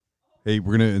Hey,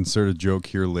 we're going to insert a joke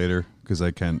here later because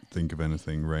I can't think of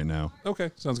anything right now.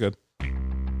 Okay, sounds good.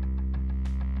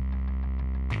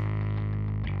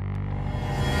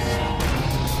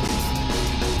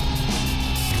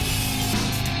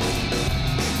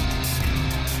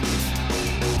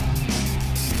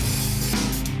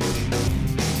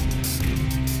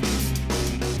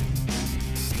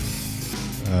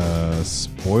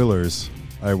 Spoilers.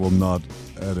 I will not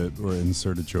edit or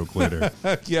insert a joke later.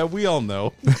 Yeah, we all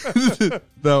know.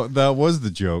 That was the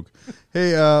joke.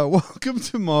 Hey, welcome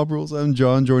to Mob Rules. I'm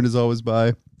John, joined as always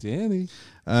by Danny.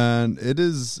 And it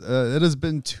has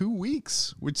been 2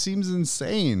 weeks, which seems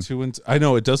insane. I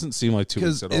know, it doesn't seem like 2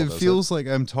 weeks at all. It feels like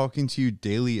I'm talking to you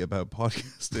daily about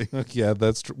podcasting. Yeah,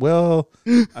 that's true. Well,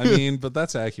 I mean, but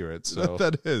that's accurate. So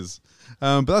that is.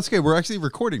 But that's okay. We're actually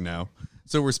recording now.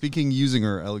 So we're speaking using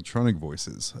our electronic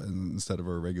voices instead of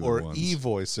our regular ones. Or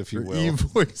e-voice, if you will.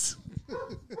 E-voice.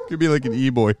 Could be like an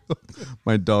e-boy.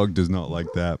 My dog does not like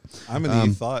that. I'm an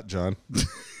e-thought, John.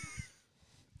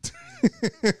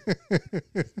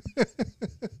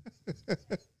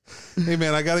 Hey,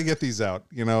 man, I got to get these out,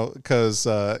 because,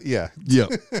 yeah.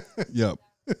 Yep.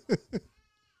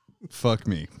 Fuck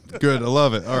me. Good. I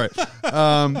love it. All right.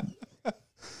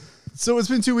 So it's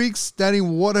been 2 weeks. Danny,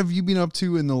 what have you been up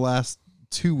to in the last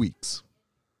 2 weeks?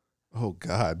 Oh,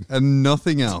 God. And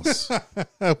nothing else.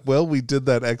 Well, we did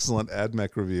that excellent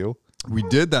AdMech review. We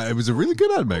did that. It was a really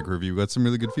good AdMech review. Got some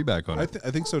really good feedback on it.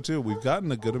 I think so, too. We've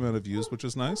gotten a good amount of views, which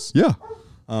is nice. Yeah.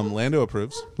 Lando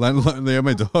approves. They have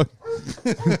my dog.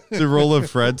 The role of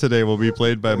Fred today will be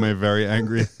played by my very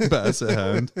angry basset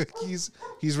hound. He's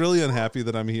really unhappy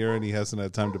that I'm here, and he hasn't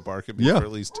had time to bark at me for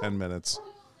at least 10 minutes.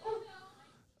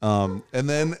 And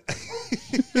then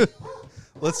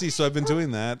let's see. So I've been doing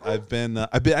that.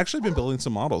 I've actually been building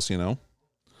some models.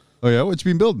 Oh yeah, what you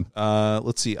been building?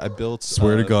 Let's see. I built.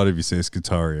 Swear to God, if you say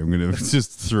Skitarii, I'm gonna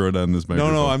just throw it on this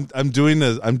microphone. No. I'm doing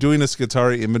a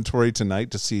Skitarii inventory tonight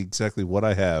to see exactly what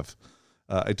I have.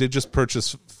 I did just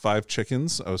purchase 5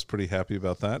 chickens. I was pretty happy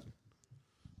about that.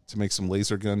 To make some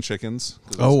laser gun chickens.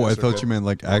 Oh, I thought you meant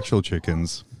like actual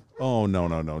chickens. Oh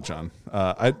no, John.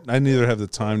 I neither have the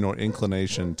time nor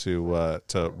inclination to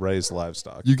raise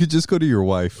livestock. You could just go to your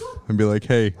wife and be like,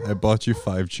 "Hey, I bought you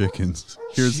 5 chickens.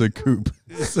 Here's a coop.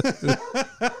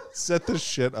 Set this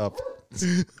shit up.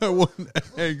 I want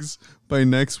eggs by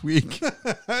next week."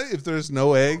 If there's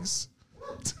no eggs,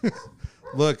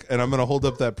 look, and I'm gonna hold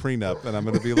up that prenup, and I'm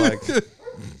gonna be like.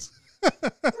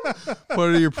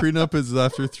 Part of your prenup is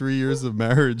after 3 years of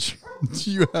marriage,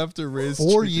 you have to raise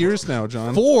 4 years now,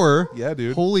 John. 4? Yeah,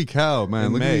 dude. Holy cow, man!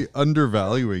 In Look May. at me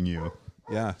undervaluing you.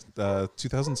 Yeah,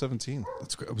 2017.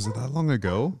 That's great. Was it that long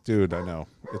ago, dude? I know,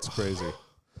 it's crazy.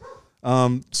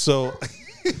 So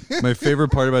my favorite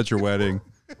part about your wedding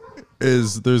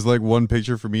is there's like one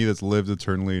picture for me that's lived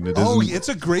eternally, and it's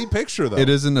a great picture though. It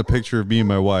isn't a picture of me and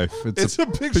my wife. It's a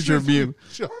picture of me and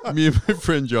my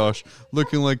friend Josh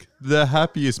looking like the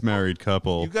happiest married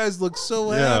couple. You guys look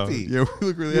so happy. Yeah, we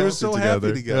look really you happy were so together.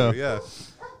 happy together. Yeah.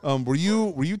 Were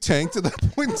you tanked at that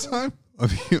point in time?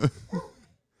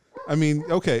 I mean,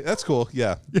 okay, that's cool.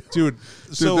 Yeah, dude.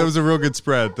 So that was a real good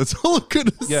spread. That's all I'm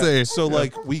gonna say. So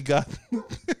like we got.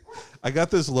 I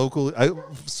got this local. I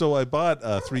bought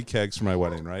 3 kegs for my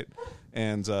wedding, right?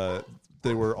 And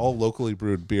they were all locally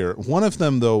brewed beer. One of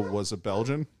them though was a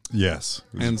Belgian. Yes,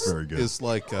 and very good. It's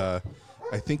like I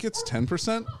think it's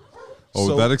 10%. Oh,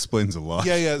 so, that explains a lot.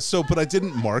 Yeah. So, but I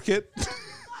didn't mark it,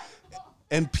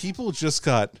 and people just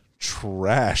got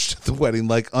trashed at the wedding,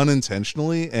 like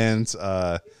unintentionally, and.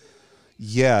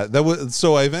 Yeah, that was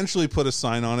so. I eventually put a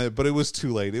sign on it, but it was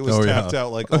too late. It was tapped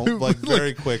out like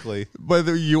very quickly. But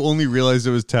you only realized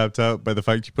it was tapped out by the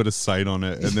fact you put a sign on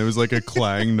it, and there was like a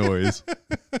clang noise.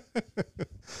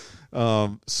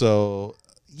 So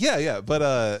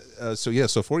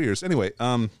 4 years. Anyway,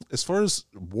 as far as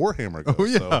Warhammer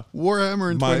goes,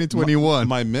 Warhammer in 2021.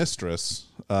 My mistress,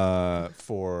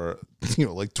 for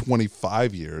like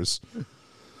 25 years.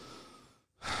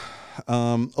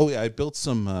 I built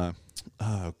some.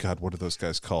 Oh God, what are those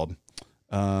guys called?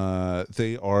 They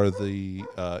are the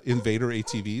Invader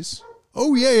ATVs.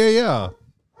 Oh yeah.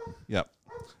 Yep.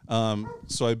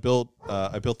 So I built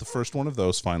the first one of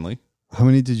those finally. How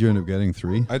many did you end up getting?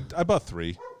 3? I bought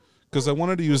 3 because I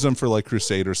wanted to use them for like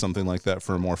Crusade or something like that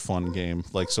for a more fun game.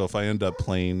 Like, so if I end up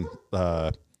playing,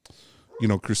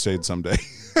 Crusade someday.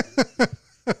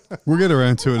 We'll get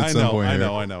around to it at some point.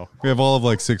 I know. We have all of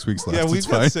like 6 weeks left. Yeah, we've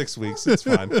got 6 weeks. It's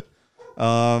fine.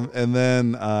 And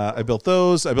then I built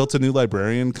those. I built a new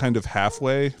librarian kind of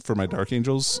halfway for my Dark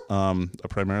Angels, a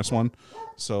Primaris one.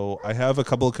 So I have a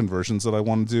couple of conversions that I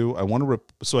want to do. I want to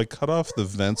so I cut off the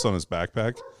vents on his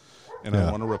backpack and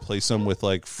I want to replace them with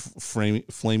like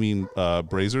flaming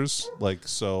brazers, like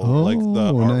like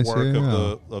the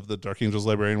artwork of the Dark Angels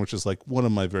Librarian, which is like one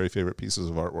of my very favorite pieces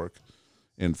of artwork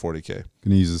in 40K.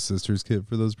 Gonna use a sister's kit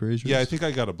for those braziers? Yeah, I think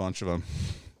I got a bunch of them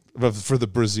for the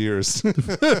braziers.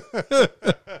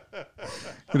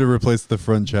 Gonna replace the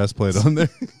front chest plate on there.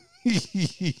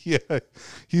 Yeah,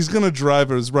 he's gonna drive.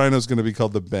 His Rhino's gonna be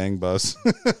called the Bang Bus.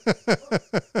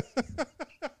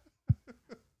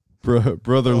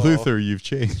 Brother Luther, you've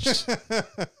changed.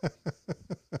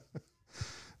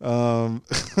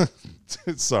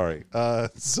 Sorry. I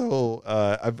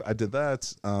did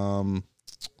that. I'm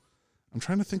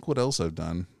trying to think what else I've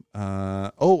done.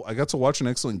 I got to watch an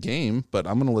excellent game, but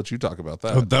I'm going to let you talk about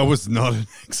that. Oh, that was not an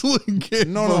excellent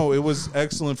game. No, it was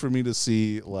excellent for me to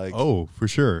see, like, for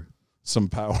sure, some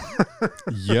power.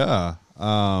 Yeah.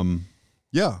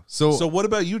 Yeah. So what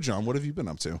about you, John? What have you been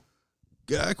up to?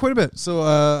 Quite a bit. So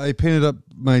I painted up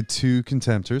my 2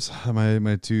 Contemptors,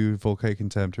 my 2 Volkite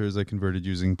Contemptors. I converted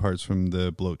using parts from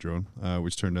the bloat drone,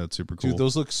 which turned out super cool. Dude,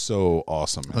 those look so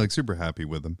awesome, man. I'm like super happy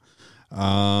with them.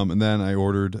 And then I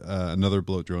ordered another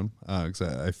bloat drone because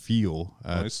I feel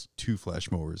nice. 2 flash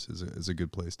mowers is a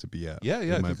good place to be at. Yeah,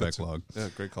 in my backlog. Yeah,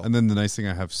 great call. And then the nice thing,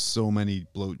 I have so many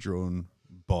bloat drone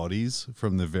bodies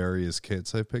from the various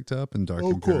kits I've picked up and Dark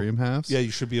Imperium halves. Yeah,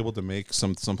 you should be able to make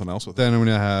something else with Then I'm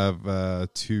gonna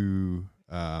have 2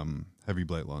 heavy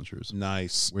blight launchers.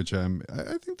 Nice. Which I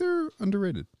think they're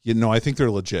underrated. Yeah, no, I think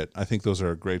they're legit. I think those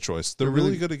are a great choice. They're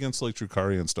really good against like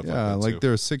Drukhari and stuff like that. Yeah, like too.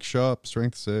 they're a 6 shop,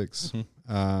 strength 6.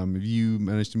 Mm-hmm. If you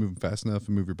manage to move them fast enough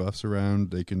and move your buffs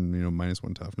around, they can,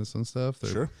 -1 toughness and stuff.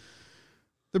 They're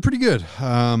pretty good.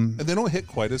 And they don't hit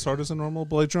quite as hard as a normal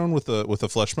blade drone with a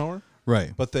flesh mower.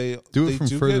 Right. But they do it from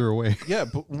further away. Yeah,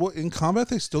 but in combat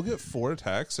they still get 4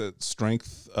 attacks at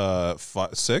strength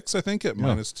 6, I think, at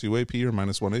 -2 AP or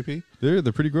 -1 AP. They're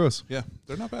pretty gross. Yeah,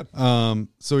 they're not bad.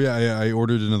 So yeah, I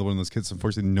ordered another one of those kits.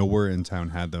 Unfortunately, nowhere in town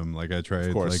had them. Like I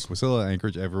tried like Wasilla,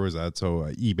 Anchorage, everywhere was at. So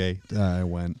eBay, I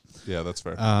went. Yeah, that's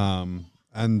fair.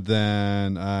 And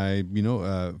then I,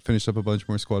 finished up a bunch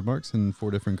more squad marks in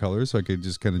 4 different colors, so I could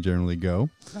just kind of generally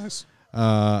go. Nice.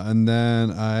 And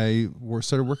then I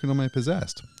started working on my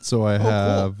possessed. So I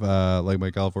have like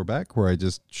my Galvor back, where I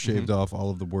just shaved off all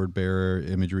of the word bearer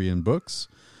imagery and books.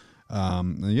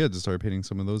 And just started painting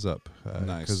some of those up.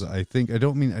 Nice. Because I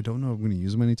don't know if I'm going to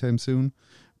use them anytime soon,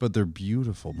 but they're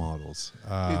beautiful models.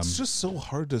 It's just so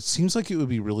hard it seems like it would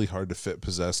be really hard to fit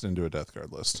possessed into a Death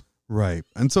Guard list. Right.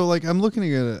 And so like I'm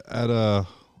looking at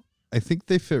I think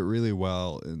they fit really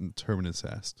well in Terminus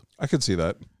Est. I could see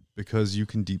that. Because you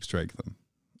can deep strike them.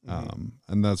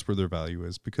 And that's where their value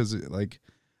is. Because like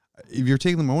if you're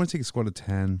taking them, I want to take a squad of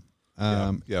 10.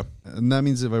 Yeah. And that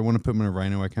means if I want to put them in a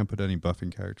Rhino, I can't put any buffing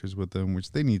characters with them,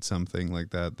 which they need something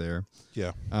like that there.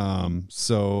 Yeah.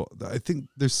 So I think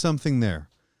there's something there.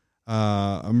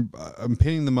 I'm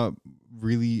painting them up,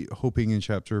 really hoping in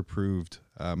chapter approved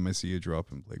I see a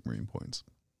drop in Plague Marine points,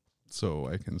 so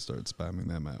I can start spamming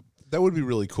them out. That would be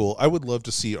really cool. I would love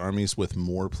to see armies with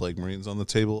more Plague Marines on the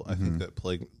table. I think that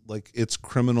it's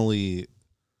criminal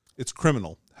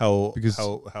how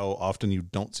often you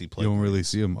don't see Plague You don't Marines. really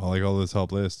see them. Like all the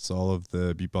top lists, all of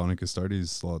the Bubonic Astartes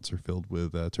slots are filled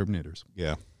with Terminators.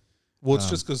 Yeah. Well, it's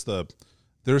just because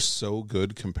they're so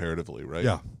good comparatively, right?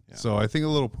 Yeah. So I think a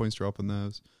little points drop on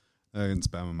those. I can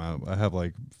spam them out. I have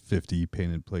like 50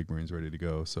 painted Plague Marines ready to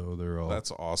go, so they're all.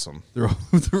 That's awesome. They're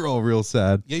all real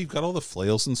sad. Yeah, you've got all the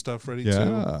flails and stuff ready Yeah.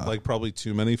 too. Like probably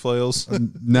too many flails.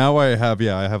 Now I have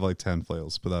like 10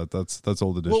 flails, but that's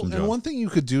old edition. Well, and one thing you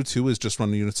could do too is just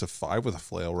run units of 5 with a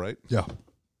flail, right? Yeah.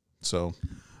 So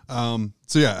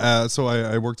so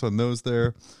I worked on those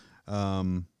there,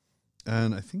 and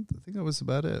I think that was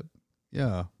about it.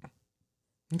 Yeah.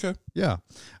 Okay. Yeah,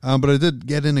 but I did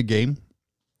get in a game.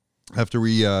 After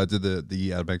we did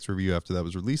the AdMax review, after that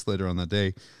was released later on that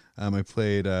day, I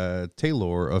played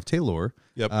Taylor of Taylor.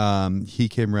 Yep. He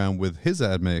came around with his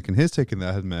AdMech and his taking the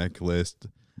AdMech list,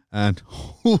 and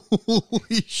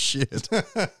holy shit,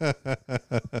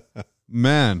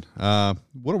 man,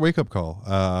 what a wake up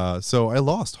call! So I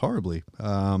lost horribly,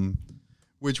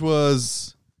 which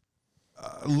was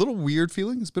a little weird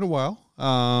feeling. It's been a while,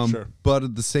 Sure. But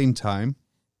at the same time,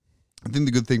 I think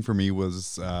the good thing for me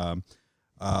was.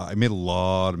 I made a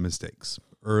lot of mistakes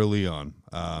early on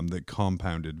that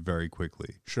compounded very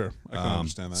quickly. Sure, I can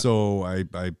understand that. So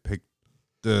I picked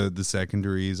the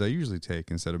secondaries I usually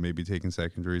take instead of maybe taking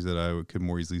secondaries that I could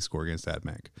more easily score against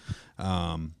AdMech.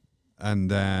 And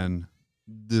then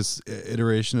this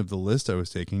iteration of the list I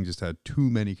was taking just had too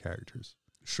many characters.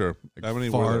 Sure. Like How many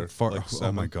were there? Like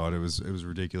oh my god, it was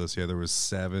ridiculous. Yeah, there was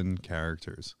 7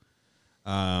 characters.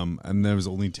 And there was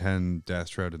only 10 Death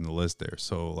Shroud in the list there.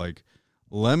 So, like,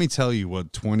 let me tell you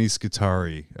what 20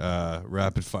 Skitarii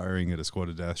rapid firing at a squad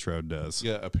of Death Shroud does.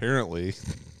 Yeah, apparently.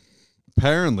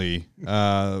 Apparently,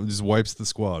 just wipes the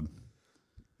squad.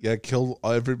 Yeah, kill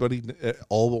everybody,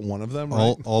 all but one of them,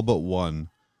 right? All but one,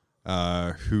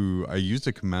 who I used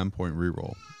a command point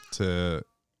reroll to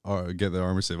get the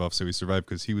armor save off so he survived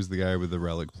because he was the guy with the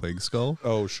Relic Plague Skull.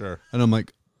 Oh, sure. And I'm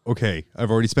like, okay, I've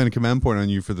already spent a command point on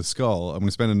you for the skull. I'm going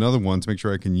to spend another one to make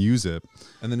sure I can use it.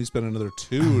 And then he spent another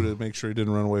 2 to make sure he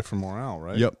didn't run away from morale,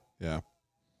 right? Yep. Yeah.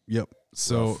 Yep.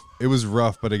 So Rough. it was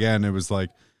rough, but again, it was like,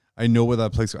 I know what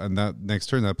that place, and that next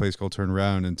turn, that place called turned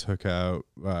around and took out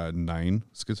 9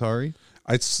 Skitarii.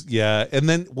 Yeah, and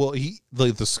then, well,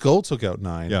 the skull took out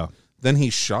 9. Yeah. Then he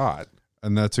shot.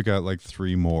 And that took out like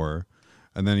 3 more.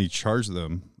 And then he charged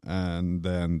them, and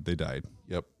then they died.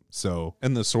 Yep. So,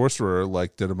 And the sorcerer,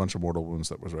 like, did a bunch of mortal wounds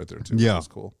that was right there, too. Yeah. That was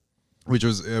cool. which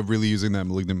was really using that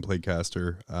Malignant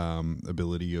Plaguecaster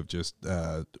ability of just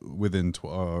within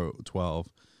 12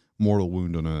 mortal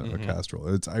wound on a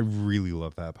castrol. I really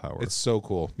love that power. It's so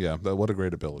cool. Yeah, what a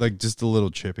great ability. Like, just the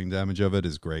little chipping damage of it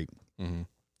is great.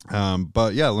 Mm-hmm.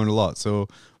 But yeah, I learned a lot. So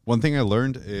one thing I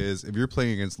learned is if you're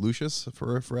playing against Lucius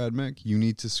for AdMech, you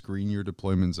need to screen your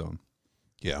deployment zone.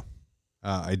 Yeah.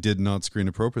 I did not screen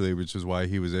appropriately, which is why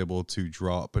he was able to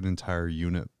drop an entire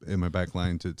unit in my back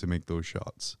line to make those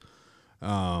shots.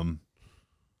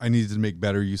 I needed to make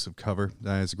better use of cover.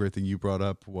 That's a great thing you brought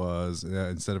up was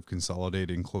instead of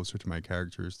consolidating closer to my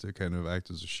characters to kind of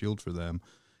act as a shield for them,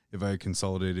 if I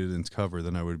consolidated into cover,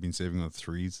 then I would have been saving on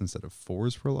 3s instead of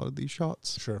 4s for a lot of these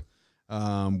shots. Sure.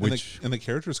 And the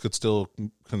characters could still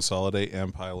consolidate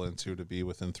and pile into to be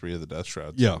within 3 of the Death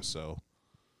Shroud. Yeah. Too, so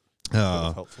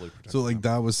helpfully protect so like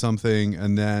them. that was something.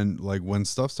 And then like when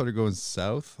stuff started going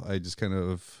south, I just kind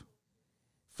of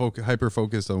hyper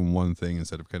focused on one thing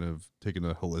instead of kind of taking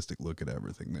a holistic look at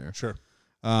everything there. Sure.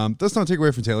 Does not take away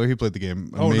from Taylor. He played the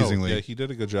game amazingly. Oh, no. Yeah, he did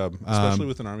a good job, especially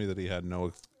with an army that he had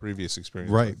no previous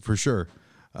experience Right, with. for sure.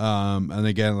 And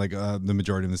again, like the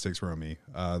majority of the sticks were on me.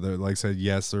 They're like I said,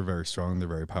 yes, they're very strong, they're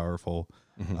very powerful.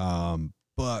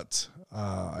 But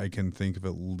I can think of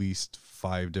at least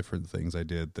 5 different things I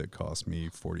did that cost me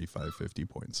 45, 50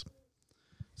 points.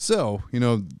 So,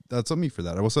 that's on me for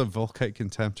that. I also have Volkite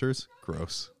Contemptors.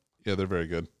 Gross. Yeah, they're very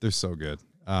good. They're so good.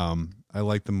 I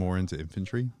like them more into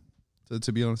infantry,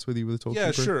 to be honest with you, with the Toll Yeah,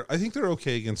 Keeper. sure. I think they're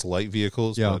okay against light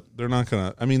vehicles, Yeah. but they're not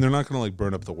gonna like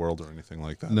burn up the world or anything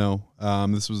like that. No.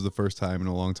 This was the first time in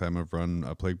a long time I've run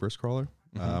a Plague Burst Crawler.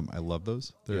 I love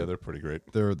those. They're pretty great.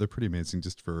 They're pretty amazing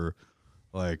just for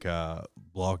like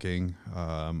blocking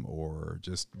or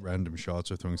just random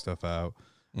shots or throwing stuff out.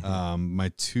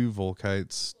 My 2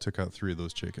 Volkites took out 3 of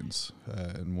those chickens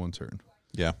in one turn.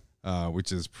 Yeah.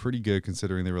 Which is pretty good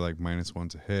considering they were like -1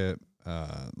 to hit,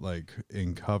 like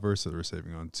in cover, so they were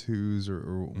saving on 2s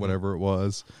or whatever it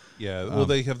was. Yeah, well,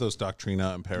 they have those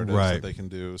Doctrina and Paradiddles Right. that they can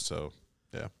do, so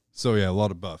yeah. So yeah, a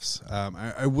lot of buffs.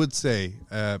 I would say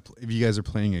if you guys are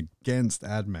playing against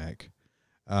AdMech,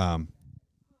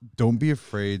 don't be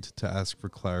afraid to ask for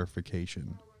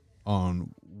clarification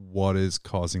on what is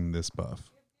causing this buff.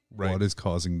 Right. What is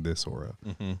causing this aura?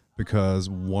 Because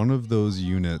one of those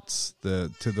units,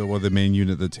 the main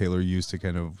unit that Taylor used to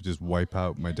kind of just wipe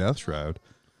out my Death Shroud,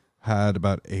 had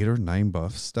about 8 or 9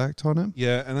 buffs stacked on it.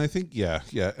 Yeah, and I think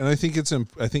and I think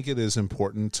it is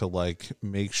important to like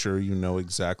make sure you know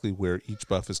exactly where each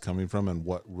buff is coming from and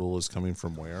what rule is coming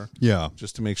from where. Yeah,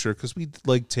 Just to make sure, because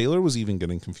Taylor was even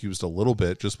getting confused a little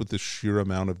bit just with the sheer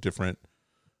amount of different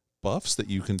buffs that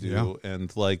you can do,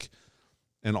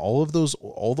 and all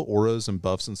the auras and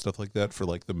buffs and stuff like that for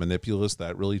like the Manipulus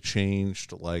that really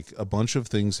changed. Like a bunch of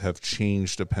things have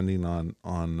changed depending on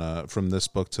from this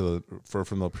book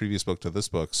from the previous book to this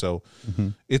book. So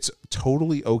it's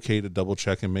totally okay to double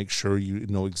check and make sure you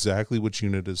know exactly which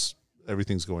unit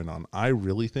everything's going on. I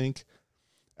really think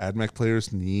AdMech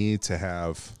players need to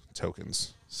have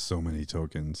tokens. so many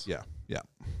tokens. Yeah.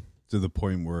 To the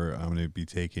point where I'm going to be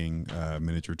taking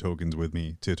miniature tokens with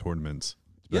me to tournaments.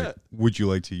 Like, Yeah. would you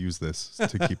like to use this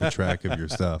to keep a track of your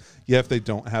stuff? Yeah, if they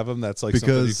don't have them, that's like something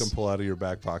you Because- can pull out of your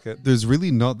back pocket. There's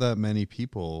really not that many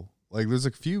people. Like, there's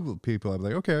a few people I'm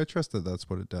like, okay, I trust that that's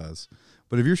what it does.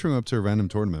 But if you're showing up to a random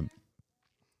tournament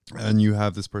and you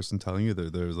have this person telling you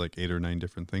that there's like 8 or 9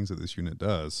 different things that this unit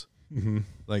does,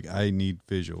 like, I need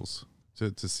visuals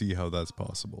to see how that's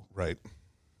possible. Right.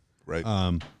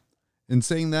 In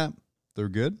saying that, they're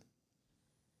good.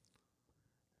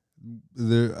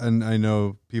 And I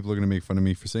know people are going to make fun of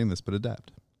me for saying this, but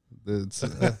adapt. It's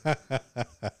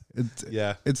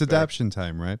Yeah. it's adaptation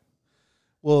time, right?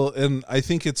 Well, and I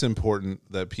think it's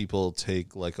important that people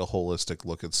take like a holistic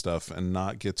look at stuff and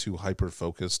not get too hyper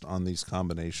focused on these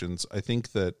combinations. I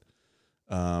think that,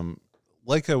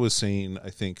 like I was saying, I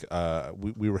think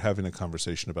we were having a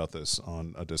conversation about this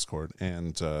on a Discord,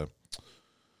 and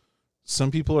some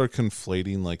people are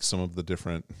conflating like some of the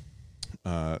different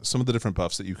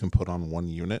buffs that you can put on one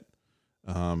unit,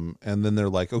 and then they're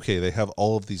like, okay, they have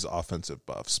all of these offensive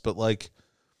buffs, but like,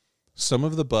 some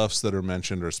of the buffs that are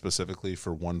mentioned are specifically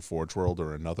for one Forge World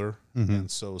or another. Mm-hmm.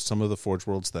 And so some of the Forge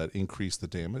Worlds that increase the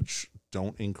damage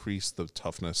don't increase the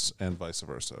toughness and vice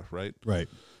versa, right? Right.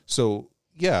 So,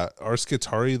 yeah, our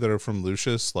Skitarii that are from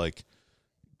Lucius, like,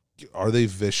 are they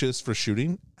vicious for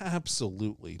shooting?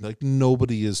 Absolutely. Like,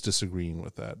 nobody is disagreeing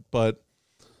with that. But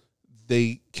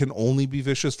they can only be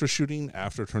vicious for shooting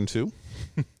after turn 2.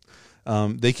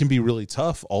 They can be really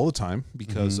tough all the time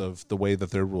because of the way that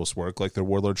their rules work. Like their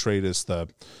Warlord trait is the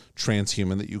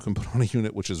transhuman that you can put on a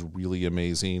unit, which is really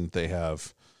amazing. They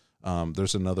have,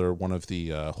 there's another one of the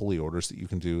Holy Orders that you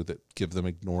can do that give them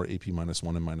ignore AP -1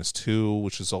 and -2,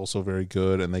 which is also very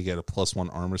good. And they get a +1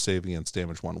 armor save against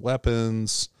damage 1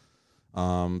 weapons.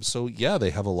 So yeah, they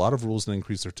have a lot of rules that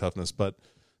increase their toughness, but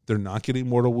they're not getting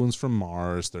mortal wounds from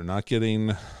Mars. They're not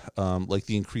getting like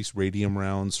the increased radium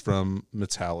rounds from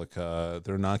Metallica.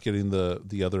 They're not getting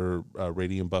the other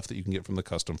radium buff that you can get from the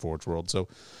custom Forge World. So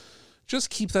just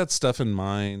keep that stuff in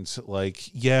mind. Like,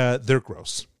 yeah, they're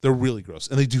gross. They're really gross,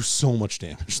 and they do so much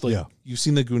damage. Like, you've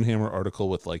seen the Goonhammer article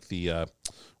with like the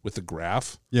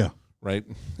graph, right?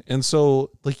 And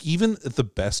so, like, even the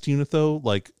best unit though,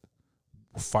 like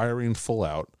firing full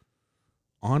out,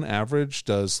 on average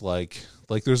does like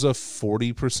there's a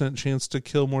 40% chance to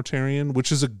kill Mortarion,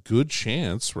 which is a good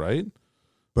chance, right?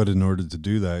 But in order to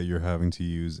do that, you're having to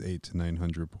use 800 to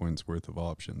 900 points worth of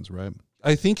options, right?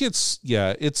 I think it's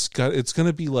going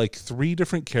to be like 3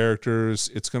 different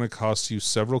characters. It's going to cost you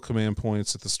several command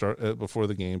points at the start before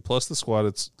the game, plus the squad.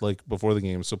 It's like before the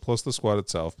game, so plus the squad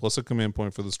itself, plus a command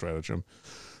point for the stratagem,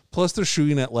 plus they're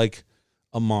shooting at like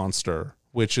a monster,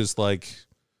 which is like,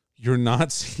 you're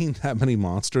not seeing that many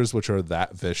monsters which are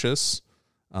that vicious,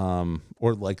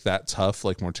 or like that tough,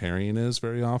 like Mortarion is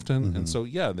very often. Mm-hmm. And so,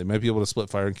 yeah, they might be able to split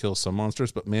fire and kill some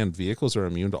monsters, but man, vehicles are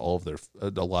immune to all of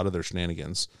a lot of their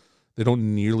shenanigans. They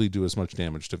don't nearly do as much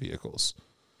damage to vehicles.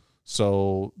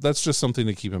 So that's just something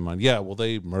to keep in mind. Yeah, will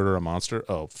they murder a monster?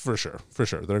 Oh, for sure.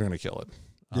 They're going to kill it.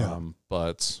 Yeah.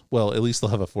 But, well, at least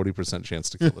they'll have a 40% chance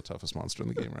to kill the toughest monster in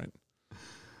the game, right?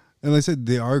 And like I said,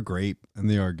 they are great and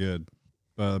they are good.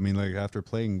 But I mean, like after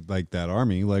playing like that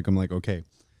army, like I'm like, okay,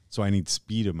 so I need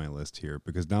speed on my list here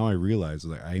because now I realize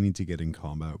like I need to get in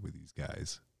combat with these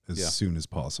guys as soon as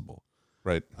possible.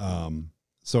 Right.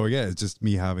 So yeah, it's just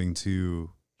me having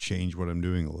to change what I'm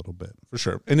doing a little bit. For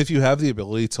sure. And if you have the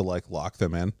ability to like lock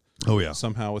them in,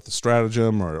 somehow with the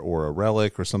stratagem or a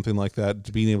relic or something like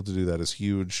that, being able to do that is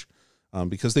huge.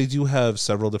 Because they do have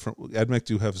several different, AdMech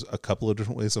do have a couple of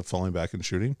different ways of falling back and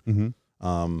shooting.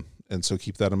 Mm-hmm. And so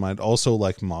keep that in mind. Also,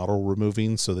 like model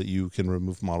removing so that you can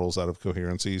remove models out of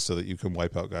coherency so that you can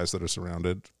wipe out guys that are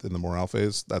surrounded in the morale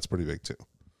phase. That's pretty big too.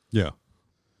 Yeah.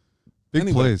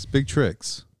 Big plays, big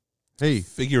tricks. Hey,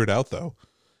 figure it out though.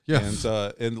 Yeah.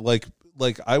 And like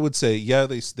I would say, yeah,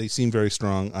 they seem very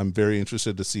strong. I'm very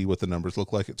interested to see what the numbers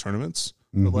look like at tournaments.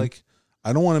 Mm-hmm. But like,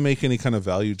 I don't want to make any kind of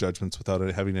value judgments without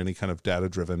it having any kind of data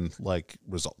driven like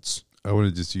results. I would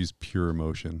have just used pure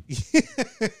emotion.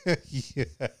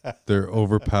 They're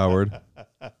overpowered.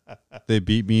 They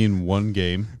beat me in one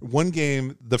game.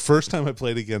 The first time I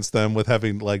played against them with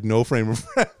having like no frame of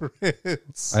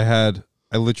reference. I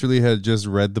literally had just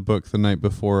read the book the night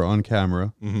before on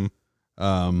camera. Mm-hmm.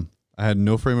 I had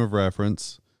no frame of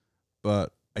reference,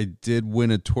 but I did win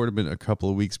a tournament a couple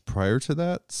of weeks prior to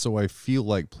that. So I feel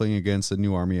like playing against a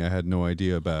new army I had no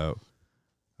idea about.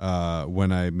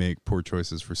 When I make poor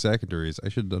choices for secondaries, I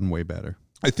should have done way better.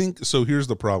 I think so. Here's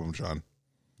the problem, John.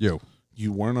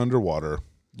 You weren't underwater.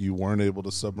 You weren't able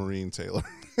to submarine Taylor.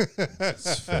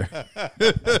 That's fair.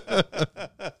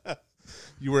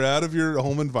 You were out of your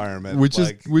home environment, which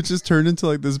is turned into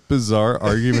like this bizarre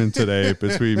argument today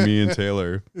between me and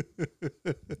Taylor.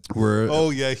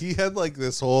 He had like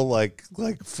this whole like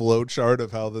flow chart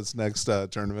of how this next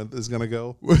tournament is gonna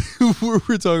go.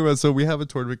 We're talking about, so we have a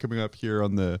tournament coming up here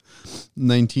on the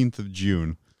 19th of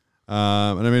June.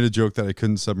 And I made a joke that I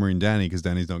couldn't submarine Danny because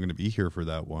Danny's not going to be here for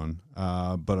that one.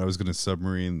 But I was going to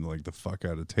submarine like the fuck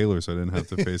out of Taylor so I didn't have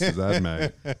to face his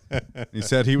AdMag. He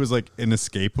said he was like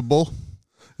inescapable.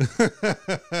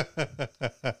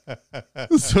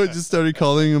 So I just started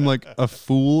calling him like a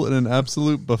fool and an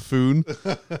absolute buffoon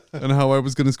and how I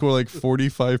was going to score like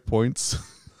 45 points.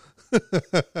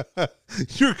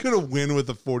 You're gonna win with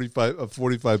a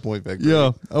 45 point victory.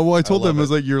 Yeah. Oh, well, I told them love it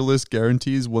was like your list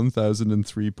guarantees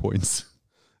 1,003 points,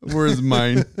 whereas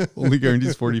mine only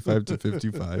guarantees 45 to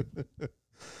 55.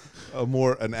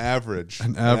 An average,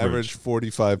 An average.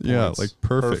 45 points. Yeah, like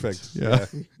perfect. Yeah.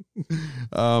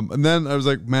 And then I was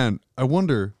like, man, I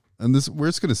wonder, and this we're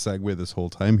just gonna segue this whole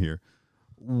time here.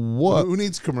 What? Who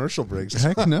needs commercial breaks?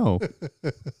 Heck no.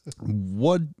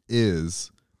 What is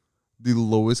the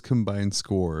lowest combined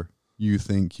score you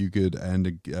think you could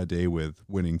end a day with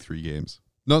winning 3 games?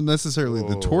 Not necessarily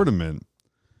the tournament,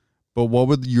 but what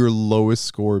would your lowest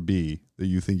score be that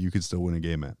you think you could still win a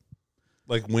game at?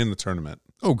 Like win the tournament?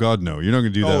 Oh God, no! You're not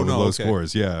going to do that with low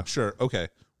scores. Yeah, sure. Okay.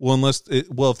 Well,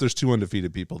 if there's 2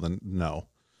 undefeated people, then no.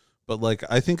 But like,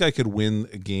 I think I could win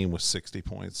a game with 60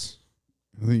 points.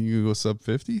 I think you could go sub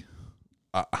 50.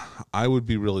 I would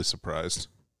be really surprised.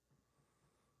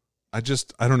 I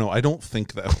don't know. I don't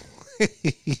think that way.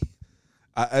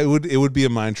 It would be a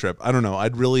mind trip. I don't know.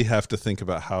 I'd really have to think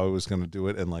about how I was going to do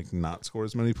it and like not score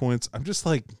as many points. I'm just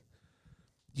like,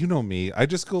 you know me. I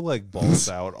just go like balls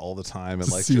out all the time and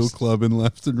like seal clubbing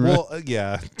left and right. Well,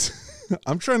 yeah.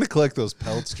 I'm trying to collect those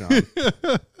pelts, John.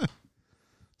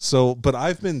 So, but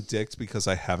I've been dicked because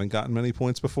I haven't gotten many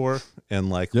points before, and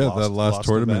like that last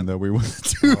tournament that we went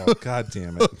to. Oh, God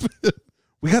damn it!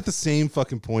 We got the same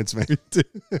fucking points, man.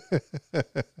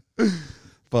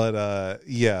 But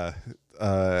yeah,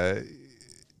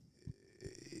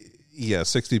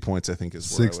 60 points I think is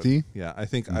 60. Yeah, I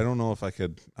think I don't know if I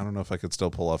could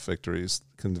still pull off victories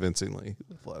convincingly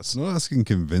with less. I'm not asking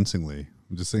convincingly.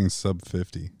 I'm just saying sub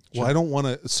 50. Well, I don't want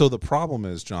to. So the problem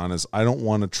is, John, is I don't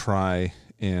want to try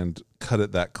and cut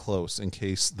it that close in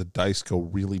case the dice go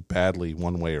really badly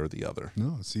one way or the other.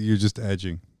 No, see, you're just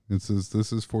edging. This is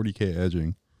 40K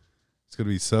edging. It's going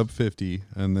to be sub 50,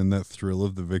 and then that thrill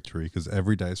of the victory, because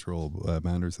every dice roll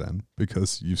matters then,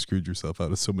 because you've screwed yourself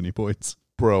out of so many points.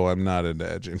 Bro, I'm not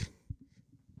into edging.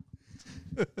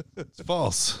 It's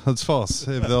false. That's false.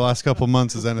 If the last couple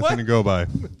months is anything to go by.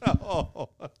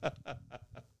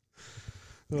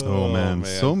 Oh man,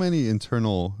 so many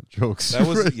internal jokes. That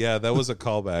was that was a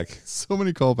callback. So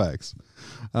many callbacks.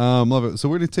 Love it. So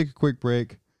we're gonna take a quick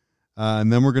break,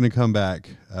 and then we're gonna come back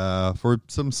for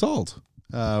some salt,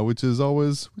 which is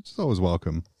always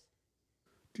welcome.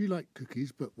 Do you like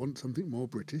cookies but want something more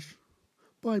British?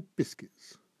 Buy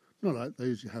biscuits, not like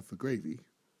those you have for gravy.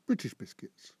 British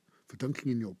biscuits for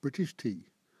dunking in your British tea.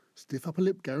 Stiff upper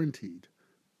lip guaranteed.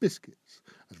 Biscuits,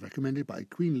 as recommended by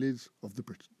Queen Liz of the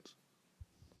Britons.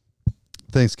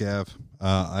 Thanks, Gav.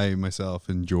 I myself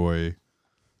enjoy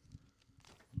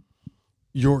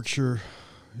Yorkshire.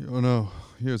 Oh no,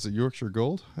 here's a Yorkshire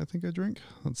Gold. I think I drink.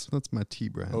 That's my tea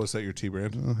brand. Oh, is that your tea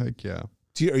brand? Oh heck yeah.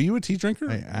 Are you a tea drinker?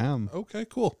 I am. Okay,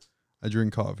 cool. I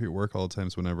drink coffee at work all the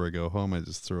times. Whenever I go home, I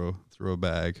just throw a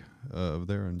bag of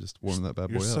there and just warm that bad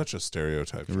boy up. You're such a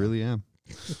stereotype. I really am.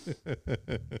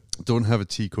 Don't have a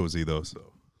tea cozy though.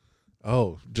 So.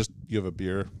 Oh, just you have a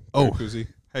beer koozie?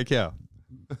 Heck yeah.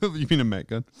 You mean a Met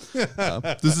gun?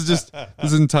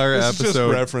 This entire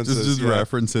episode just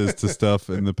references to stuff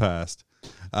in the past.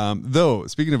 Though,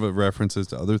 speaking of references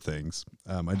to other things,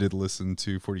 I did listen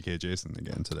to 40K Jason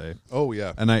again today. Oh,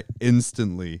 yeah. And I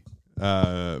instantly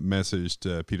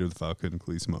messaged Peter the Falcon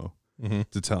Clismo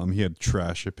to tell him he had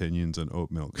trash opinions on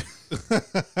oat milk.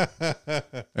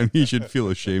 And he should feel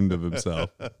ashamed of himself.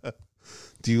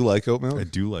 Do you like oat milk? I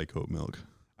do like oat milk.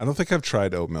 I don't think I've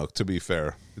tried oat milk, to be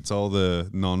fair. It's all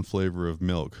the non-flavor of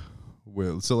milk.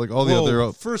 So like all the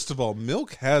other... First of all,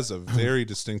 milk has a very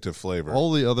distinctive flavor.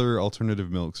 All the other alternative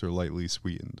milks are lightly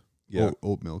sweetened. Yeah.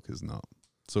 Oat milk is not.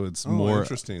 So it's more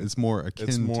interesting. It's more akin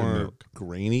to milk.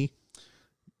 Grainy.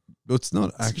 It's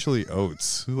not actually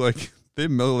oats. Like they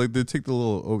take the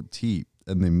little oat tea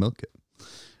and they milk it.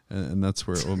 And that's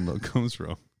where oat milk comes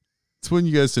from. It's when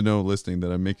you guys to know listening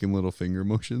that I'm making little finger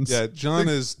motions. Yeah, John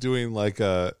is doing like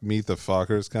a Meet the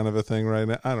Fockers kind of a thing right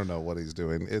now. I don't know what he's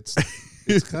doing. It's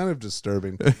kind of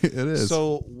disturbing. It is.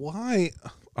 So why?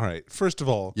 All right. First of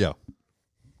all, yeah,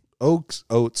 oats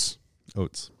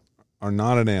are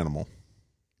not an animal.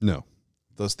 No,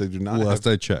 thus they do not. Last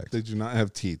I checked, they do not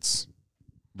have teats,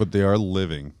 but they are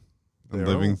living. And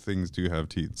living things do have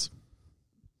teats.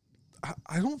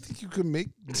 I don't think you can make...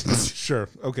 Sure.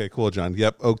 Okay, cool, John.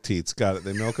 Yep, oak teats. Got it.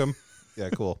 They milk them? Yeah,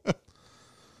 cool.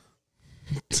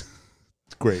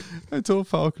 Great. I told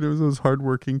Falcon it was those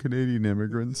hardworking Canadian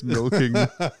immigrants milking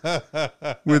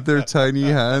with their tiny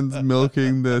hands,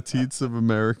 milking the teats of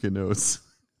American oats.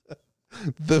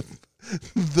 The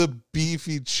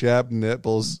beefy chap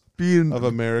nipples. of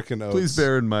American Oats. Please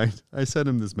bear in mind, I sent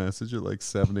him this message at like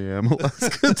 7 a.m.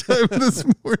 Alaska time this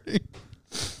morning.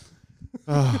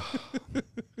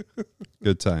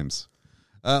 Good times.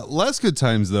 Less good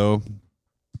times, though.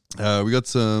 We got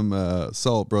some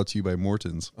salt brought to you by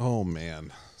Morton's. Oh,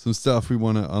 man. Some stuff we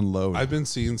want to unload. I've been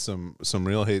seeing some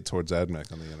real hate towards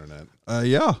AdMech on the internet.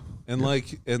 Yeah.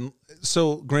 And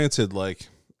so granted, like,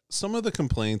 some of the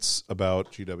complaints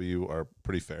about GW are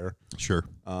pretty fair. Sure.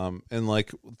 And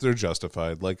like, they're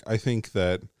justified. Like, I think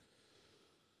that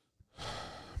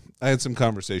I had some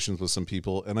conversations with some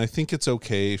people, and I think it's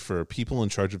okay for people in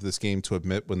charge of this game to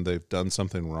admit when they've done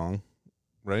something wrong,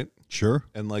 right? Sure.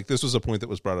 And like, this was a point that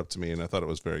was brought up to me, and I thought it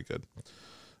was very good.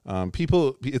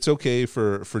 It's okay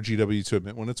for GW to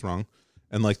admit when it's wrong,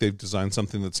 and like they've designed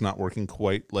something that's not working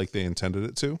quite like they intended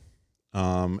it to.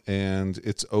 And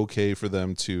it's okay for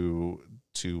them to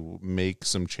make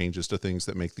some changes to things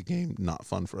that make the game not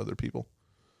fun for other people.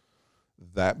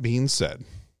 That being said,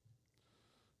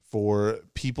 for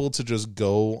people to just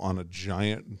go on a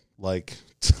giant like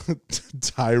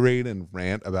tirade and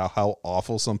rant about how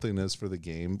awful something is for the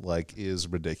game, like, is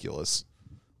ridiculous.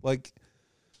 Like,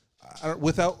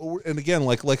 without, and again,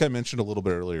 like I mentioned a little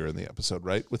bit earlier in the episode,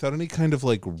 right? Without any kind of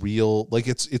like real, like,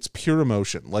 it's pure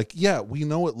emotion. Like, yeah, we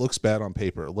know it looks bad on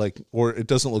paper, like, or it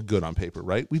doesn't look good on paper,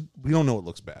 right? We don't know it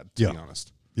looks bad, to be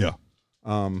honest. Yeah.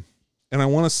 And I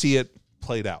want to see it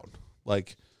played out.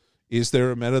 Like, is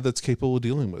there a meta that's capable of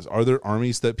dealing with? Are there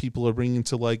armies that people are bringing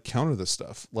to like counter this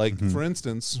stuff? Like, for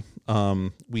instance,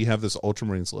 we have this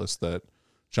Ultramarines list that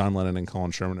John Lennon and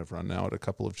Colin Sherman have run now at a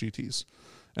couple of GTs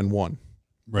and won.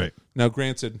 Right. Now,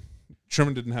 granted,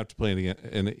 Sherman didn't have to play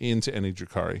into any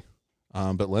Drukhari,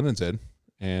 but Lennon did,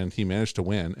 and he managed to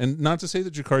win. And not to say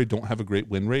that Drukhari don't have a great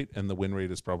win rate, and the win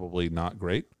rate is probably not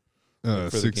great for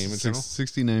the game in general.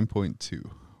 69.2.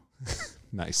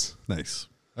 Nice.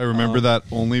 I remember that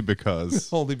only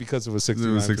because only because it was 69%. It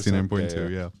was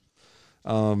 69.2. Yeah.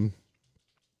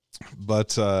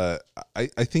 But I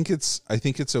think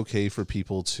it's okay for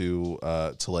people to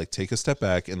like take a step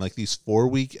back, and like these 4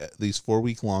 week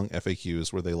long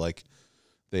FAQs where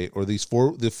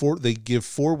they give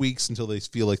 4 weeks until they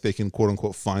feel like they can quote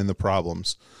unquote find the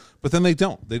problems, but then they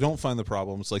don't find the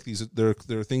problems. Like, there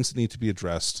are things that need to be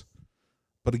addressed.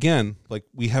 But again, like,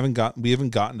 we haven't gotten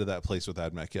to that place with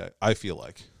AdMech yet. I feel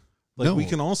like No. we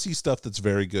can all see stuff that's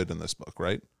very good in this book,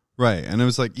 right? Right. And it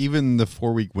was like, even the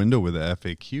 4-week window with the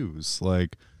FAQs,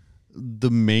 like,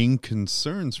 the main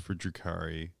concerns for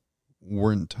Drukhari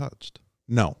weren't touched.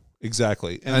 No,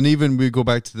 exactly. And even we go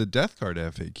back to the Death Guard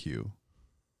FAQ,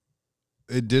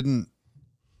 it didn't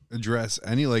address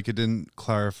any, like, it didn't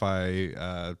clarify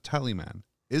Tallyman.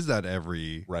 Is that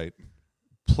every right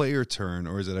player turn,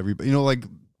 or is it everybody? You know, like,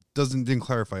 didn't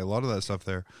clarify a lot of that stuff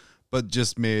there, but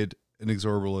just made an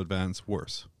inexorable advance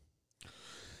worse.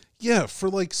 Yeah, for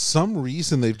like some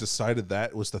reason they've decided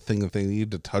that was the thing that they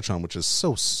needed to touch on, which is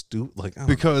so stupid. Like, I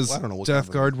don't know what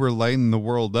Death Guard were lighting the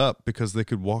world up because they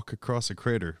could walk across a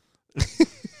crater.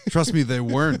 Trust me, they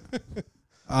weren't.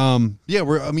 And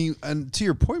to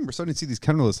your point, we're starting to see these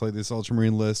counter lists, like this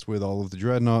Ultramarine list with all of the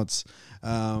dreadnoughts.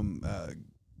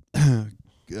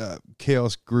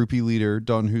 Chaos groupie leader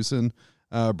Don Husin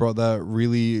brought that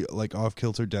really like off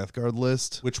kilter Death Guard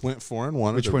list, which went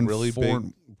 4-1, which went really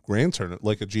big grand tournament,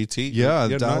 like a GT. Yeah,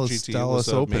 Dallas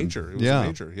Open. Major. It was a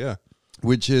major, yeah.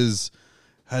 Which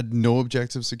had no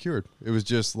objective secured. It was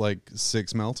just like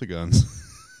 6 Melta guns,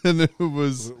 and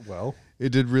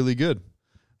it did really good.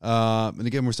 And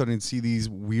again, we're starting to see these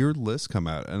weird lists come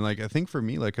out, and like, I think for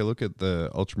me, like, I look at the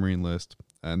Ultramarine list,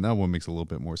 and that one makes a little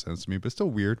bit more sense to me, but still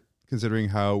weird considering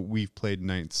how we've played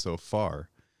Ninth so far.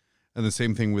 And the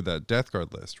same thing with that Death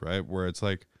Guard list, right? Where it's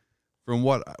like, from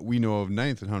what we know of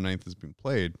Ninth and how Ninth has been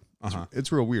played,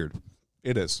 it's real weird.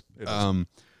 It is.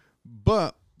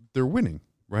 But they're winning,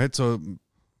 right? So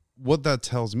what that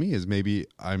tells me is maybe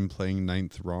I'm playing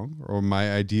Ninth wrong, or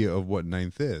my idea of what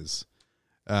Ninth is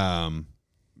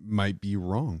might be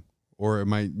wrong, or it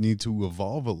might need to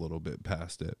evolve a little bit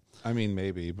past it. I mean,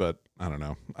 maybe, but I don't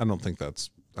know. I don't think that's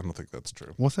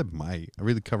true. What's that might? I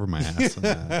really cover my ass on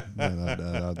that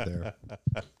out there.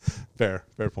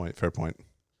 Fair point.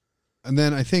 And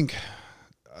then I think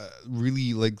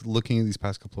really, like, looking at these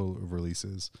past couple of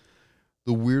releases,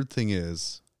 the weird thing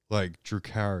is, like,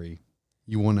 Drukhari,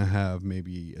 you want to have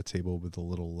maybe a table with a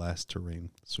little less terrain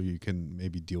so you can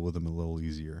maybe deal with them a little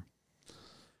easier.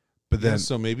 But then,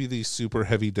 so maybe these super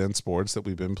heavy dense boards that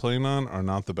we've been playing on are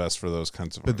not the best for those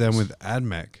kinds of. But then with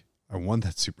AdMech, I want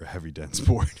that super heavy dense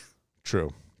board.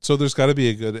 True. So there's got to be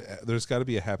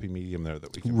a happy medium there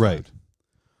that we can find.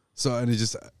 So, and it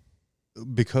just,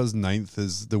 because ninth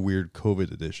is the weird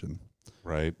COVID edition,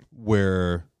 Right.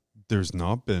 where there's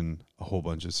not been a whole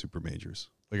bunch of super majors.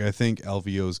 Like, I think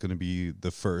LVO is going to be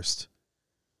the first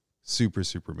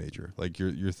super major, like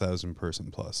your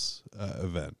 1,000-person plus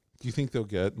event. Do you think they'll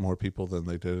get more people than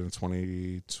they did in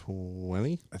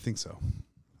 2020? I think so.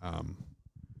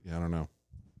 Yeah, I don't know.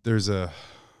 There's and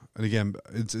again,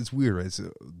 it's weird, right?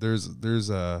 So there's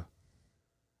a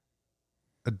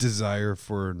desire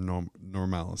for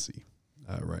normalcy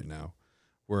right now,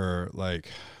 where like,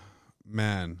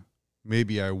 man,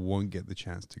 maybe I won't get the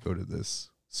chance to go to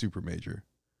this super major.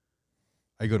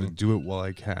 I got to do it while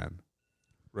I can.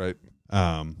 Right.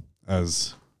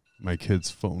 As my kid's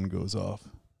phone goes off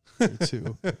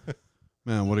too.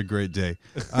 Man, what a great day.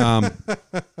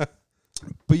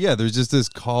 But yeah, there's just this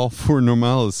call for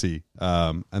normalcy.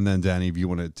 And then Danny, if you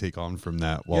want to take on from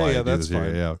that while I do that's this here.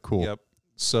 fine. Yeah, cool. Yep.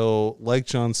 So, like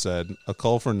John said, a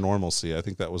call for normalcy. I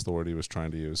think that was the word he was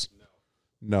trying to use.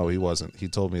 No, he wasn't. He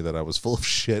told me that I was full of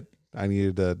shit. I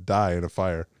needed to die in a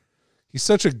fire. He's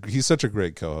such a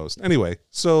great co-host. Anyway,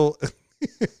 so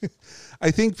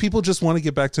I think people just want to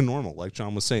get back to normal, like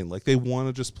John was saying. Like, they want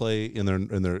to just play in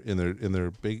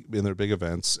their big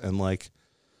events, and like,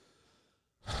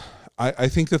 I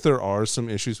think that there are some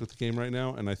issues with the game right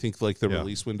now, and I think like the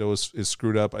release window is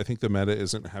screwed up. I think the meta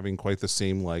isn't having quite the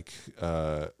same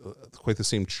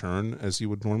churn as you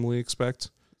would normally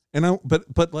expect. And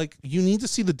but like, you need to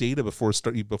see the data before you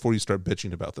start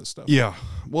bitching about this stuff. Yeah.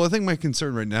 Well, I think my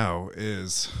concern right now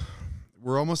is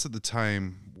we're almost at the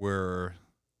time where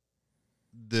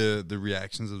the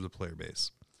reactions of the player base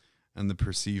and the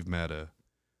perceived meta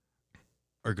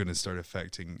are going to start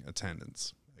affecting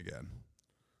attendance again.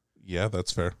 Yeah,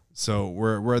 that's fair. So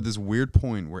we're at this weird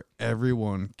point where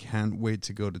everyone can't wait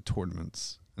to go to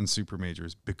tournaments and super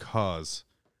majors because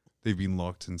they've been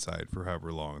locked inside for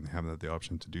however long and they haven't had the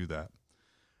option to do that.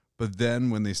 But then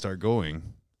when they start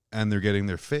going and they're getting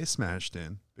their face smashed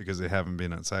in because they haven't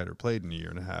been outside or played in a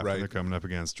year and a half, right, and they're coming up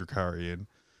against Drukhari and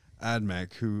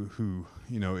AdMech, who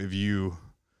if you,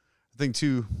 I think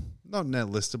two, not net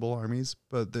listable armies,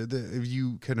 but if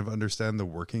you kind of understand the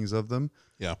workings of them,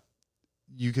 yeah,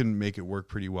 you can make it work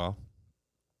pretty well.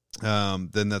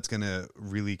 Then that's going to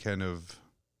really kind of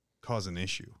cause an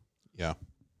issue. Yeah.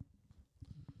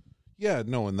 Yeah,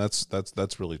 no, and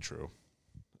that's really true.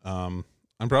 I'm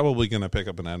probably going to pick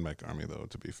up an AdMech army, though,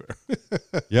 to be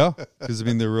fair. Yeah, because, I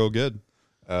mean, they're real good.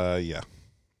 Yeah.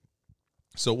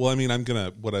 So, well, I mean,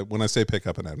 when I say pick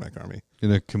up an AdMech army,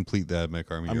 Going to complete the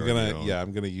AdMech army.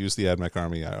 I'm going to use the AdMech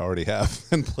army I already have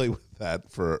and play with that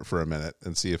for a minute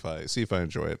and see if I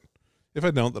enjoy it. If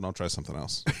I don't, then I'll try something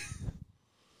else.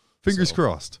 Fingers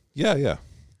crossed. Yeah, yeah.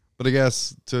 But I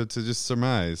guess to just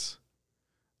surmise,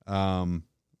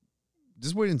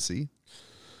 just wait and see.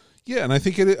 Yeah, and I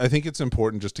think it's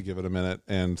important just to give it a minute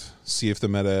and see if the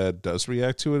meta does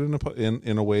react to it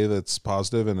in a way that's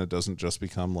positive, and it doesn't just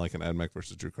become like an AdMech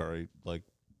versus Drukhari like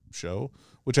show,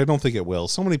 which I don't think it will.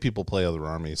 So many people play other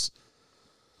armies.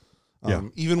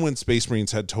 Even when Space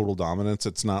Marines had total dominance,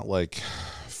 it's not like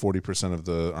 40% of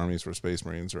the armies were Space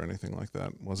Marines or anything like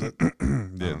that, was it?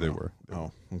 Yeah, they were.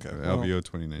 Oh, okay. LVO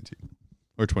 2019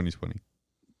 or 2020.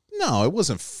 No, it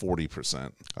wasn't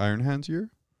 40%. Iron Hands year?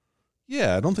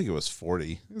 Yeah, I don't think it was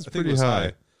 40. It's I think pretty it was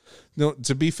high. No,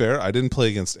 to be fair, I didn't play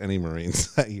against any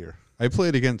Marines that year. I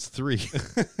played against 3.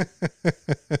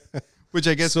 Which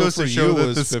I guess So goes for to show you that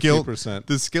was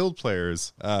the skilled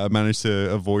players managed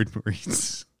to avoid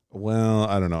Marines. Well,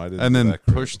 I don't know. I didn't. And do then that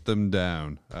correct. pushed them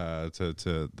down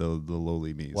to the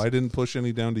lowly knees. Why didn't push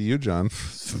any down to you, John?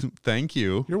 Thank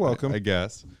you. You're welcome. I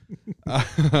guess.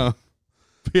 But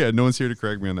yeah, no one's here to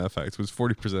correct me on that fact. It was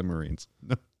 40% Marines.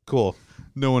 No, Cool.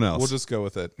 no one else. We'll just go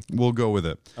with it. We'll go with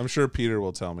it. I'm sure Peter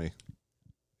will tell me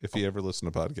if he ever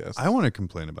listened to podcasts. I want to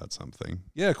complain about something.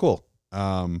 Yeah, cool.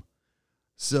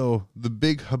 So the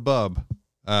big hubbub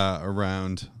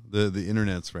around the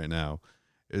internets right now,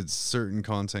 it's certain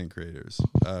content creators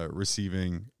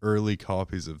receiving early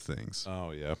copies of things.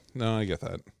 Oh, yeah. No, I get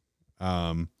that.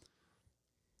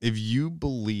 If you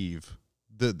believe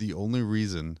that the only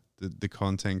reason that the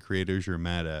content creators you're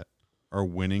mad at are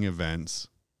winning events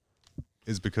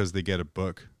is because they get a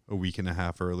book a week and a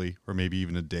half early, or maybe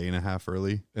even a day and a half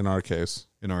early. In our case,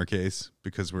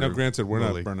 because we're now, granted, we're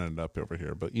lowly. not burning it up over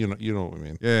here, but you know what I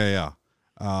mean. Yeah.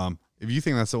 If you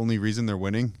think that's the only reason they're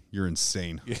winning, you're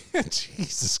insane. Yeah,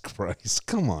 Jesus Christ!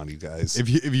 Come on, you guys.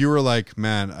 If you were like,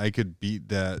 man, I could beat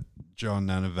that John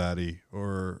Nanavati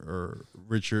or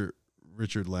Richard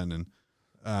Lennon,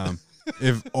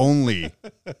 if only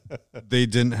they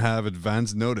didn't have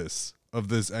advance notice of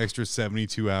this extra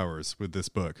 72 hours with this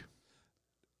book.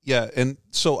 Yeah, and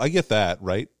so I get that,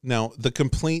 right? Now, the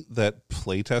complaint that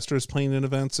playtesters playing in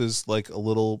events is like a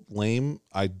little lame,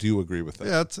 I do agree with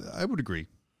that. Yeah, I would agree.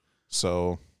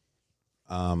 So,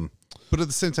 but at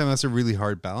the same time, that's a really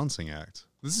hard balancing act.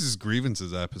 This is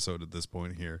grievances episode at this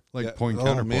point here, like yeah, point oh,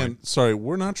 counterpoint. Man, sorry,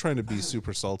 we're not trying to be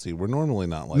super salty. We're normally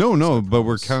not like No, this, no, I but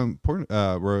we're promise.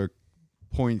 we're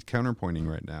point counterpointing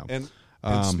right now. And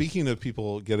Um, speaking of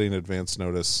people getting advance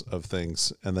notice of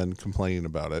things and then complaining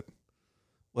about it,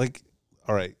 like,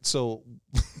 all right, so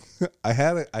I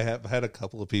have had a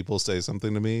couple of people say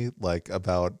something to me like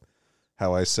about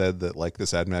how I said that like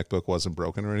this AdMac book wasn't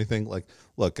broken or anything. Like,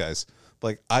 look, guys,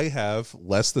 like I have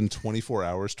less than 24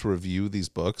 hours to review these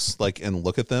books, like, and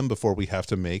look at them before we have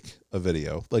to make a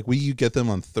video. Like, you get them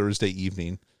on Thursday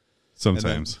evening.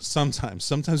 Sometimes,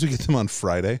 sometimes we get them on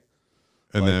Friday.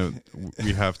 and then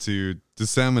we have to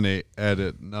disseminate,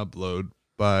 edit, and upload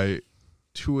by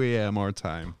 2 a.m. our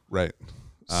time. Right.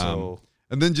 So,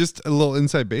 And then just a little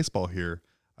inside baseball here.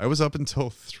 I was up until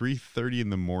 3:30 in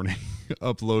the morning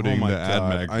uploading the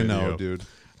AdMac video. I know, dude.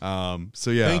 So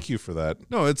yeah, Thank you for that.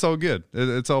 no, it's all good.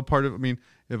 It's all part of. I mean,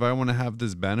 if I want to have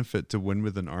this benefit to win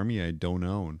with an army I don't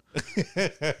own,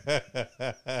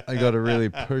 I got to really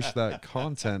push that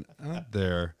content out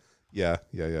there. Yeah.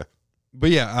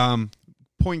 But yeah,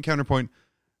 point counterpoint.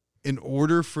 In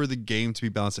order for the game to be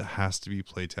balanced, it has to be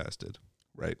play tested.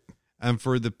 Right. And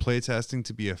for the playtesting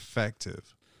to be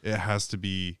effective, it has to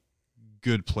be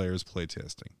good players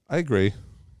playtesting. I agree.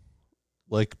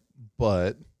 Like,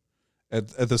 but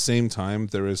at the same time,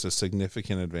 there is a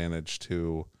significant advantage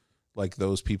to like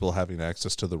those people having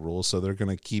access to the rules. So they're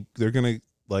going to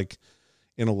like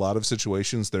in a lot of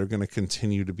situations, they're going to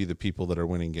continue to be the people that are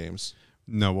winning games.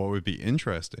 No, what would be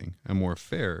interesting and more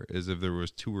fair is if there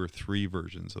was 2 or 3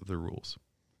 versions of the rules.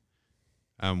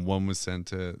 And one was sent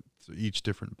to each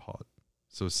different pod.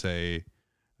 So say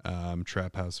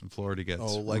Trap House in Florida gets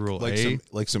rule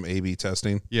A. Some A/B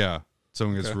testing. Yeah.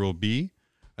 Someone gets Okay. rule B.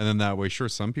 And then that way, sure,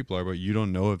 some people are, but you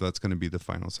don't know if that's going to be the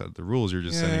final set of the rules. You're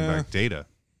just sending back data.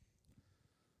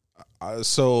 I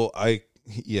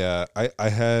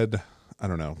had, I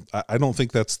don't know. I don't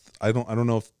think that's, I don't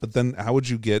know if, but then how would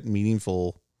you get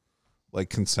meaningful like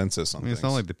consensus on I mean, it's not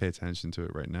things? like they pay attention to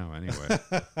it right now anyway.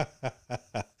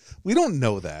 We don't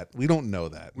know that.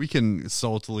 We can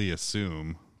saltily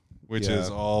assume, which Yeah. is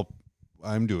all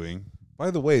I'm doing. By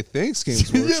the way, thanks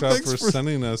Games Yeah, Workshop thanks for for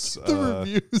sending us The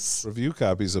reviews. review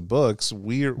copies of books.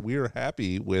 We're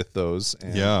happy with those.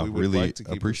 And Yeah, we would really like to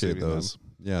keep appreciate receiving those.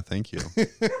 Yeah, thank you.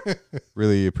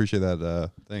 Really appreciate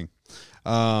that thing.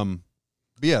 But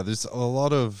yeah, there's a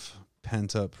lot of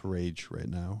pent up rage right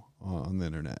now on the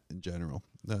internet in general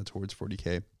towards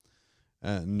 40K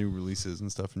and new releases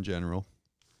and stuff in general.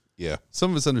 Yeah. Some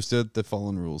of us understood that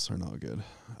fallen rules are not good.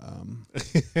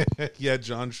 Yeah,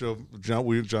 John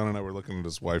and I were looking at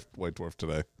his White Dwarf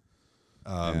today.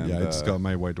 Yeah, I just got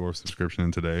my White Dwarf subscription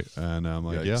in today, and I'm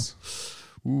like, Yikes.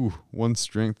 yeah, ooh, 1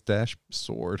 strength dash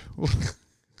sword.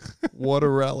 What a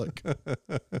relic.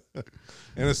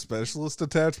 And a specialist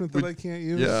attachment that I can't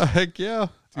use. Yeah, heck yeah.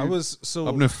 I was so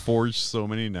I'm gonna forge so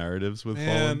many narratives with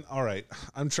Man, Fallen. all right.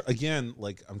 I'm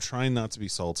trying not to be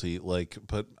salty,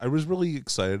 but I was really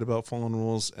excited about Fallen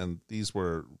Rules, and these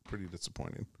were pretty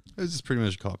disappointing It was just pretty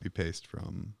much copy paste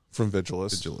from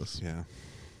Vigilus. Vigilus. Yeah.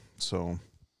 So,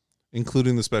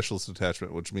 including the specialist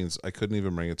attachment, which means I couldn't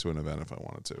even bring it to an event if I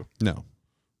wanted to. No,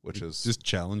 Which is just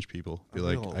challenge people. Be I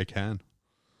like, know. I can,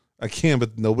 I can,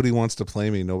 but nobody wants to play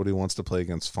me. Nobody wants to play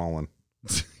against Fallen.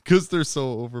 because they're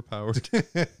so overpowered.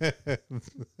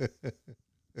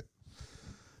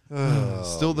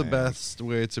 Still the man. best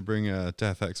way to bring a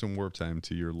Death X and Warp Time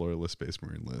to your Loyalist Space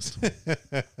Marine list.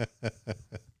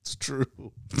 It's true.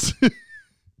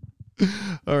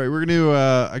 All right, we're going to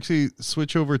actually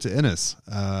switch over to Innis,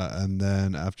 and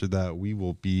then after that, we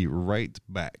will be right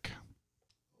back.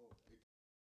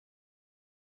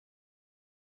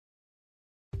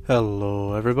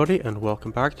 Hello everybody and welcome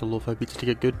back to Lo-Fi Beats to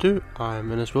Get Good To.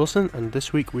 I'm Innes Wilson, and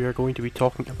this week we are going to be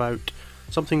talking about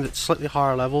something that's slightly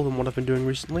higher level than what I've been doing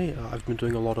recently. I've been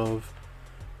doing a lot of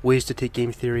ways to take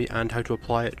game theory and how to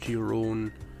apply it to your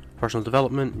own personal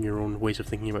development and your own ways of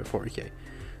thinking about 40k.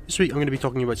 This week I'm going to be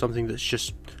talking about something that's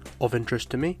just of interest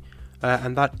to me,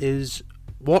 and that is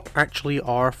what actually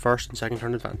are first and second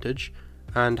turn advantage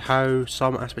and how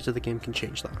some aspects of the game can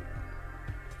change that.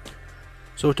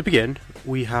 So to begin,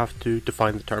 we have to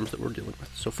define the terms that we're dealing with.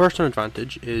 So first turn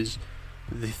advantage is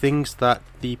the things that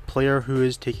the player who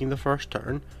is taking the first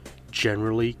turn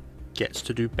generally gets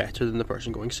to do better than the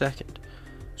person going second.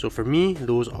 So for me,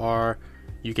 those are,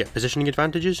 you get positioning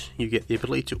advantages, you get the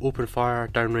ability to open fire,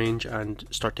 downrange, and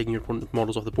start taking your opponent's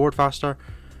models off the board faster,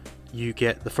 you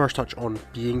get the first touch on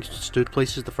being stood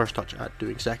places, the first touch at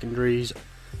doing secondaries,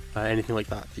 anything like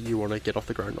that you want to get off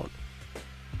the ground on.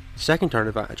 Second turn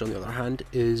advantage, on the other hand,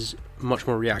 is much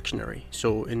more reactionary.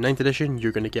 So in 9th edition,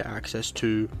 you're going to get access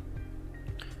to...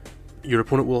 Your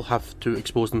opponent will have to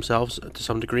expose themselves to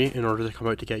some degree in order to come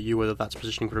out to get you, whether that's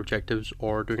positioning for objectives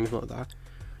or doing anything like that.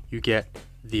 You get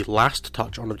the last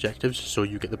touch on objectives, so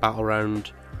you get the battle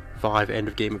round 5 end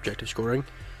of game objective scoring.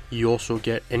 You also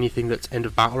get anything that's end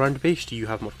of battle round based, you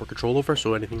have much more control over,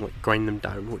 so anything like grind them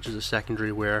down, which is a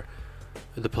secondary where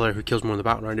the player who kills more in the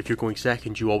battle round, if you're going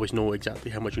second, you always know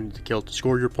exactly how much you need to kill to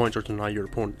score your points or to deny your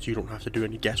opponent, so you don't have to do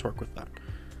any guesswork with that.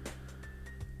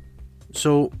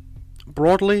 So,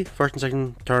 broadly, first and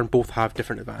second turn both have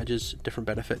different advantages, different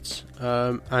benefits,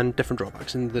 and different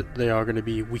drawbacks, in that they are going to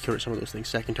be weaker at some of those things.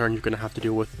 Second turn, you're going to have to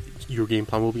deal with your game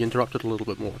plan will be interrupted a little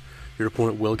bit more. Your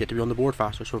opponent will get to be on the board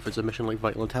faster, so if it's a mission like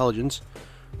Vital Intelligence,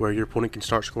 where your opponent can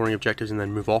start scoring objectives and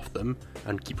then move off them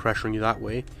and keep pressuring you that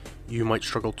way, you might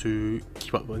struggle to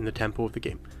keep up in the tempo of the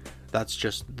game. That's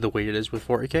just the way it is with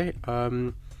 40k,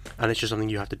 and it's just something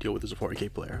you have to deal with as a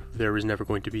 40k player. There is never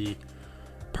going to be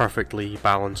perfectly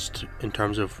balanced in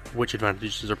terms of which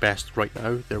advantages are best right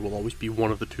now. There will always be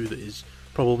one of the two that is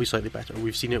probably slightly better.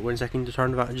 We've seen it when second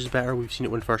turn advantage is better, we've seen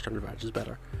it when first turn advantage is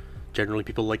better. Generally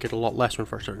people like it a lot less when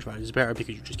first turn advantage is better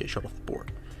because you just get shot off the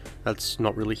board. That's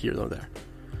not really here nor there.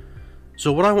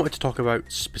 So what I wanted to talk about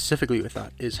specifically with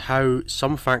that is how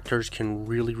some factors can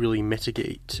really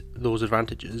mitigate those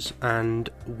advantages and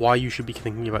why you should be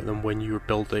thinking about them when you're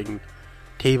building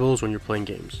tables, when you're playing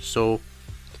games. So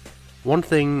one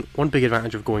big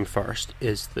advantage of going first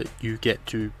is that you get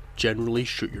to generally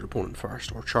shoot your opponent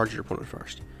first or charge your opponent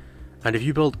first. And if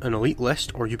you build an elite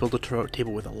list or you build a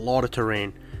table with a lot of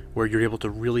terrain where you're able to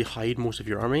really hide most of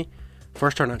your army,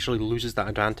 first turn actually loses that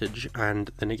advantage, and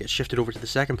then it gets shifted over to the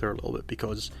second player a little bit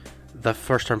because the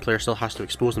first turn player still has to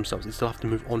expose themselves. They still have to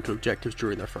move on to objectives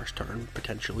during their first turn,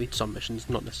 potentially. Some missions,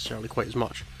 not necessarily quite as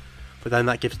much. But then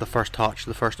that gives the first touch,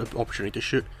 the first opportunity to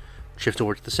shoot, shift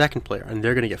over to the second player, and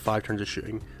they're going to get 5 turns of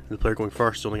shooting, and the player going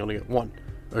first is only going to get 1,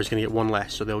 or is going to get 1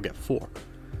 less, so they'll get 4.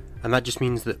 And that just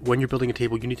means that when you're building a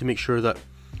table, you need to make sure that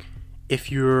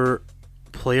if your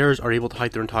players are able to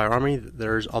hide their entire army,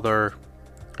 there's other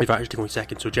advantage to going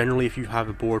second. So generally, if you have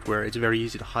a board where it's very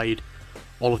easy to hide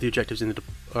all of the objectives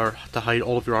or to hide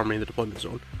all of your army in the deployment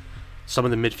zone, some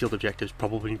of the midfield objectives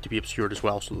probably need to be obscured as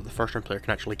well, so that the first turn player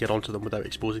can actually get onto them without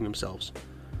exposing themselves.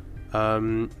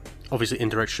 Obviously,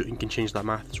 indirect shooting can change that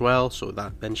math as well, so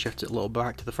that then shifts it a little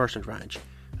back to the first turn advantage.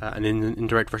 And in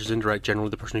indirect versus indirect, generally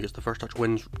the person who gets the first touch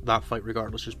wins that fight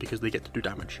regardless, just because they get to do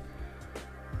damage.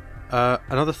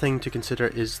 Another thing to consider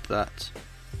is that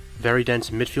very dense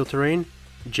midfield terrain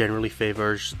generally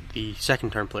favours the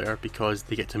second turn player because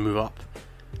they get to move up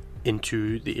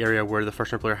into the area where the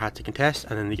first turn player had to contest,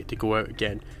 and then they get to go out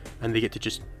again, and they get to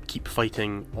just keep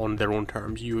fighting on their own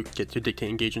terms. You get to dictate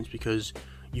engagements because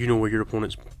you know where your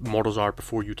opponent's models are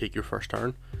before you take your first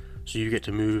turn, so you get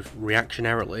to move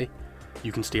reactionarily.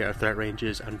 You can stay out of threat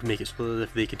ranges and make it so that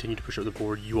if they continue to push up the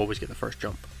board, you always get the first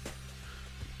jump.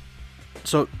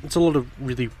 So it's a lot of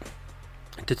really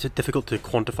difficult to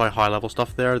quantify high level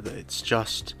stuff there. That it's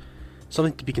just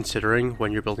something to be considering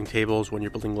when you're building tables, when you're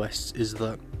building lists, is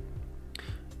that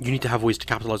you need to have ways to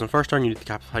capitalize on first turn, you need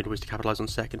to find ways to capitalize on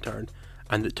second turn,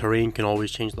 and that terrain can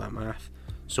always change that math.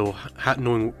 So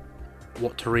knowing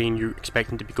what terrain you're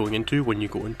expecting to be going into when you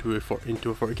go into a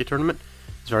 40k tournament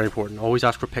is very important. Always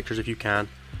ask for pictures if you can.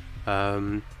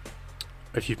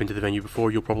 If you've been to the venue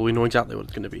before, you'll probably know exactly what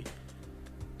it's going to be.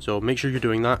 So make sure you're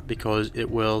doing that because it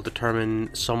will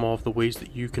determine some of the ways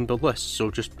that you can build lists.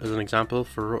 So just as an example,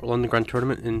 for London Grand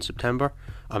Tournament in September,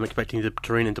 I'm expecting the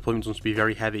terrain and deployment zones to be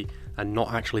very heavy and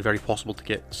not actually very possible to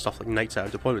get stuff like knights out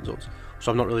of deployment zones. So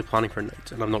I'm not really planning for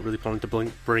knights, and I'm not really planning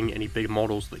to bring any big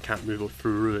models that can't move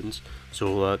through ruins.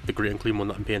 So the Great Unclean one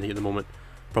that I'm painting at the moment,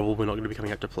 probably not going to be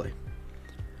coming out to play.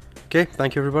 Okay,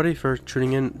 thank you everybody for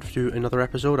tuning in to another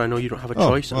episode. I know you don't have a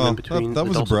choice. Well, I'm in between that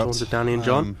was the abrupt. tones of Danny and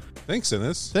John. Thanks,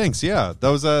 Innes. Thanks. Yeah, that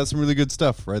was some really good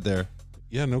stuff right there.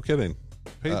 Yeah, no kidding.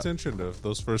 Pay attention to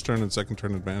those first turn and second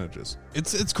turn advantages.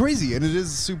 It's crazy, and it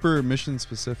is super mission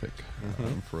specific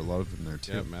for a lot of them there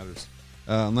too. Yeah, it matters.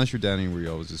 Unless you're Danny, where you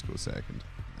always just go second.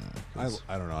 I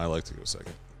don't know. I like to go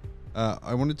second.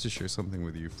 I wanted to share something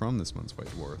with you from this month's White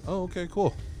Dwarf. Oh, okay,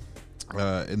 cool.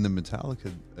 In the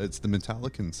Metallica, it's the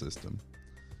Metallican system.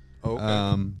 Oh,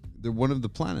 okay. One of the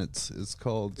planets is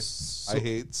called I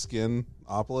hate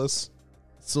Skinopolis.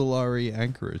 Solari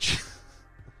Anchorage.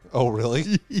 Oh,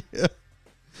 really? Yeah.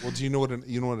 Well, do you know what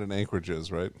an anchorage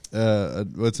is, right?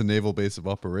 It's a naval base of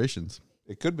operations.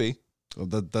 It could be. Well,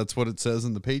 that's what it says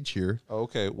in the page here.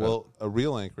 Okay, well, a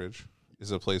real anchorage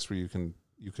is a place where you can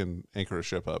anchor a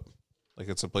ship up. Like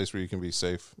it's a place where you can be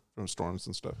safe from storms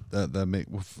and stuff. That make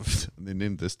they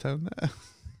named this town that.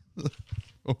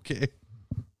 Okay.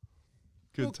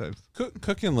 Good times.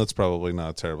 Cook Inlet's probably not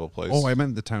a terrible place. Oh, I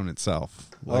meant the town itself.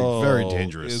 Like very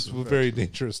dangerous. It's very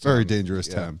dangerous. Very town. dangerous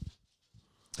Yeah.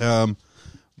 town.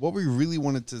 What we really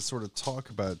wanted to sort of talk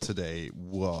about today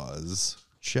was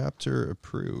chapter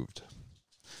approved.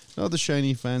 Not the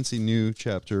shiny, fancy new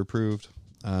chapter approved.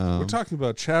 We're talking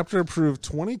about chapter approved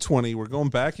 2020. We're going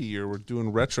back a year. We're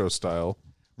doing retro style.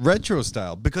 Retro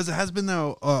style, because it has been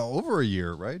now over a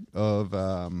year, right? Of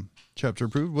chapter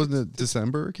approved. Wasn't it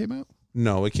December it came out?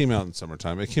 No, it came out in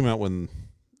summertime. It came out when,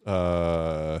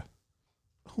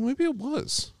 maybe it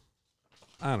was.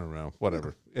 I don't know.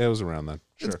 Whatever. It was around then.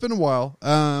 Sure. It's been a while.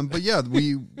 But yeah,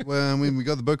 when we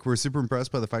got the book, we were super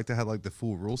impressed by the fact it had like the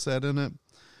full rule set in it.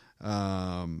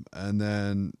 And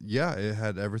then, yeah, it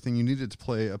had everything you needed to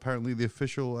play, apparently, the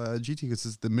official GT, because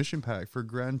it's the mission pack for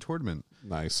Grand Tournament.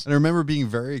 Nice. And I remember being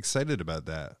very excited about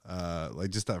that, like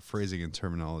just that phrasing and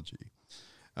terminology.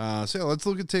 So yeah, let's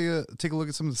take a look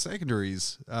at some of the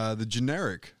secondaries, the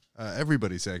generic,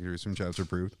 everybody's secondaries from Chapter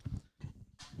Approved.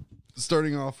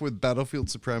 Starting off with Battlefield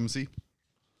Supremacy.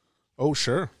 Oh,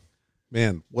 sure.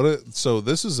 Man, so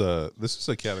this is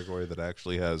a category that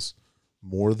actually has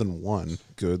more than one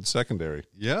good secondary.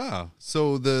 Yeah.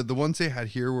 So the ones they had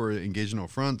here were Engage No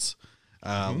Fronts,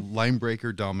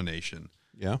 Linebreaker, Domination.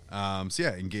 Yeah. So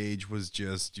yeah, Engage was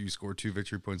just you score 2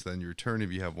 victory points at the end of your turn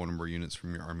if you have one or more units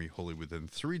from your army wholly within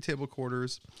 3 table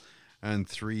quarters, and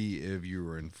 3 if you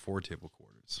were in 4 table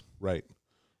quarters. Right.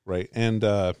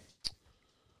 And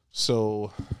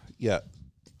so yeah.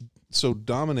 So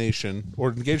Domination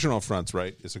or Engage on all fronts,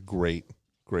 right, is a great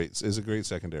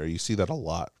secondary. You see that a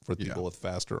lot for people with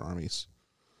faster armies.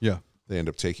 Yeah. They end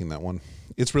up taking that one.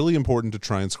 It's really important to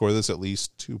try and score this at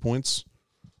least 2 points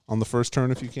on the first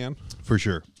turn if you can. For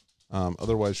sure.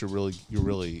 Otherwise, you're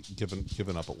really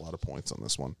giving up a lot of points on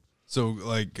this one. So,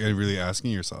 like, really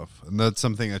asking yourself, and that's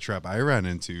a trap I ran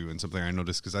into, and something I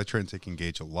noticed because I try and take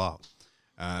Engage a lot,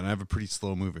 and I have a pretty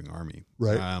slow moving army.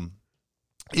 Right.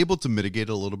 Able to mitigate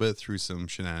a little bit through some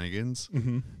shenanigans.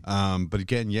 But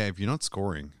again, yeah, if you're not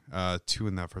scoring 2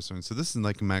 in that first one, so this is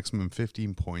like a maximum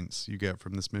 15 points you get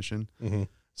from this mission.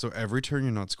 So every turn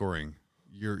you're not scoring,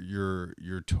 your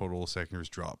total secondaries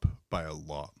drop by a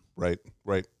lot. Right.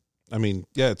 I mean,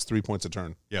 yeah, it's 3 points a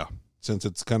turn. Yeah. Since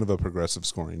it's kind of a progressive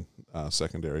scoring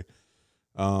secondary.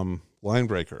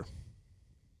 Linebreaker.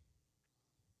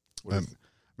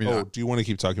 Do you want to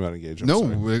keep talking about Engage?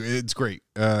 It's great.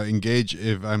 Engage.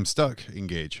 If I'm stuck,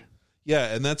 Engage.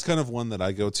 Yeah, and that's kind of one that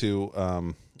I go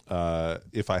to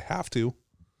if I have to.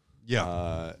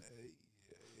 Yeah.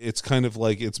 It's kind of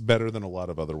like it's better than a lot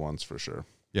of other ones for sure.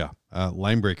 Yeah.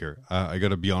 Linebreaker. I got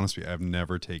to be honest with you. I've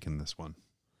never taken this one.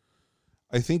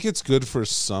 I think it's good for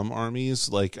some armies.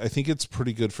 Like, I think it's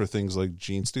pretty good for things like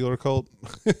Genestealer Cult.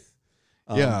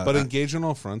 But Engage on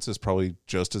all fronts is probably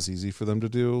just as easy for them to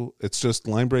do. It's just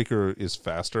Linebreaker is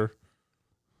faster.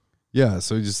 Yeah,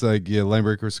 so just like,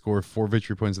 Linebreaker score 4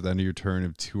 victory points at the end of your turn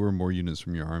if 2 or more units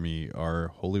from your army are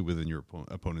wholly within your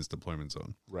opponent's deployment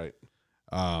zone. Right.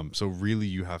 So really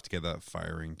you have to get that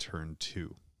firing turn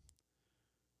 2.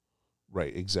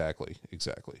 Right, exactly.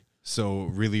 So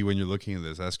really when you're looking at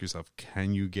this, ask yourself,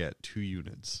 can you get 2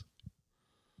 units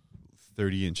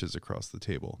 30 inches across the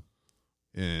table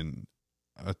in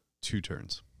 2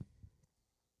 turns?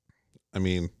 I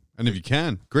mean, and if you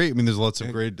can, great. I mean, there's lots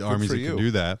of great armies that can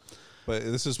do that. But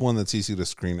this is one that's easy to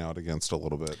screen out against a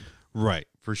little bit. Right,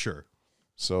 for sure.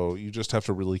 So you just have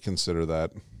to really consider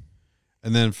that.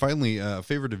 And then finally, a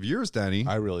favorite of yours, Danny.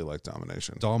 I really like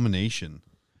Domination. Domination.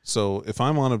 So if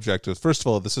I'm on objectives, first of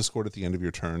all, this is scored at the end of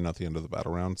your turn, not the end of the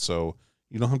battle round. So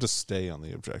you don't have to stay on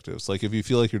the objectives. Like if you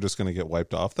feel like you're just going to get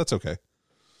wiped off, that's okay.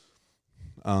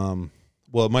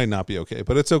 Well, it might not be okay,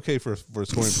 but it's okay for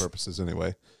scoring purposes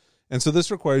anyway. And so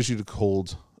this requires you to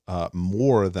hold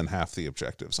more than half the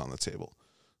objectives on the table.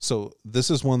 So this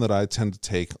is one that I tend to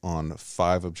take on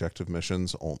 5 objective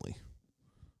missions only.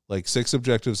 Like 6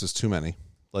 objectives is too many,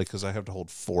 like because I have to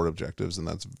hold 4 objectives, and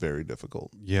that's very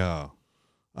difficult. Yeah.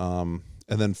 And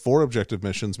then 4 objective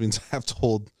missions means I have to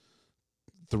hold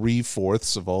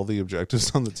 3/4 of all the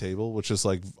objectives on the table, which is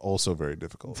like also very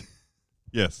difficult.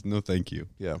 Yes. No, thank you.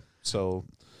 Yeah. So,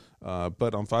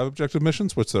 but on 5 objective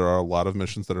missions, which there are a lot of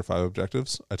missions that are 5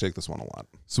 objectives, I take this one a lot.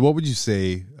 So what would you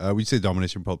say? Would you say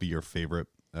Domination would probably be your favorite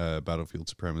Battlefield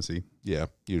Supremacy? Yeah,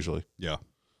 usually. Yeah.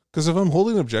 Because if I'm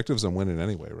holding objectives, I'm winning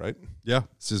anyway, right? Yeah.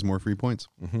 It's just more free points.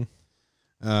 Mm-hmm.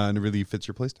 And it really fits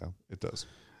your playstyle. It does.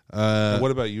 And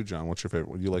what about you, John? What's your favorite?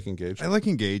 Would you like Engage? I like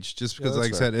Engage just because, Yeah, like I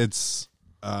that's said, it's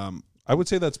I would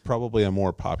say that's probably a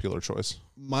more popular choice.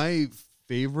 my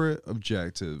favorite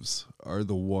objectives are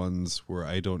the ones where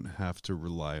I don't have to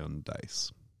rely on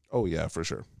dice. Oh yeah, for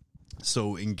sure.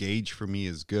 So Engage for me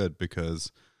is good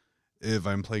because if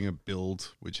I'm playing a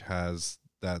build which has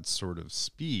that sort of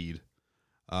speed,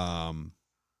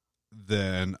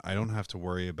 then I don't have to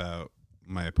worry about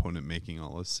my opponent making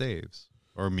all his saves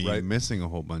or me missing a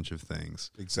whole bunch of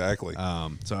things. Exactly.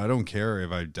 So I don't care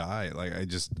if I die. Like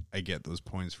I get those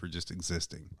points for just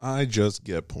existing. I just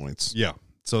get points. Yeah.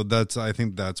 So I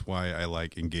think that's why I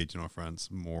like Engage in Offense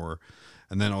more.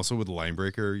 And then also with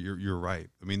Linebreaker, you're right.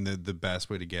 I mean, the best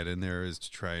way to get in there is to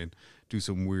try and do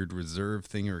some weird reserve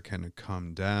thing or kind of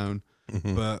calm down.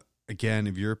 Mm-hmm. But again,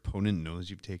 if your opponent knows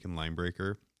you've taken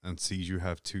Linebreaker and sees you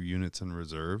have 2 units in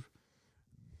reserve,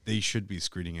 they should be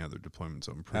screening out their deployment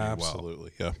zone pretty well.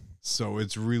 Absolutely, yeah. So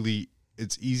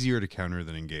it's easier to counter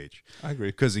than Engage. I agree.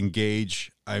 Because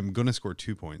Engage, I'm going to score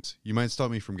 2 points. You might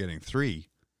stop me from getting 3,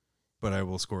 but I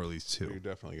will score at least 2. You're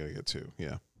definitely going to get 2,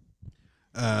 yeah.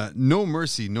 No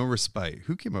Mercy, No Respite.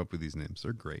 Who came up with these names?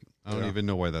 They're great. I don't Yeah. even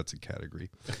know why that's a category.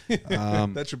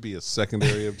 That should be a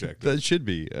secondary objective. That should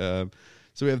be.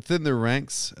 So we have Thin Their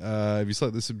Ranks. If you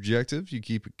select this objective, you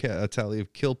keep a tally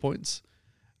of kill points.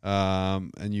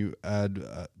 And you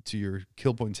add to your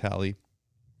kill point tally.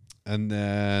 And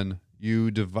then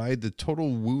you divide the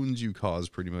total wounds you cause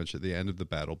pretty much at the end of the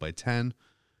battle by 10.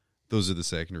 Those are the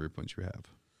secondary points you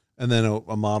have. And then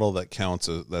a model that counts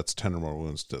that's 10 or more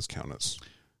wounds does count as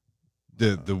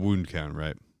The wound count,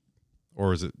 right?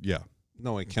 Or is it? Yeah.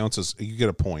 no, it counts as you get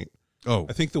a point. Oh,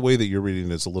 I think the way that you're reading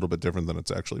it is a little bit different than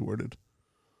it's actually worded.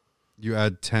 you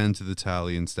add 10 to the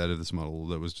tally instead of this model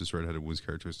that was just had a wounds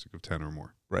characteristic of 10 or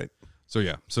more. Right. So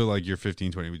yeah, so like your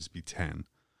 15, 20 would just be 10,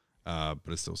 but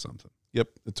it's still something. Yep,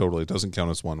 it totally doesn't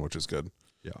count as 1, which is good.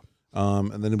 Yeah.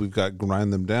 And then we've got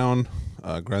Grind Them Down.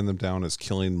 Grind Them Down is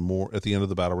killing more at the end of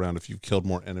the battle round. If you've killed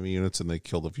more enemy units and they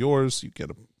killed of yours, you get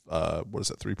what is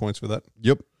that, 3 points for that?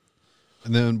 Yep.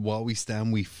 And then while we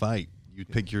stand, we fight. You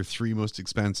pick your 3 most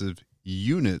expensive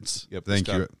units. Yep. Thank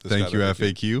you,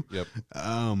 FAQ. Yep.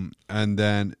 And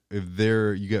then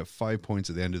you get 5 points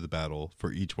at the end of the battle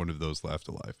for each one of those left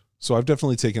alive. So I've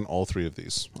definitely taken all 3 of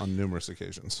these on numerous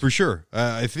occasions. For sure.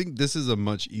 I think this is a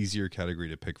much easier category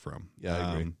to pick from. Yeah,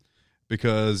 I agree.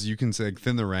 Because you can say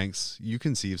Thin the Ranks, you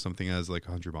can see if something has like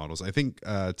 100 models. I think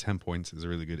 10 points is a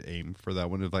really good aim for that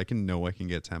one. If I can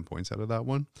get 10 points out of that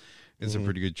one, it's a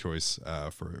pretty good choice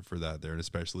for that there. And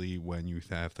especially when you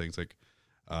have things like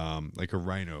a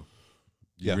Rhino,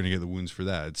 you're going to get the wounds for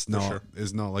that. It's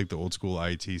not like the old school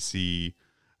ITC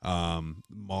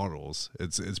models.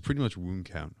 It's pretty much wound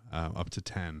count up to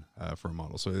 10 for a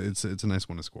model. So it's a nice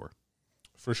one to score.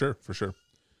 For sure.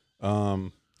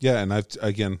 Yeah, and I've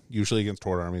usually against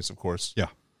horde armies, of course. Yeah.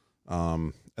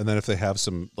 And then if they have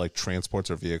some like transports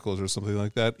or vehicles or something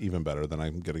like that, even better. Then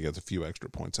I'm going to get a few extra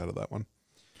points out of that one.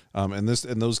 And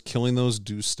those killing those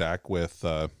do stack with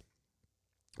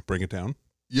Bring It Down.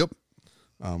 Yep.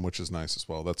 Which is nice as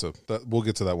well. We'll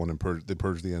get to that one in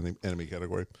purge the enemy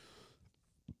category.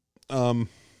 And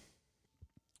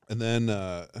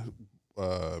then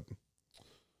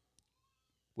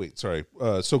wait, sorry.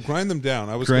 So Grind Them Down.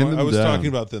 I was talking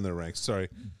about Thin Their Ranks. Sorry.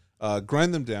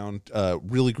 Grind Them Down.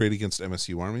 Really great against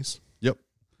MSU armies. Yep.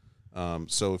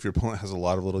 So if your opponent has a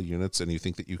lot of little units and you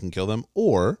think that you can kill them,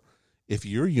 or if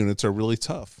your units are really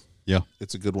tough,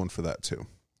 it's a good one for that too.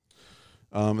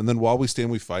 And then while we stand,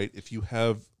 we fight. If you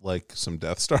have like some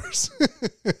Death Stars,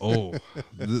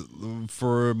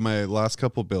 for my last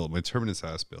couple build, my Terminus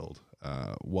Ass build,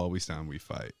 while we stand, we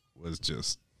fight was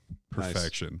just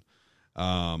perfection.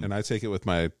 Nice. And I take it with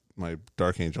my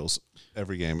Dark Angels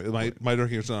every game. My Dark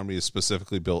Angels army is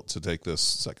specifically built to take this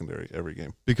secondary every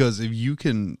game. Because if you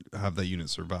can have that unit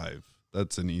survive,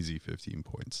 that's an easy 15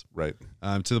 points. Right.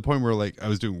 To the point where like I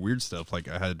was doing weird stuff. Like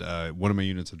I had one of my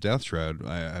units of Death Shroud,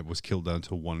 I was killed down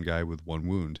to one guy with 1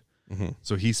 wound. Mm-hmm.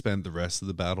 So he spent the rest of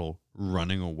the battle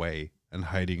running away and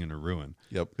hiding in a ruin.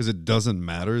 Yep. Because it doesn't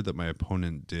matter that my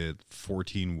opponent did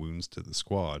 14 wounds to the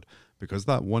squad. Because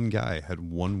that one guy had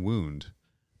 1 wound,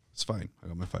 it's fine. I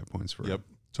got my 5 points for it. Yep,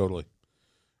 totally.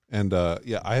 And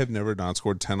I have never not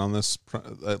scored 10 on this,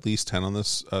 at least 10 on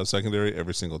this secondary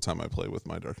every single time I play with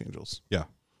my Dark Angels. Yeah.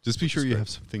 Just be sure you have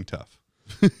something tough.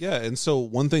 Yeah, and so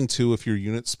one thing too, if your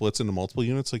unit splits into multiple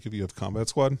units, like if you have combat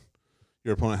squad,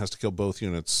 your opponent has to kill both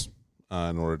units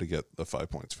in order to get the 5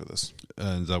 points for this.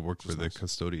 And that worked for the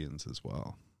Custodians as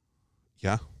well.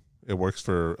 Yeah, it works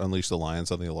for Unleash the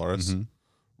Lions on the Alaris. Mm-hmm.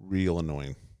 Real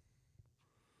annoying.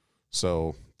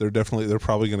 So they're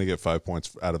probably going to get 5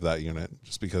 points out of that unit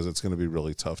just because it's going to be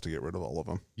really tough to get rid of all of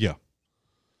them. Yeah.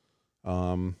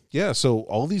 So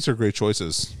all these are great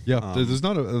choices. Yeah, there's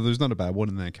not a bad one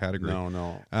in that category.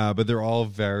 No. But they're all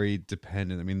very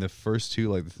dependent. I mean, the first two,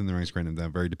 like the Thin the Ranks, grind them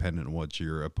down, very dependent on what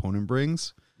your opponent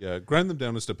brings. Yeah, grind them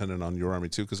down is dependent on your army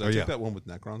too, because I take yeah. that one with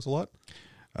Necrons a lot.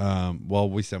 Well,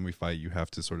 we fight, you have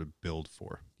to sort of build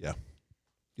for. Yeah.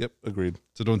 Yep, agreed.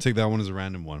 So don't take that one as a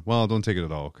random one. Well, don't take it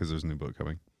at all because there's a new book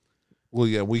coming. Well,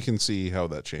 yeah, we can see how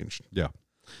that changed. Yeah.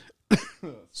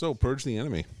 So purge the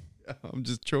enemy. I'm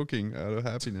just choking out of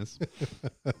happiness.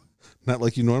 Not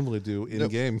like you normally do in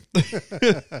game.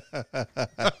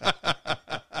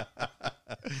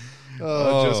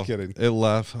 Just kidding. I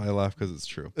laugh because it's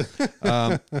true.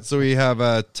 So we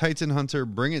have Titan Hunter,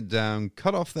 bring it down,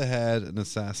 cut off the head, and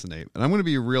assassinate. And I'm going to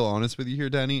be real honest with you here,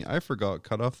 Danny. I forgot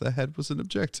cut off the head was an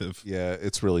objective. Yeah,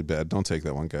 it's really bad. Don't take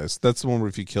that one, guys. That's the one where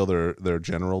if you kill their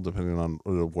general, depending on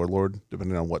the warlord,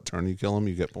 depending on what turn you kill him,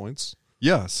 you get points.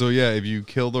 Yeah, so if you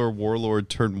kill their warlord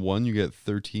turn 1, you get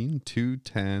 13, 2,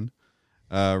 10.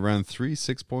 Round 3,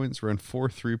 6 points. Round 4,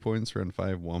 3 points. Round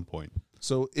 5, 1 point.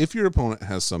 So if your opponent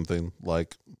has something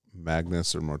like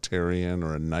Magnus or Mortarion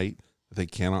or a knight that they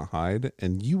cannot hide,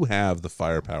 and you have the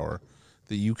firepower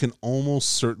that you can almost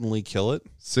certainly kill it.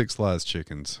 6 last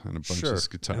chickens and a bunch of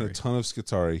Skitarii. And a ton of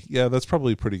Skitarii. Yeah, that's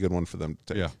probably a pretty good one for them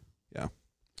to take. Yeah.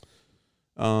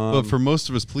 But but for most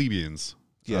of us plebeians,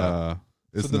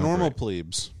 for the normal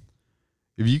plebes,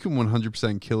 if you can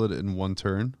 100% kill it in one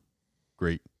turn,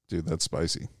 great. Dude, that's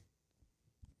spicy.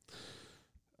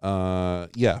 But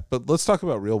let's talk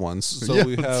about real ones. So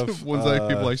we have ones that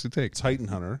people actually take. Titan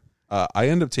Hunter. I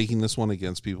end up taking this one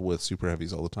against people with super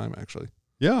heavies all the time, actually.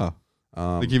 Yeah.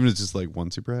 Like even if it's just like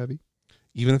one super heavy?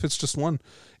 Even if it's just one.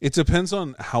 It depends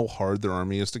on how hard their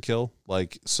army is to kill.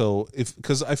 Like, so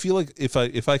because I feel like if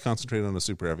I concentrate on a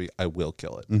super heavy, I will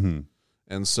kill it. Mm-hmm.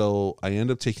 And so I end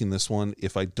up taking this one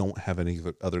if I don't have any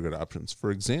other good options.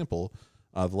 For example,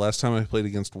 the last time I played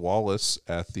against Wallace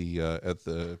at the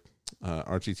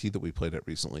RGT that we played at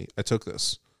recently, I took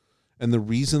this. And the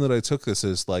reason that I took this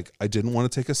is like I didn't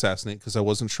want to take Assassinate because I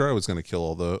wasn't sure I was going to kill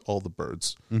all the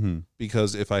birds. Mm-hmm.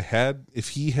 Because if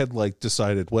he had like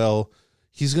decided, well,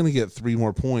 he's going to get 3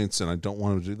 more points and I don't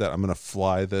want him to do that, I'm going to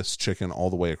fly this chicken all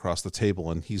the way across the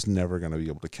table and he's never going to be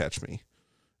able to catch me.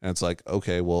 And it's like,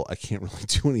 okay, well, I can't really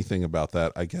do anything about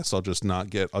that. I guess I'll just not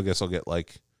get. I'll get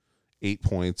like 8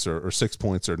 points or 6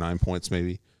 points or 9 points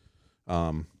maybe.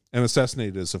 And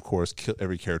Assassinate is, of course,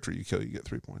 every character you kill, you get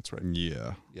 3 points, right?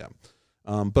 Yeah.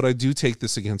 But I do take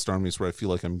this against armies where I feel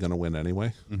like I'm going to win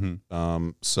anyway. Mm-hmm.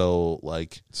 So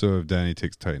if Danny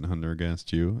takes Titan Hunter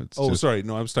against you, it's sorry,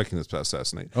 no, I was taking this past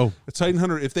Assassinate. Oh, a Titan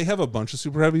Hunter. If they have a bunch of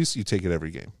super heavies, you take it every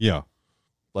game. Yeah,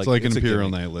 like it's like an a Imperial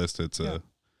gimme. Knight list.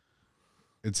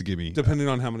 It's a gimme, depending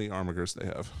on how many armigers they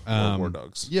have or war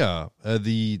dogs. Yeah,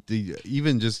 the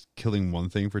even just killing one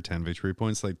thing for 10 victory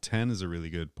points, like 10 is a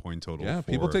really good point total. Yeah,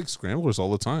 people take scramblers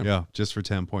all the time. Yeah, just for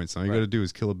 10 points. All you got to do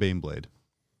is kill a Baneblade.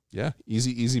 Yeah,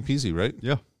 easy peasy, right?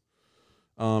 Yeah.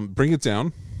 Bring it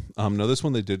down. No, this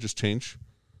one they did just change.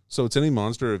 So it's any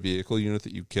monster or vehicle unit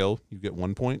that you kill, you get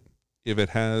 1 point. If it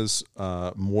has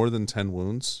more than 10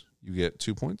 wounds, you get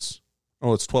 2 points.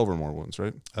 Oh, it's 12 or more wounds,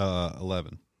 right?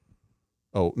 11.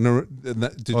 Oh no! Did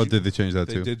they change that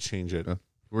too? They did change it.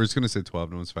 We're just gonna say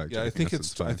 12. No one's fact. Yeah, I think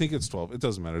it's 12. It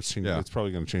doesn't matter. It's changing. Yeah. It's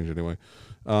probably going to change anyway.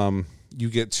 You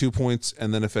get 2 points,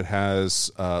 and then if it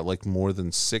has like more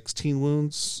than 16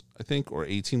 wounds, I think, or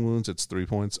 18 wounds, it's 3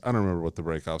 points. I don't remember what the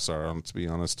breakoffs are, to be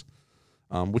honest.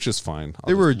 Which is fine.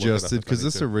 They were adjusted because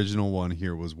this original one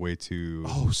here was way too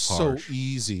so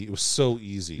easy. It was so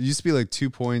easy. It used to be like 2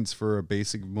 points for a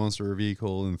basic monster or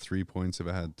vehicle and 3 points if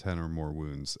it had 10 or more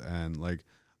wounds. And like,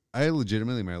 I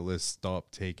legitimately, my list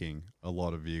stopped taking a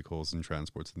lot of vehicles and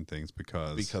transports and things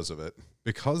because of it.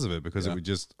 Because Yeah. it would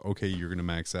just, okay, you're going to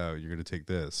max out. You're going to take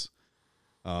this.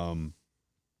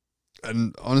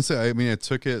 And honestly, I mean, I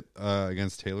took it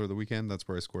against Taylor the weekend. That's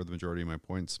where I scored the majority of my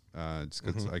points. Just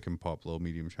because I can pop low,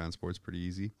 medium transports pretty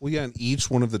easy. Well, yeah, and each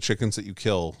one of the chickens that you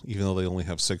kill, even though they only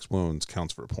have 6 wounds,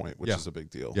 counts for a point, which is a big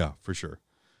deal. Yeah, for sure.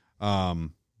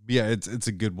 Yeah, it's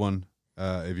a good one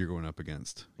if you're going up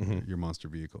against your monster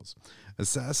vehicles.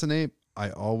 Assassinate,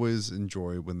 I always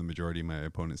enjoy when the majority of my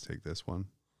opponents take this one.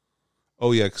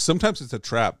 Oh, yeah, 'cause sometimes it's a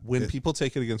trap. When people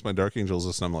take it against my Dark Angels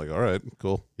list, I'm like, all right,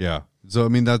 cool. Yeah. So, I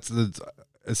mean, that's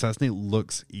Assassinate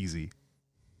looks easy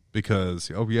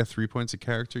because, we have 3 points a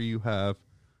character. You have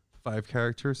 5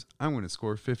 characters. I'm going to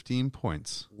score 15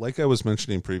 points. Like I was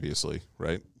mentioning previously,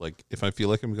 right? Like, if I feel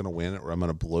like I'm going to win or I'm going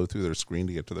to blow through their screen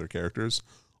to get to their characters,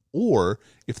 Or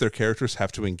if their characters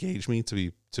have to engage me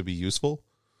to be useful,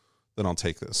 then I'll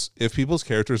take this. If people's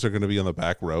characters are going to be on the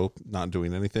back row, not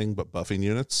doing anything but buffing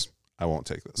units, I won't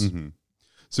take this. Mm-hmm.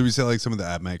 So we say like some of the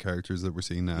AdMac characters that we're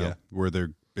seeing now, Yeah. where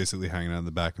they're basically hanging out in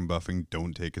the back and buffing,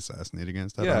 don't take Assassinate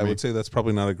against that Yeah, I army. would say that's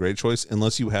probably not a great choice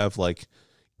unless you have like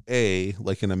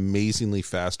an amazingly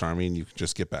fast army and you can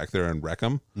just get back there and wreck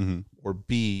them, or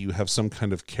B, you have some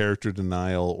kind of character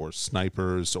denial or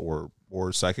snipers or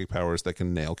psychic powers that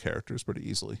can nail characters pretty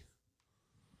easily.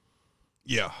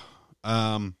 Yeah.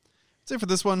 I'd say for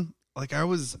this one, like I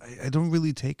don't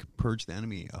really take Purge the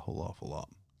Enemy a whole awful lot.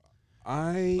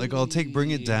 I'll take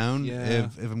Bring It Down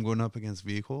if I'm going up against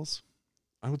vehicles.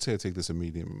 I would say I take this a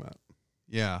medium amount.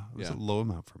 Yeah, it was a low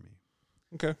amount for me.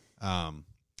 Okay.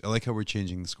 I like how we're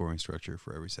changing the scoring structure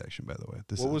for every section, by the way.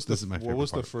 This is my favorite What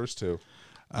was part. the first two?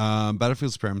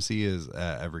 Battlefield Supremacy is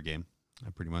every game,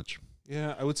 pretty much.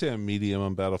 Yeah, I would say a medium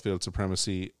on Battlefield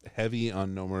Supremacy, heavy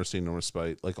on No Mercy, No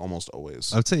Respite, like almost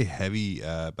always. I would say heavy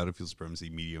Battlefield Supremacy,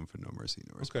 medium for No Mercy,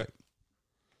 No Respite. Okay.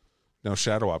 Now,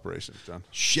 Shadow Operations, John.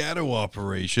 Shadow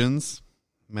Operations.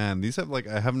 Man, these have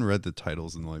I haven't read the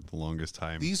titles in like the longest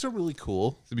time. These are really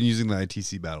cool. I've been using the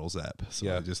ITC Battles app, so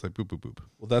Yeah. I just like boop, boop, boop.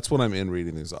 Well, that's what I'm in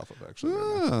reading these off of, actually.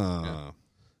 Right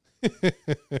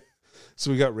now. So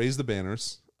we got Raise the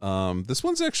Banners. This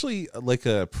one's actually like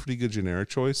a pretty good generic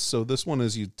choice. So this one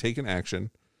is you take an action,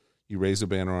 you raise a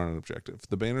banner on an objective.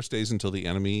 The banner stays until the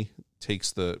enemy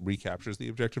recaptures the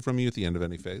objective from you at the end of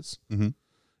any phase. Mm-hmm.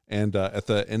 And at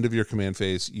the end of your command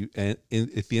phase, at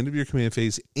the end of your command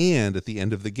phase and at the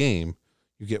end of the game,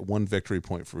 you get 1 victory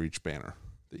point for each banner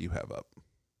that you have up.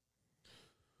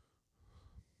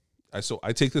 So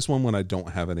I take this one when I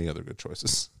don't have any other good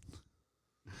choices.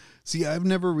 See, I've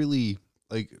never really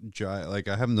I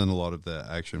haven't done a lot of the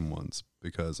action ones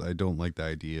because I don't like the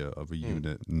idea of a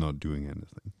unit not doing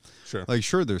anything. Sure. Like,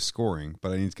 sure, they're scoring,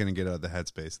 but I need to kind of get out of the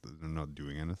headspace that they're not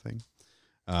doing anything.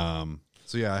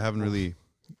 So yeah, I haven't really.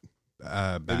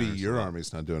 Maybe your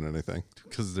army's not doing anything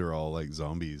because they're all like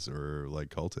zombies or like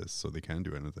cultists, so they can't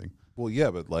do anything. Well,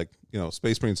 yeah, but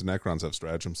Space Marines and Necrons have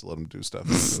stratagems to let them do stuff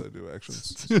so they do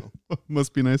actions. So.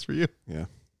 Must be nice for you. Yeah.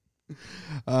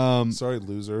 Sorry,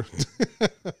 loser.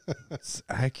 It's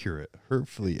accurate,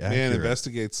 hurtfully accurate. Man,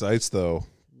 investigate sites though.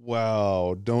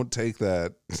 Wow, don't take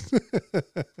that.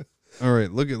 All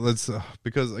right, let's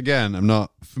because again, I'm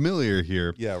not familiar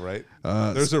here. Yeah, right.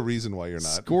 There's a reason why you're not.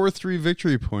 Score 3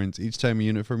 victory points each time a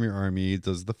unit from your army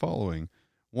does the following: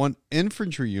 1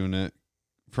 infantry unit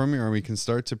from your army can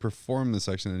start to perform this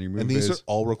action in your move And these phase.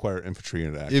 all require infantry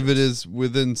unit actions. If it is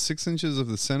within 6 inches of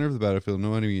the center of the battlefield,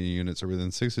 no enemy units are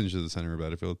within 6 inches of the center of the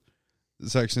battlefield.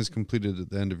 This action is completed at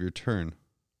the end of your turn.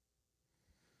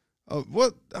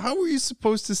 What? How are you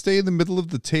supposed to stay in the middle of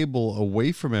the table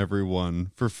away from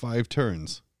everyone for 5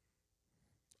 turns?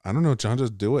 I don't know, John.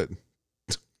 Just do it.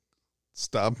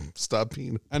 Stop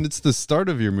being. And it's the start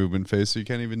of your movement phase, so you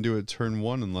can't even do it turn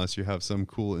 1 unless you have some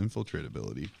cool infiltrate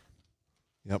ability.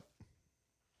 Yep.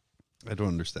 I don't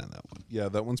understand that one. Yeah,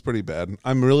 that one's pretty bad.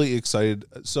 I'm really excited.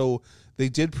 So they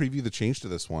did preview the change to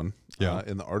this one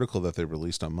in the article that they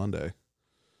released on Monday.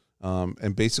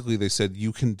 And basically they said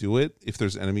you can do it if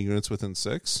there's enemy units within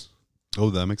 6. Oh,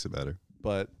 that makes it better.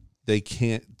 But they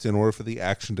can't, in order for the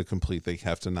action to complete, they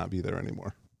have to not be there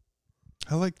anymore.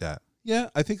 I like that. Yeah,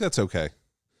 I think that's okay.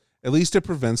 At least it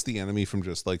prevents the enemy from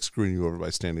just like screwing you over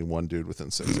by standing one dude within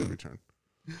 6 every turn.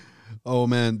 Oh,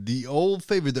 man. The old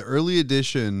favorite, the early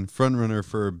edition frontrunner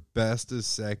for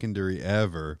bestest secondary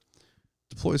ever,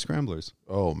 deploy scramblers.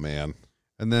 Oh, man.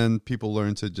 And then people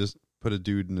learn to just put a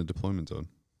dude in a deployment zone.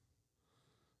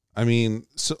 I mean,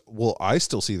 I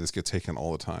still see this get taken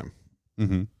all the time.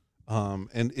 Mm-hmm.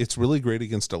 And it's really great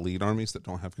against elite armies that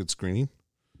don't have good screening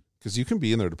because you can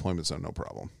be in their deployment zone, no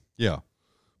problem. Yeah.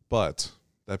 But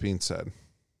that being said,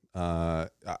 I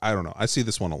don't know. I see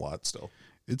this one a lot still.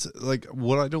 It's like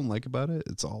what I don't like about it,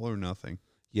 it's all or nothing.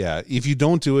 Yeah, if you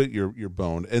don't do it, you're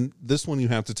boned. And this one you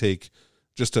have to take,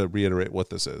 just to reiterate what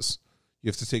this is, you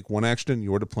have to take 1 action in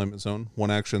your deployment zone, 1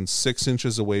 action 6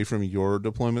 inches away from your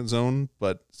deployment zone,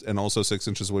 and also 6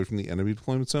 inches away from the enemy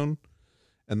deployment zone,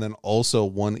 and then also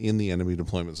 1 in the enemy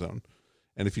deployment zone.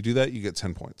 And if you do that, you get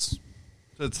 10 points.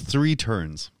 So it's 3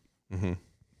 turns Mm-hmm.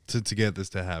 to get this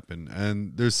to happen.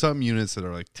 And there's some units that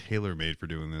are like tailor-made for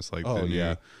doing this, like the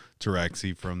new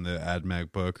Taraxi from the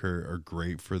AdMac book are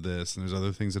great for this, and there's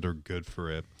other things that are good for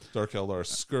it. Dark Eldar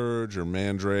Scourge or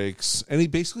Mandrakes,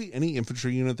 basically any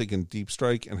infantry unit that can deep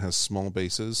strike and has small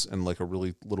bases and like a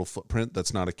really little footprint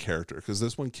that's not a character, because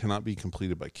this one cannot be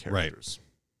completed by characters.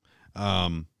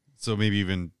 Right. So maybe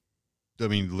even,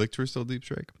 Lictor still deep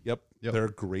strike? Yep. They're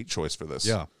a great choice for this.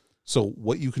 Yeah. So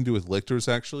what you can do with lictors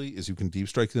actually is you can deep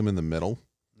strike them in the middle,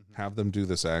 have them do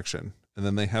this action, and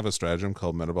then they have a stratagem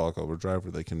called Metabolic Overdrive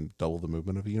where they can double the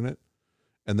movement of a unit,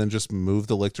 and then just move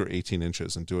the lictor 18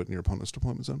 inches and do it in your opponent's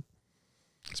deployment zone.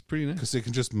 It's pretty nice. Because they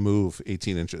can just move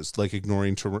 18 inches, like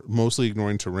mostly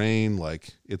ignoring terrain.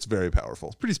 Like, it's very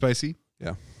powerful. Pretty spicy.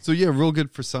 Yeah. So yeah, real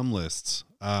good for some lists.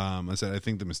 I said I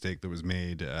think the mistake that was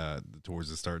made towards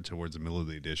the middle of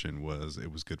the edition was it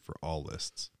was good for all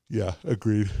lists, Yeah,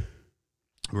 agreed.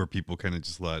 where people kind of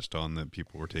just latched on that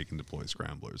people were taking deploy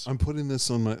scramblers. I'm putting this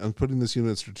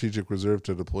unit strategic reserve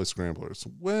to deploy scramblers.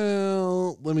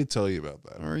 Well, let me tell you about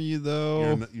that. Are you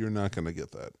though? You're not going to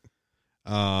get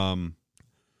that.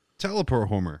 Teleport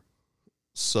Homer.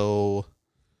 So,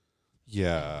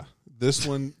 yeah, this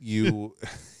one you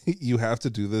have to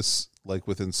do this like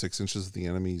within 6 inches of the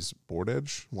enemy's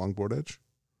long board edge,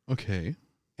 Okay.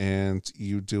 and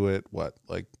you do it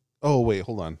oh wait,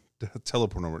 hold on,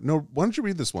 teleport over. No, why don't you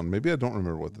read this one? Maybe I don't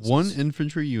remember what this One is.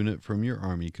 infantry unit from your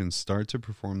army can start to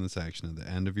perform this action at the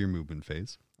end of your movement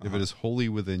phase if it is wholly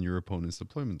within your opponent's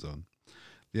deployment zone.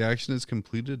 The action is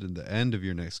completed at the end of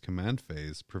your next command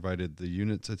phase, provided the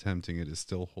units attempting it is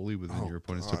still wholly within your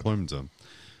opponent's deployment zone.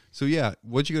 So yeah,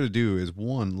 what you got to do is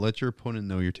 1, let your opponent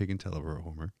know you're taking Teleport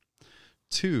Homer.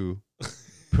 2,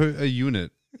 put a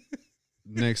unit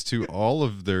next to all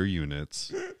of their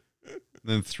units.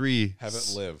 Then 3, Have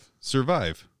it live.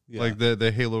 survive. Yeah. Like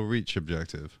the Halo Reach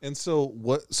objective. And so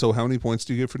how many points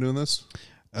do you get for doing this?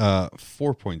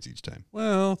 4 points each time.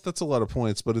 Well, that's a lot of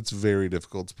points, but it's very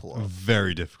difficult to pull off.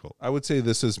 Very difficult. I would say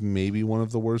this is maybe one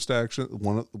of the worst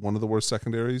one of the worst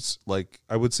secondaries. Like,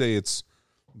 I would say it's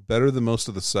better than most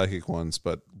of the psychic ones,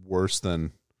 but worse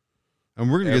than. And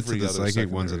we're gonna get to every the other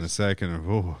psychic ones in a secondaries.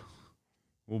 second.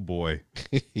 Oh boy.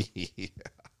 Yeah.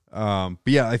 But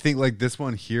yeah, I think like this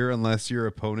one here, unless your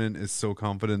opponent is so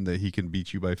confident that he can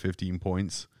beat you by 15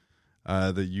 points,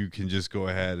 that you can just go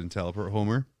ahead and teleport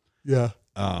Homer. Yeah.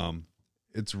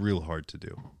 It's real hard to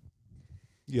do.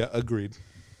 Yeah, agreed.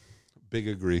 Big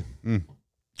agree.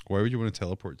 Why would you want to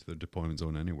teleport to the deployment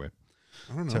zone anyway?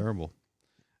 I don't know. Terrible.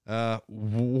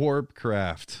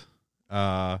 Warpcraft.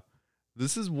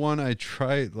 This is one I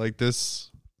tried, like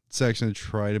this section I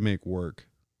try to make work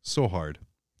so hard.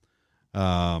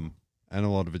 And a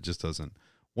lot of it just doesn't.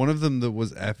 One of them that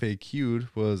was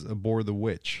FAQ'd was Aboard the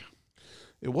Witch.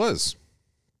 It was.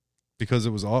 Because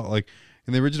it was all like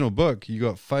in the original book, you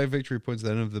got 5 victory points at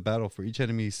the end of the battle for each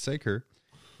enemy psyker,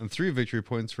 and 3 victory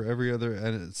points for every other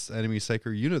enemy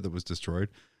psyker unit that was destroyed,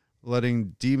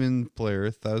 letting demon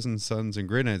player, Thousand Suns, and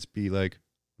Grey Knights be like,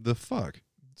 the fuck?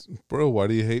 Bro, why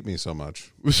do you hate me so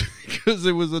much? Because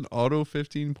it was an auto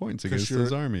 15 points against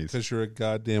those armies. Because you're a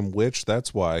goddamn witch,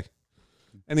 that's why.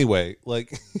 Anyway,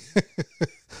 like,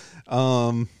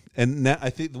 and now I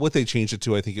think what they changed it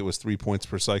to, I think it was 3 points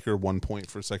per psyker, 1 point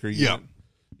for psyker unit. Yeah.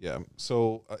 Yeah.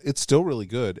 So it's still really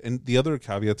good. And the other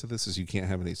caveat to this is you can't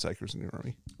have any psychers in your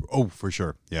army. Oh, for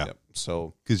sure. Yeah. Yep.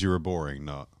 So, Because you were boring,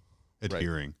 not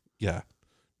adhering. yeah.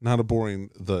 Not a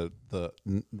boring, the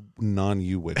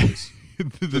non-you witches.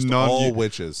 The all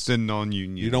witches. The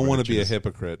non-union. You don't want to be a witches.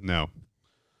 hypocrite. No.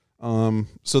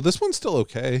 So this one's still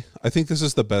okay. I think this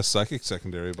is the best psychic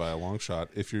secondary by a long shot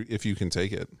if you can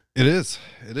take it. It is.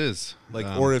 It is. Like,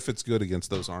 or if it's good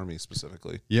against those armies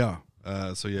specifically. Yeah.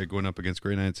 So yeah, going up against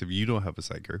Grey Knights, if you don't have a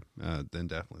psyker, then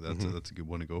definitely that's a good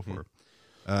one to go for.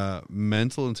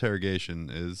 Mental interrogation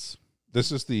is.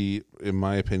 This is in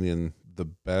my opinion, the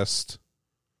best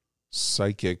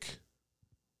psychic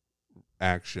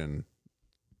action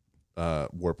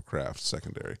Warpcraft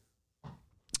secondary.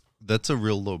 That's a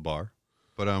real low bar,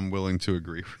 but I'm willing to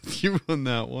agree with you on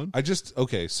that one.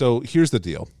 So here's the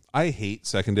deal. I hate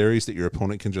secondaries that your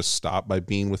opponent can just stop by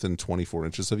being within 24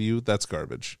 inches of you. That's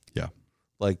garbage. Yeah.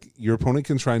 Like, your opponent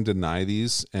can try and deny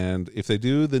these, and if they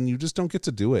do, then you just don't get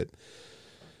to do it.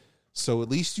 So at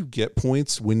least you get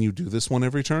points when you do this one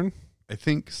every turn. I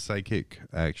think psychic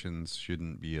actions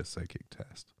shouldn't be a psychic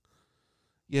test.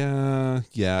 Yeah.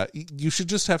 You should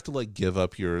just have to like give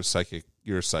up your psychic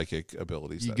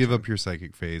abilities. You give up your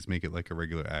psychic phase, make it like a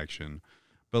regular action.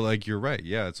 But like you're right,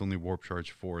 yeah, it's only warp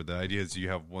charge 4. The idea is you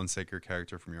have one psychic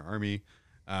character from your army.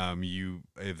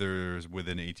 If there's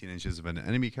within 18 inches of an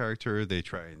enemy character, they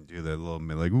try and do that little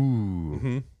like,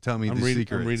 ooh, tell me the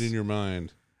secrets. I'm reading your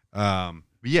mind.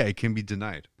 But yeah, it can be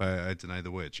denied by Deny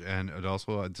the Witch, and it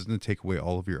also doesn't it take away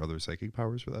all of your other psychic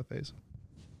powers for that phase.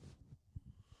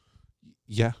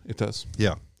 Yeah, it does.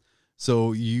 Yeah.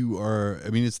 So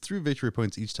it's 3 victory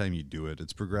points each time you do it.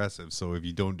 It's progressive. So if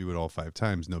you don't do it all 5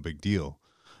 times, no big deal.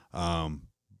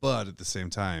 But at the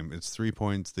same time, it's 3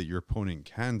 points that your opponent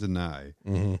can deny.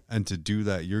 And to do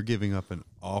that, you're giving up an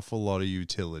awful lot of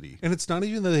utility. And it's not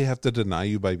even that they have to deny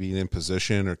you by being in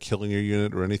position or killing your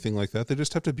unit or anything like that. They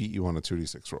just have to beat you on a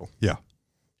 2d6 roll. Yeah.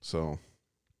 So,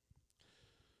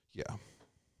 yeah.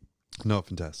 No,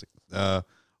 fantastic.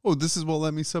 This is what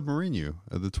let me submarine you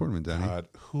at the tournament, Danny.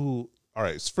 All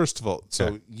right. So first of all,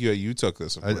 you took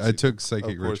this. Of course I took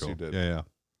Psychic Of course Ritual. you did. Yeah.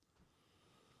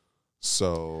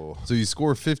 So you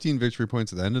score 15 victory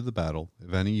points at the end of the battle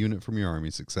if any unit from your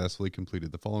army successfully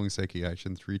completed the following psychic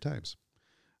action 3 times.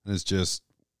 And it's just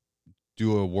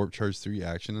do a Warp Charge 3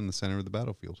 action in the center of the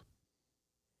battlefield.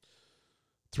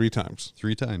 3 times.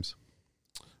 3 times.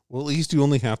 Well, at least you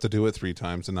only have to do it 3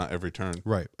 times and not every turn.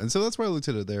 Right. And so that's why I looked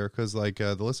at it there, because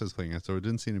the list I was playing at, so it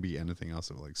didn't seem to be anything else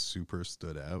that super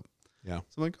stood out. Yeah.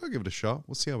 So I'm like, I'll give it a shot.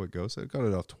 We'll see how it goes. I got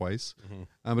it off twice.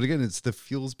 Mm-hmm. But again, it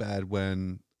feels bad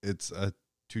when it's a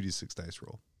 2d6 dice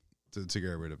roll to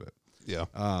get rid of it. Yeah.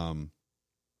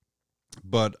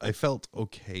 But I felt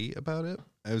okay about it.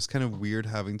 It was kind of weird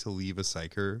having to leave a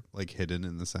Psyker hidden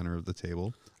in the center of the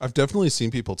table. I've definitely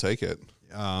seen people take it,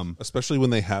 especially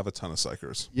when they have a ton of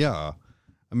Psychers. Yeah.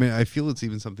 I mean, I feel it's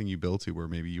even something you build to where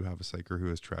maybe you have a Psyker who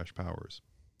has trash powers.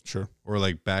 Sure. Or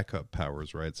backup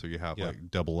powers, right? So you have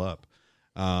double up.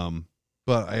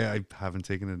 But I haven't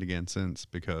taken it again since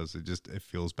because it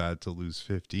feels bad to lose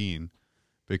 15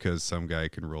 because some guy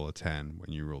can roll a 10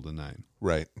 when you rolled a 9.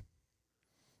 Right.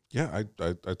 Yeah,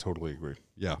 I totally agree.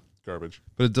 Yeah. Garbage.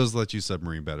 But it does let you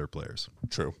submarine better players.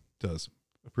 True. It does.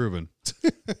 Proven.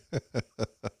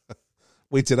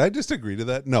 Wait, did I just agree to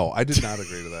that? No, I did not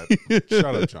agree to that.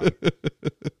 Shut up, John.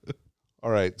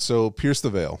 All right, so Pierce the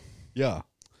Veil. Yeah.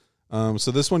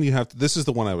 So this one this is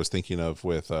the one I was thinking of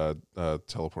with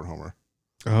Teleport Homer.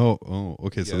 Oh,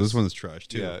 okay. So Yes. this one's trash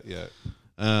too. Yeah.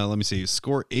 Let me see.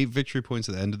 Score 8 victory points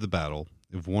at the end of the battle.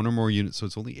 If one or more units, so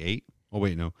it's only 8. Oh,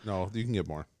 wait, no. No, you can get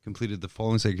more. Completed the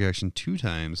following psychic action 2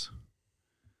 times.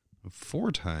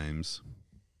 4 times.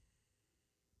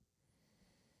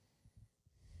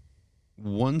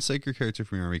 1 psychic character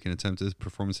from your army can attempt to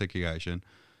perform a psychic action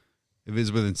if it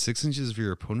is within 6 inches of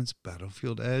your opponent's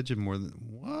battlefield edge and more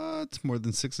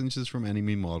than 6 inches from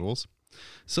enemy models.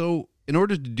 So, in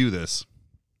order to do this,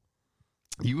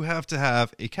 you have to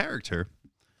have a character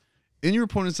in your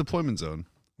opponent's deployment zone.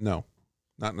 No,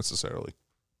 not necessarily.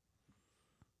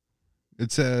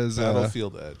 It says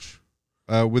Battlefield edge.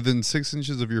 Within 6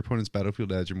 inches of your opponent's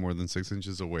battlefield edge and more than 6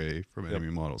 inches away from enemy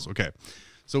models. Okay.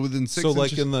 So within 6 inches. So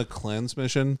like in the cleanse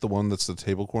mission, the one that's the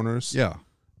table corners. Yeah.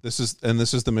 This is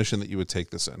the mission that you would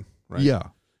take this in, right? Yeah.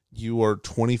 You are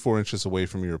 24 inches away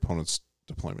from your opponent's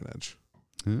deployment edge.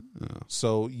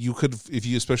 So you could,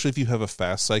 especially if you have a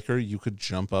fast psyker, you could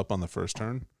jump up on the first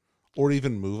turn, or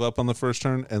even move up on the first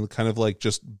turn and kind of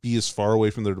just be as far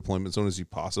away from their deployment zone as you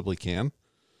possibly can,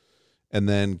 and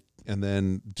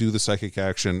then do the psychic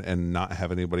action and not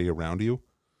have anybody around you.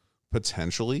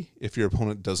 Potentially, if your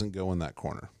opponent doesn't go in that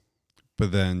corner.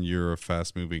 But then you're a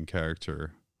fast-moving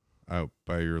character out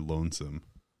by your lonesome.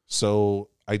 So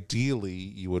ideally,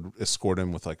 you would escort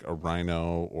him with a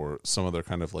rhino or some other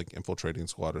kind of infiltrating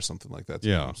squad or something like that to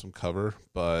give him some cover.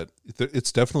 But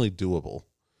it's definitely doable.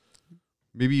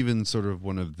 Maybe even sort of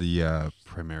one of the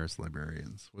Primaris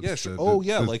librarians. Yeah, sure.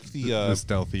 The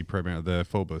stealthy Primaris, the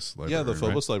Phobos librarian. Yeah, the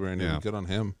Phobos right? librarian. Yeah. Good on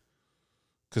him.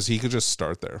 Because he could just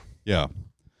start there. Yeah.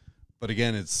 But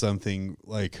again, it's something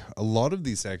a lot of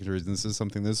these secondaries, and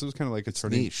this was kind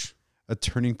of a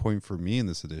turning point for me in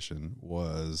this edition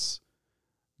was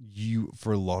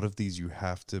for a lot of these, you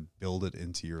have to build it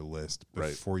into your list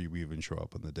before you even show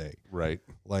up on the day. Right.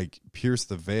 Pierce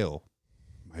the Veil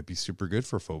might be super good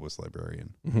for Phobos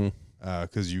librarian.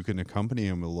 Because you can accompany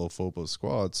him with a little Phobos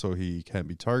squad so he can't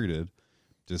be targeted,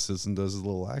 just sits and does his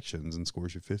little actions and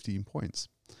scores you 15 points.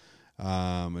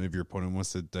 And if your opponent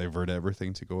wants to divert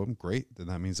everything to go him, great. Then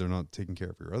that means they're not taking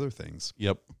care of your other things.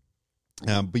 Yep.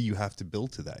 But you have to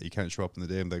build to that. You can't show up in the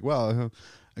day and be like, well,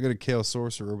 I got a Chaos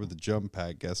Sorcerer with a jump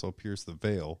pack. Guess I'll Pierce the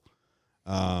Veil.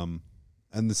 And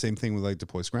the same thing with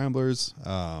Deploy Scramblers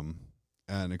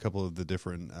and a couple of the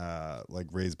different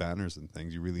raised banners and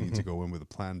things. You really need to go in with a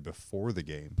plan before the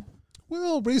game.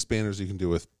 Well, raised banners you can do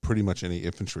with pretty much any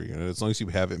infantry unit. As long as you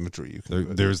have infantry, you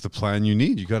can There's the plan you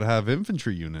need. You got to have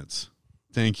infantry units.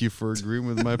 Thank you for agreeing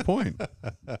with my point.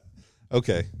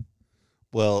 Okay.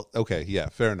 Well, okay. Yeah,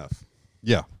 fair enough.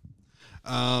 Yeah.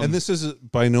 And this is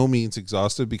by no means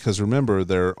exhaustive because remember,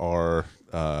 there are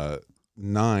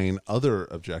 9 other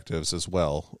objectives as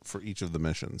well for each of the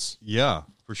missions. Yeah,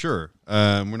 for sure.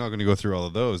 We're not going to go through all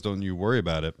of those. Don't you worry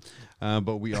about it.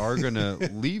 But we are going to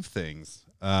leave things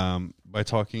by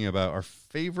talking about our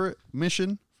favorite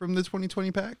mission from the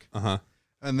 2020 pack.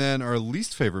 And then our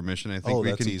least favorite mission, I think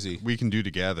that's easy. we can do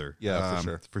together. Yeah, for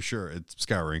sure. For sure. It's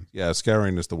scouring. Yeah,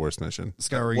 scouring is the worst mission.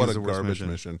 Scouring what is a the worst garbage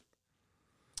mission.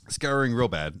 Scouring real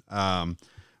bad.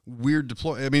 Weird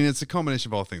deploy. I mean, it's a combination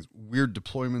of all things. Weird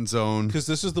deployment zone. Because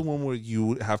this is the one where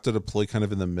you have to deploy kind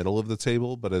of in the middle of the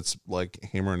table, but it's like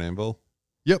hammer and anvil.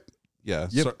 Yep. Yeah.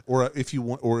 Yep. So, or if you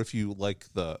want, or if you like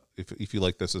if you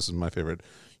like this is my favorite.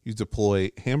 You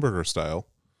deploy hamburger style.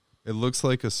 It looks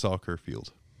like a soccer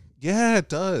field Yeah, it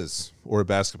does. Or a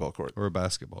basketball court. or a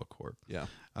basketball court. Yeah.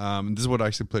 This is what I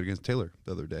actually played against Taylor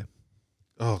the other day.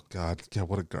 Oh God. Yeah.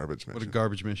 What a garbage mission. What a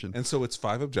garbage mission. And so it's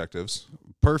 5 objectives.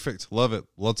 Perfect. Love it.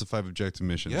 Lots of 5 objective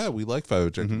missions. Yeah, we like 5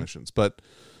 objective missions. But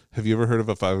have you ever heard of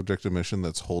a 5 objective mission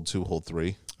that's hold 2, hold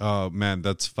 3? Oh man,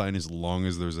 that's fine as long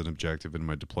as there's an objective in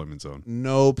my deployment zone.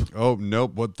 Nope. Oh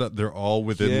nope. What? They're all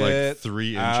within like Get 3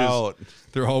 inches. out.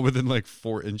 They're all within like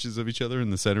 4 inches of each other in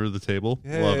the center of the table.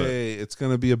 Love it. Hey, it's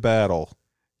gonna be a battle.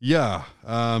 Yeah.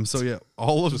 So yeah,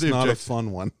 all of Just the not a objectives, fun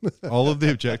one. all of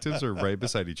the objectives are right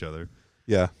beside each other.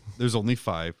 Yeah. There's only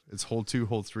 5. It's hold 2,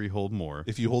 hold 3, hold more.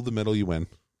 If you hold the middle, you win.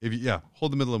 If you,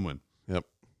 hold the middle and win. Yep.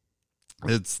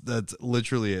 That's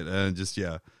literally it. And just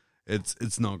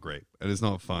it's not great and it's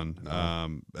not fun.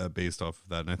 No. Based off of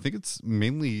that, and I think it's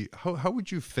mainly how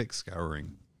would you fix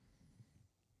scouring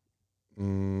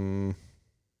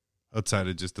outside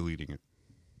of just deleting it?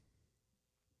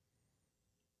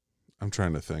 I'm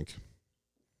trying to think.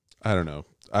 I don't know.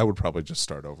 I would probably just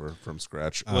start over from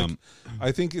scratch. Like,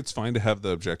 I think it's fine to have the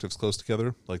objectives close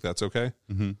together. Like, that's okay.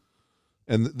 Mm-hmm.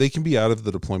 And they can be out of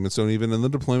the deployment zone even, and the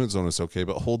deployment zone is okay.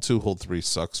 But hold 2, hold 3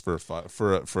 sucks for a 5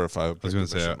 for a 5. I was going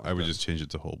to say mission I like would that. just change it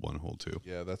to hold 1, hold 2.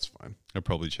 Yeah, that's fine. I'd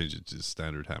probably change it to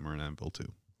standard hammer and anvil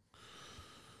too.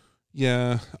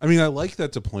 Yeah, I mean, I like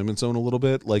that deployment zone a little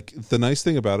bit. Like, the nice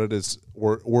thing about it is,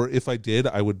 or if I did,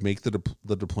 I would make the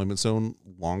deployment zone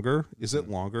longer. Is it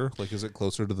longer? Like, is it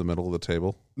closer to the middle of the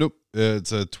table? Nope,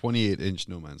 it's a 28-inch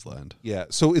no man's land. Yeah,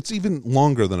 so it's even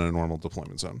longer than a normal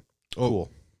deployment zone. Oh,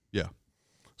 Cool. Yeah.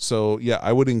 So yeah,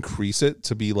 I would increase it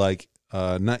to be like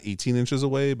not 18 inches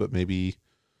away, but maybe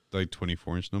Like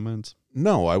 24-inch no man's.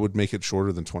 no. I would make it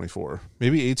shorter than 24.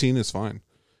 Maybe 18 is fine,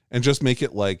 and just make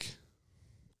it like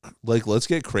let's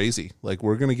get crazy. Like,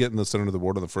 we're gonna get in the center of the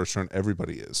board on the first turn.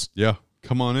 Everybody is. Yeah,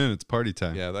 come on in. It's party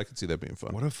time. Yeah, I could see that being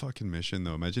fun. What a fucking mission,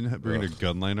 though. Imagine bringing a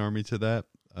gunline army to that.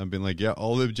 I've been like, yeah,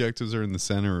 all the objectives are in the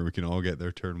center where we can all get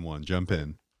their turn 1. Jump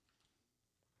in.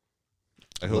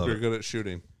 I hope Love you're it. good at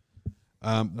shooting.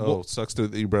 What, Sucks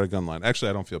that you brought a gun line. Actually,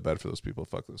 I don't feel bad for those people.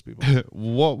 Fuck those people.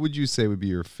 what would you say would be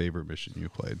your favorite mission you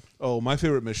played? Oh, my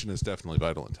favorite mission is definitely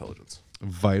Vital Intelligence.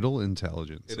 Vital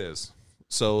Intelligence. It is.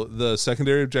 So the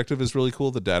secondary objective is really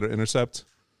cool, the data intercept,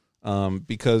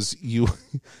 because you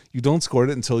don't score it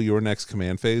until your next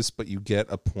command phase, but you get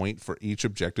a point for each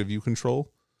objective you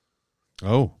control.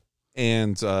 Oh,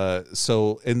 And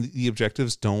the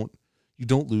objectives you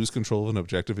don't lose control of an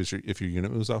objective if your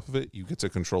unit moves off of it. You get to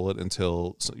control it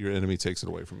until your enemy takes it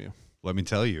away from you. let me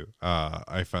tell you,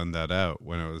 I found that out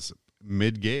when I was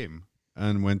mid-game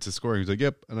and went to scoring. He was like,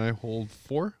 yep, and I hold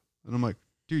 4. And I'm like,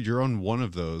 dude, you're on one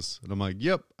of those. And I'm like,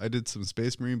 yep, I did some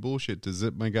Space Marine bullshit to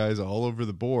zip my guys all over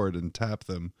the board and tap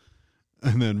them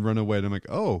and then run away. And I'm like,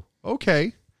 oh,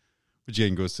 okay. But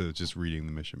Jane goes to just reading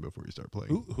the mission before you start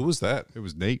playing. Who was that? It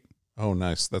was Nate. Oh,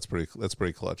 nice. That's pretty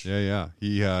clutch. Yeah.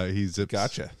 He zips,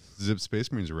 Gotcha. zips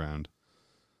Space Marines around.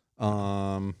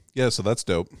 Yeah, so that's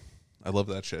dope. I love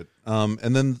that shit.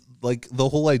 And then like the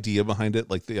whole idea behind it,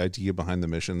 like the idea behind the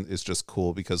mission is just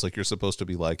cool because like you're supposed to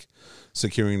be like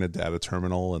securing a data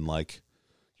terminal and like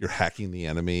you're hacking the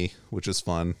enemy, which is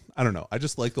fun. I don't know. I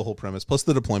just like the whole premise. Plus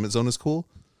the deployment zone is cool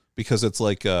because it's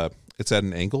like it's at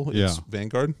an angle. It's Yeah.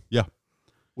 Vanguard. Yeah.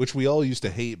 Which we all used to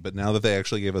hate, but now that they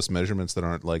actually gave us measurements that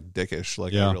aren't like dickish,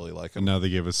 like I really like them. And now they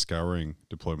gave us scouring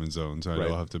deployment zones. I Right.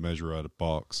 don't have to measure out a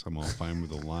box. I'm all fine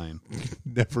with a line. You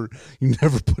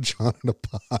never put John in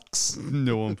a box.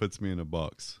 No one puts me in a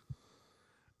box.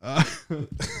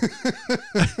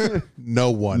 No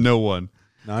one. No one.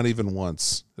 Not even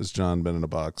once has John been in a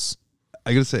box.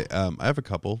 I gotta say, I have a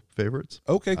couple favorites.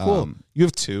 Okay, cool. You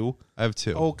have 2. I have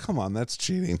 2. Oh, come on. That's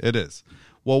cheating. It is.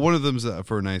 Well, one of them's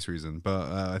for a nice reason,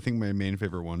 but I think my main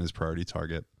favorite one is Priority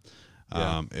Target.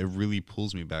 Yeah. It really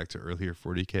pulls me back to earlier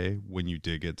 40K when you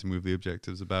did get to move the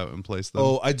objectives about and place them.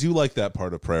 Oh, I do like that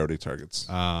part of priority targets.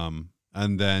 And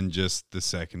then just the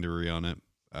secondary on it,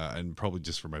 and probably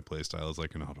just for my playstyle is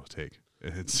like an auto take.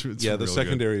 It's Yeah, the real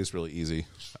secondary is really easy.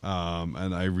 good.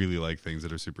 And I really like things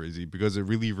that are super easy because it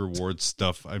really rewards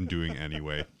stuff I'm doing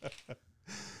anyway.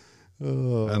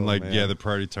 Oh, And like, man. yeah, the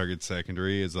Priority Target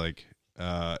secondary is like,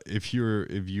 if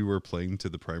you were playing to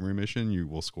the primary mission, you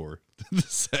will score the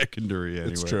secondary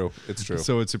anyway. It's true. It's true.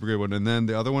 So it's a super good one. And then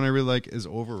the other one I really like is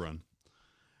Overrun.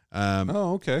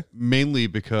 Okay. Mainly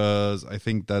because I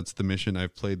think that's the mission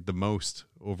I've played the most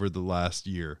over the last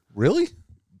year. Really?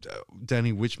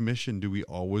 Danny, which mission do we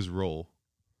always roll?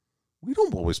 We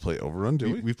don't always play Overrun,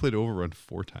 do we? We've played Overrun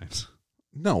 4 times.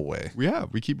 No way. We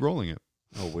have. We keep rolling it.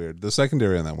 Oh, weird. The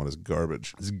secondary on that one is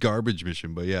garbage. It's a garbage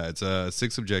mission, but yeah, it's a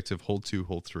 6 objective, hold 2,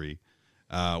 hold 3,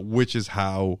 which is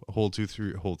how hold 2,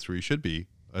 3, hold 3 should be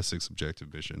a 6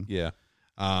 objective mission. Yeah.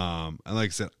 And like I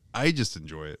said, I just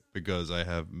enjoy it because I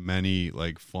have many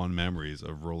like fond memories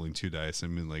of rolling 2 dice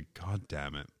and being like, God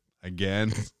damn it,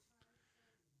 again.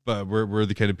 But we're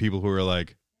the kind of people who are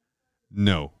like,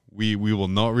 no, we will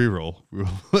not reroll. We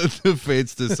will let the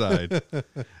fates decide.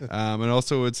 And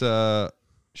also it's a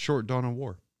short Dawn of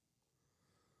War.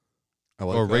 I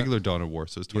like or that. regular Dawn of War,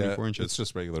 so it's 24 inches. It's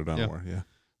just regular Dawn of War, yeah.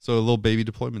 So a little baby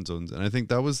deployment zones. And I think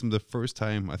that was the first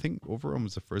time, I think Overrun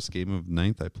was the first game of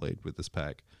 9th I played with this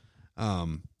pack.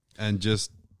 And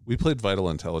just... We played Vital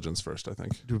Intelligence first, I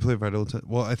think. Do we play Vital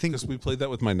Intelligence? Well, I think... Because we played that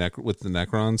with with the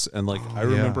Necrons, and like I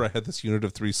remember I had this unit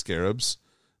of 3 Scarabs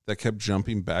that kept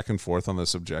jumping back and forth on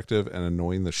this objective and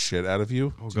annoying the shit out of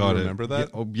you. Oh, Do you remember that?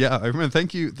 Yeah, I remember.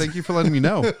 Thank you for letting me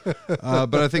know.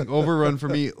 But I think Overrun for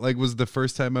me like was the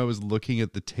first time I was looking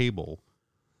at the table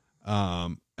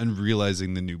and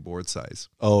realizing the new board size.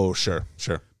 Oh, sure.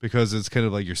 Because it's kind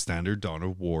of like your standard Dawn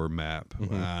of War map,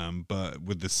 but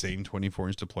with the same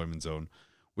 24-inch deployment zone,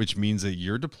 which means that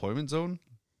your deployment zone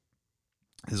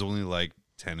is only like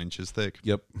 10 inches thick.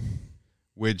 Yep.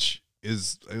 Which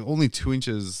is only 2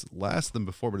 inches less than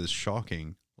before, but it's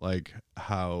shocking like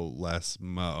how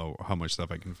much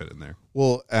stuff I can fit in there.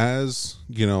 Well, as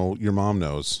you know, your mom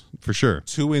knows, for sure,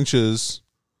 2 inches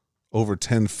over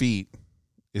 10 feet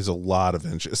is a lot of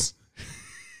inches.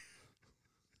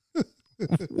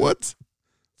 What?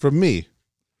 From me.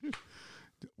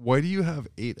 Why do you have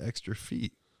 8 extra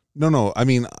feet? No. I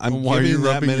mean, I'm why giving are you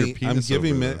that rubbing many. your penis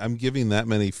I'm giving that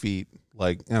many feet.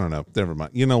 Like, I don't know. Never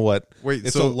mind. You know what? Wait,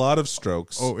 it's so- a lot of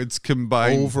strokes. Oh, it's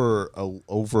combined over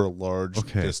a large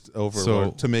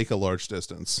to make a large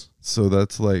distance. So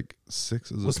that's like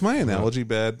 6. Was my analogy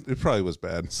bad? It probably was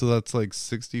bad. So that's like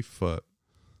 60 foot.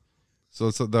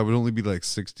 So that would only be like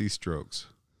 60 strokes.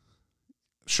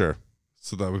 Sure.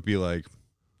 So that would be like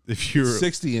if you're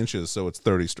 60 inches, so it's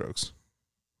 30 strokes.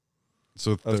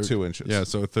 So Of 2 inches. Yeah,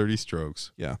 so 30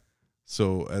 strokes. Yeah.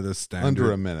 So at a standard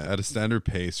Under a minute. At a standard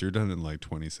pace, you're done in like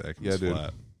 20 seconds. Yeah, dude.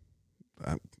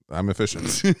 Flat. I'm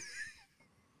efficient.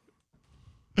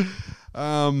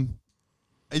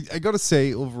 I gotta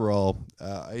say, overall,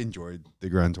 I enjoyed the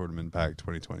Grand Tournament Pack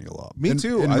 2020 a lot. Me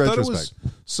too. In I thought it retrospect.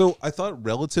 was so. I thought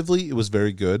relatively it was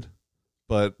very good,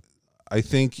 but I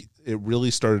think it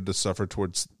really started to suffer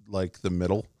towards like the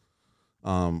middle,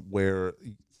 where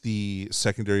the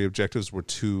secondary objectives were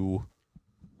too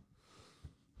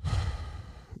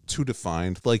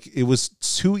defined. Like it was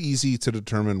too easy to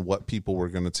determine what people were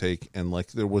going to take, and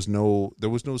like there was no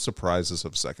surprises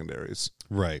of secondaries.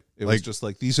 Right. It was just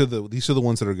like these are the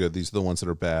ones that are good. These are the ones that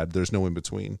are bad. There's no in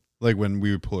between. Like when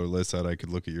we would pull our list out, I could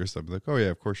look at your stuff and be like, oh yeah,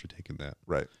 of course you're taking that.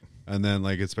 Right. And then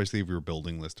like, especially if you're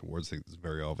building list towards things, it's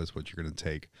very obvious what you're going to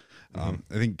take. I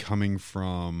think coming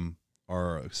from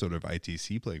our sort of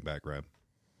ITC playing background,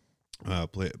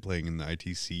 playing in the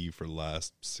ITC for the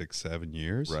last 6-7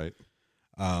 years. Right.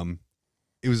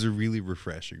 It was a really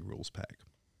refreshing rules pack.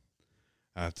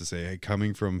 I have to say,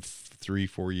 coming from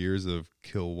 3-4 years of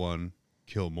kill one,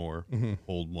 kill more,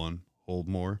 hold one, hold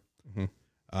more.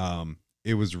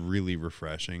 It was really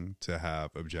refreshing to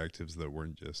have objectives that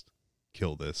weren't just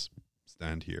kill this,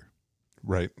 stand here.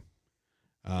 Right.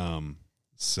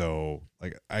 So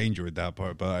like I enjoyed that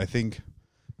part, but I think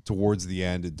towards the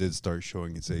end it did start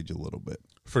showing its age a little bit.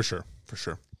 For sure.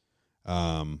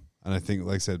 And I think,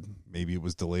 like I said, maybe it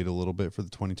was delayed a little bit for the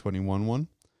 2021 one.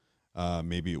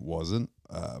 Maybe it wasn't.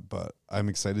 But I'm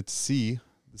excited to see,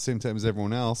 at the same time as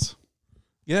everyone else.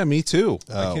 Yeah, me too.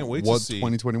 I can't wait to see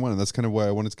 2021. And that's kind of why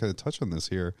I wanted to kind of touch on this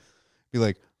here. Be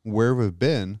like, where we've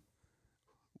been,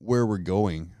 where we're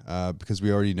going. Because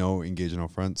we already know Engage in All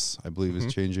Fronts, I believe,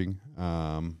 is changing.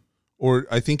 Or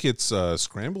I think it's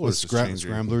Scramblers is changing.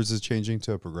 Scramblers is changing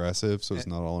to a progressive, so it's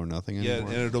not all or nothing anymore.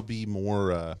 Yeah, and it'll be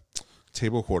more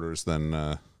table quarters than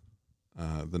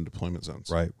deployment zones.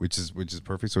 Right, which is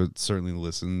perfect. So it certainly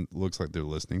looks like they're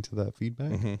listening to that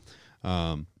feedback.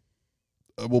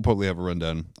 We'll probably have a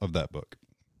rundown of that book.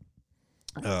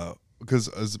 Because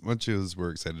as much as we're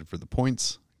excited for the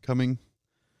points coming,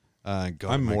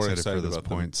 I'm more excited for those about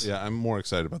points. I'm more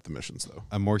excited about the missions though.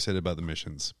 I'm more excited about the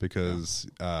missions because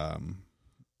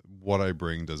what I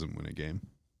bring doesn't win a game,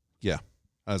 Yeah.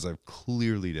 as I've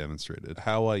clearly demonstrated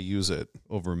How I use it.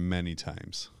 over many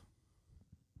times.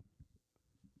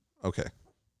 Okay.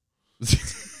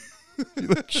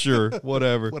 Sure,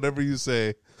 whatever. Whatever you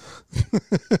say.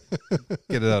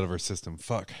 Get it out of our system.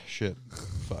 Fuck. Shit.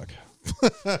 Fuck.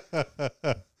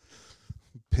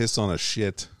 Piss on a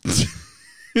shit.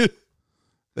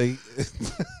 They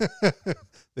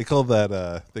they call that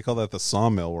the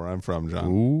sawmill where I'm from, John.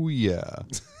 Oh yeah.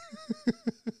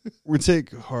 We'll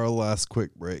take our last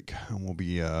quick break, and we'll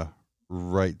be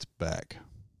right back.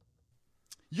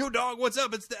 Yo, dog, what's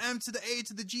up? It's the M to the A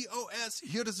to the GOS,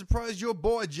 here to surprise your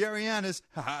boy, Jerry Annis.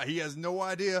 Haha, he has no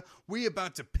idea. We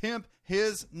about to pimp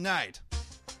his night.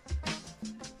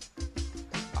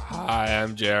 Hi,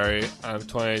 I'm Jerry. I'm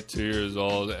 22 years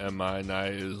old, and my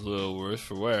night is a little worse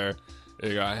for wear.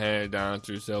 It got handed down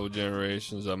through several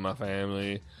generations of my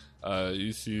family.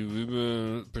 You see, we've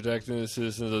been protecting the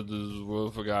citizens of this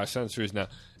world for centuries now.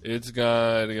 It's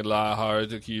gonna get a lot harder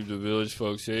to keep the village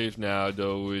folks safe now,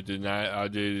 though, with the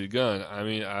outdated gun. I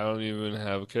mean, I don't even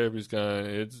have a carabin's gun.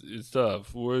 It's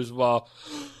tough. Worst of all,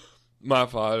 my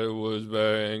father was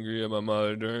very angry at my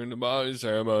mother during the body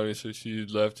ceremony, so she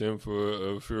left him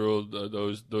for a funeral.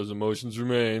 Those emotions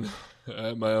remain.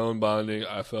 At my own bonding,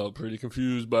 I felt pretty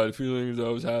confused by the feelings I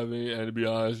was having, and to be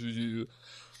honest with you,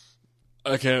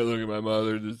 I can't look at my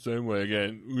mother the same way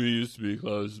again. We used to be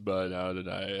close, but now the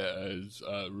night has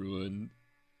ruined.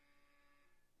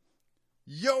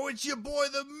 Yo, it's your boy,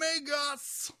 the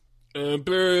Megos.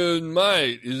 Imperial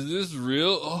Might, is this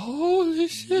real? Holy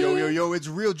shit. Yo, it's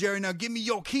real, Jerry. Now give me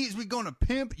your keys. We're gonna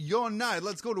pimp your night.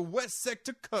 Let's go to West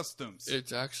Sector Customs.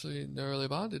 It's actually nearly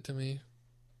bonded to me.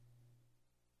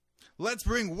 Let's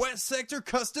bring West Sector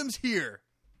Customs here.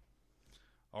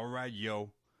 All right,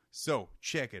 yo. So,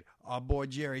 check it. Our boy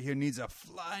Jerry here needs a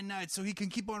fly night so he can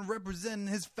keep on representing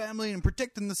his family and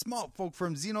protecting the small folk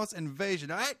from Xenos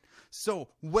invasion, alright? So,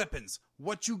 weapons.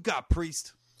 What you got,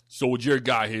 priest? So Jerry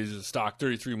got his stock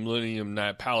 33 Millennium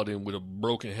Knight Paladin with a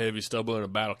broken heavy stubble and a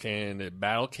battle can that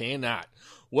battle cannot.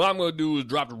 What I'm going to do is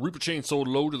drop the Reaper Chainsaw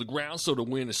low to the ground so that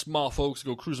when the small folks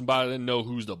go cruising by, they know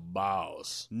who's the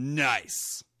boss.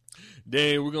 Nice.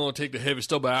 Then we're going to take the heavy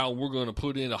stubble out and we're going to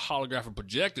put in a holographic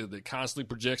projector that constantly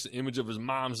projects the image of his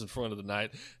mom's in front of the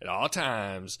knight at all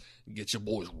times and get your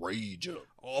boy's rage up.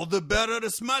 All the better to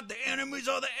smite the enemies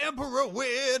of the Emperor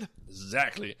with.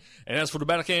 Exactly. And as for the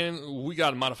battle cannon, we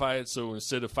got to modify it so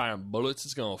instead of firing bullets,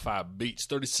 it's going to fire beats.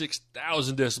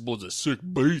 36,000 decibels of sick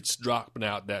beats dropping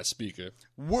out that speaker.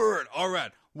 Word. All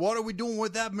right. What are we doing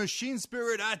with that machine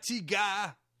spirit IT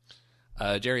guy?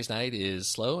 Jerry's night is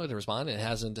slow to respond and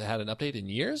hasn't had an update in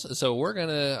years, so we're going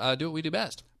to do what we do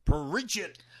best. Preach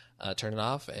it. Turn it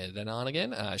off and then on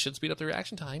again. Should speed up the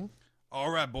reaction time. All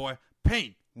right, boy.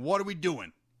 Paint. What are we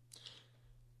doing?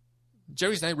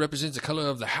 Jerry's night represents the color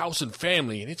of the house and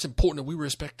family, and it's important that we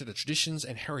respect the traditions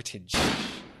and heritage.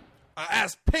 I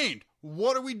asked Paint.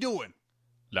 What are we doing?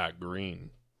 Like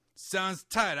green. Sounds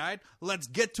tight-eyed. Let's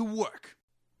get to work.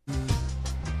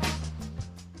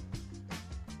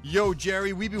 Yo,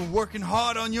 Jerry, we've been working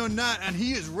hard on your night, and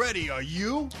he is ready. Are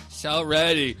you? So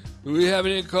ready. We have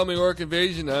an incoming orc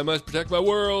invasion. I must protect my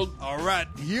world. All right,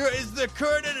 here is the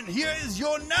curtain, and here is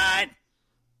your night.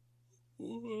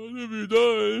 What have you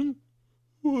done?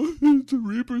 Why is the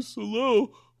Reaper so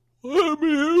low? Why are my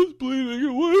hairs bleeding,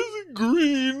 and why is it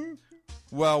green?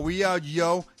 Well, we out,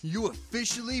 yo. You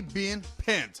officially been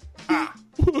pinned. Ah.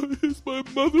 Why is my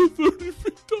mother 30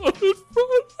 feet tall in front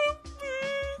of me?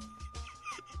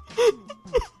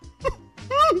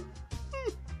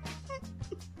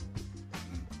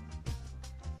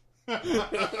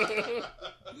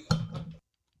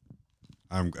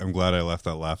 I'm glad I left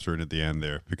that laughter in at the end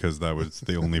there because that was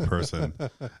the only person.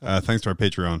 Thanks to our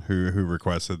Patreon who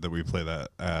requested that we play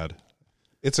that ad.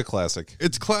 It's a classic.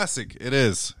 It's classic. It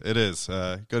is. It is.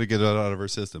 Got to get it out of our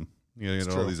system. You got to get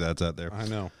all true. these ads out there. I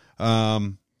know.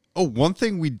 One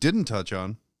thing we didn't touch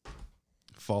on.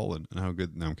 Fallen and how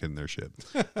good. No, I'm kidding. Their shit.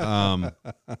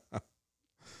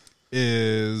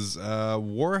 Is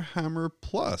Warhammer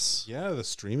Plus? Yeah, the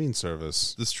streaming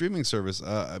service. The streaming service.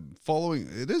 Following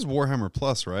it is Warhammer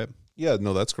Plus, right? Yeah,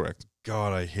 no, that's correct.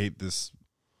 God, I hate this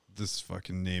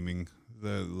fucking naming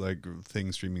the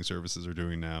thing streaming services are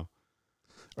doing now.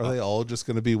 Are they all just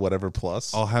going to be whatever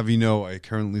plus? I'll have you know, I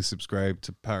currently subscribe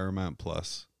to Paramount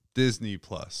Plus. Disney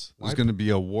Plus. There's going to be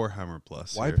a Warhammer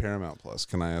Plus. Why here. Paramount Plus?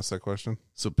 Can I ask that question?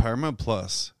 So Paramount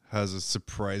Plus has a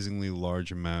surprisingly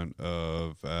large amount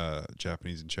of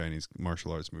Japanese and Chinese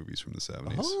martial arts movies from the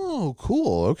 70s. Oh,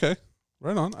 cool. Okay.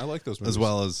 Right on. I like those movies. As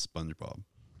well as SpongeBob.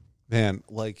 Man,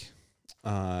 like,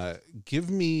 Give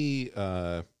me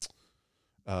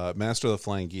Master of the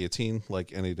Flying Guillotine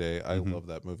like any day. I love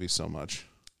that movie so much.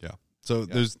 Yeah. So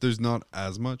there's not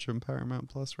as much on Paramount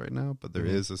Plus right now, but there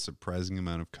is a surprising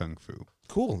amount of kung fu.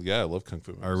 Cool. Yeah, I love kung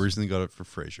fu movies. I recently got it for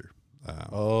Frasier.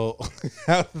 Oh,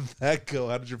 how did that go?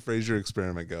 How did your Frasier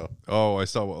experiment go? Oh, I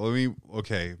saw.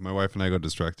 Okay, my wife and I got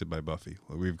distracted by Buffy.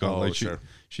 We've got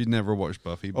she'd never watched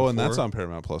Buffy before. Oh, and that's on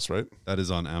Paramount Plus, right? That is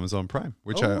on Amazon Prime,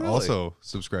 which Oh, I really? also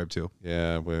subscribe to.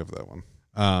 Yeah, we have that one.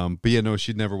 But yeah, no,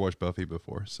 she'd never watched Buffy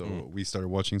before, so we started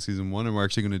watching season 1, and we're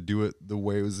actually going to do it the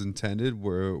way it was intended.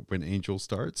 Where when Angel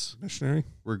starts, Missionary.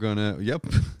 we're gonna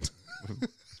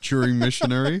during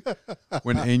Missionary,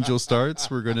 when Angel starts,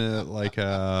 we're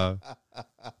gonna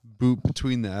boot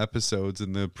between the episodes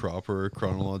in the proper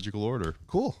chronological order.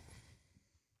 Cool.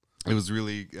 It was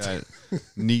really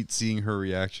neat seeing her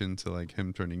reaction to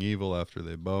him turning evil after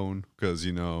they bone, because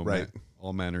Right.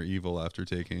 all men are evil after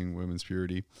taking women's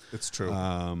purity. It's true.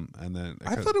 And then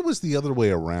I thought it was the other way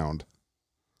around.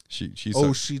 she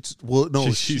Oh,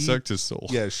 sucked, she sucked his soul.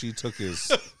 Yeah, she took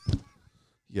his.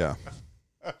 Yeah.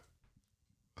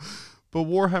 But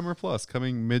Warhammer Plus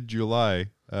coming mid-July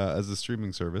as a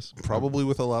streaming service, Probably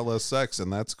with a lot less sex,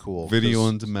 and that's cool. video 'cause-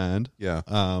 on demand. Yeah.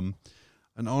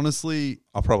 And honestly,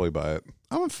 I'll probably buy it.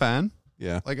 I'm a fan.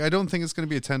 Yeah. I don't think it's going to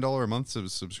be a $10 a month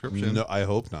subscription. No, I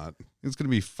hope not. It's going to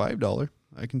be $5.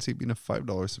 I can see it being a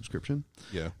 $5 subscription.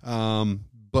 Yeah.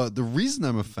 But the reason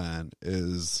I'm a fan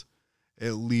is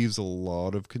it leaves a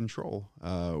lot of control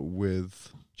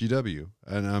with GW.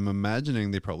 And I'm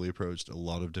imagining they probably approached a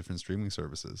lot of different streaming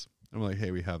services. I'm like,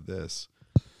 hey, we have this.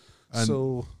 And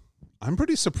So I'm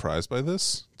pretty surprised by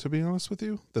this, to be honest with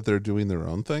you, that they're doing their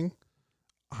own thing.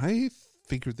 I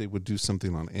figured they would do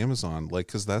something on Amazon,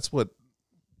 because that's what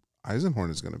Eisenhorn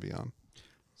is going to be on.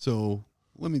 So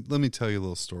let me tell you a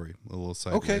little story, a little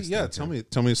side. Okay, yeah, tell me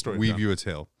a story. Weave John. you a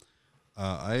tale.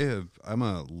 I'm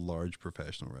a large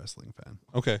professional wrestling fan.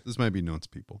 Okay. This might be known to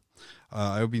people.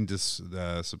 I've been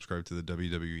subscribed to the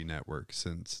WWE Network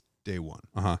since day one,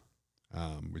 Uh-huh.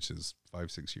 which is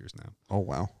 5-6 years now. Oh,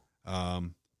 wow.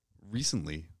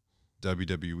 Recently,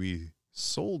 WWE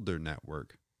sold their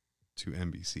network to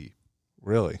NBC,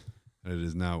 Really? and it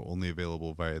is now only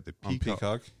available via the On Peacock,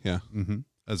 Peacock? Yeah.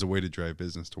 as a way to drive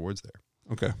business towards there.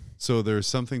 Okay. So there's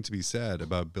something to be said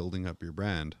about building up your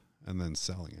brand and then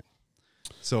selling it.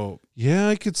 So Yeah,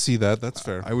 I could see that. That's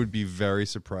fair. I would be very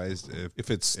surprised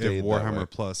if it stayed if that way. Warhammer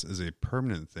Plus is a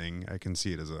permanent thing. I can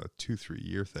see it as a 2-3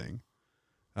 year thing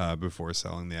before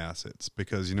selling the assets,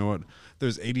 because you know what?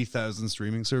 There's 80,000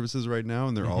 streaming services right now,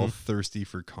 and they're all thirsty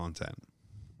for content.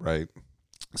 Right.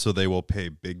 So they will pay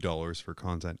big dollars for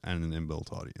content and an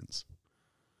inbuilt audience.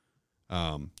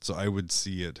 So I would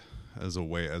see it as a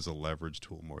leverage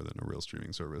tool more than a real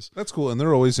streaming service. That's cool. And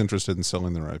they're always interested in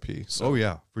selling their IP. So. Oh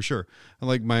yeah, for sure.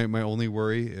 And my only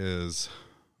worry is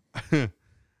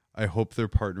I hope they're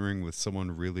partnering with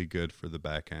someone really good for the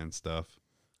back end stuff,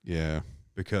 Yeah.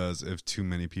 because if too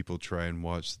many people try and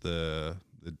watch the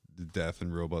Death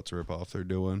and Robots ripoff they're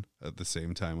doing at the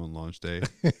same time on launch day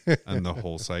and the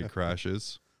whole site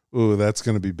crashes, Ooh, that's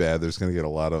going to be bad. There's going to get a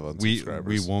lot of we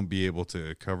unsubscribers. won't be able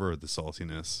to cover the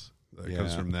saltiness that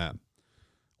comes Yeah. from that.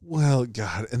 Well,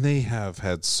 God, and they have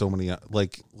had so many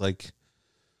like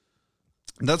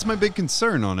That's my big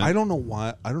concern on it. I don't know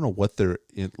why. I don't know what they're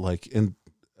in.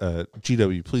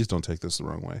 GW, please don't take this the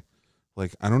wrong way.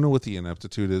 I don't know what the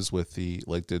ineptitude is with the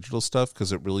digital stuff,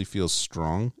 because it really feels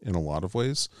strong in a lot of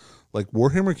ways.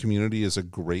 Warhammer Community is a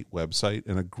great website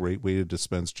and a great way to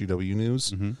dispense GW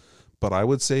news. But I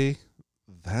would say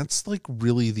that's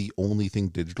really the only thing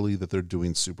digitally that they're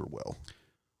doing super well.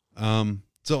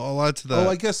 So I'll add to that. Oh,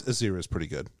 I guess Azir is pretty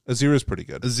good.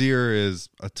 Azir is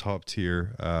a top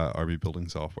tier army building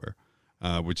software,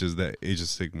 which is the Age of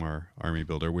Sigmar army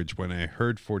builder. Which when I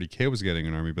heard 40K was getting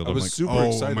an army builder, I was I'm like, super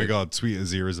oh excited. my god, sweet,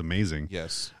 Azir is amazing.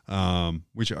 Yes.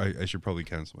 Which I should probably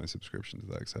cancel my subscription to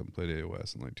that because I haven't played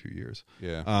AOS in 2 years.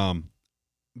 Yeah.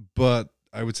 But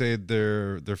I would say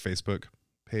their Facebook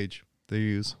page they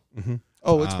use.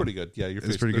 Oh, it's pretty good. Yeah,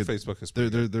 it's pretty good. Facebook is pretty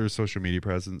good. Their social media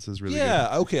presence is really good.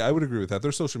 Yeah, okay, I would agree with that.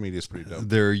 Their social media is pretty dope.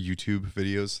 Their YouTube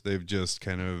videos, they've just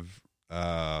kind of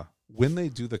When they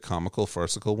do the comical,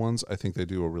 farcical ones, I think they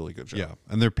do a really good job. yeah,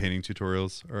 and their painting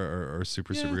tutorials are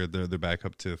super good. They're back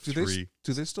up to Do three.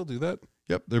 do they still do that?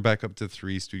 Yep, they're back up to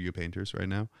 3 studio painters right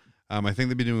now. I think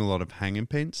they've been doing a lot of hanging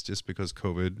paints just because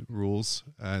COVID rules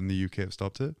in the UK have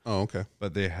stopped it. Oh, okay.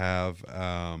 But they have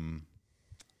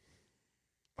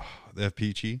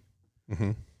Peachy.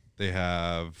 Mm-hmm. They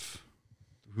have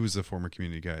who's the former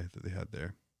community guy that they had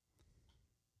there?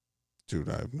 Dude,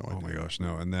 I have no idea. Oh my gosh,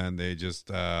 no! And then they just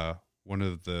one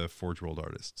of the Forge World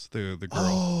artists, the girl.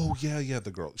 Oh yeah,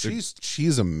 the girl.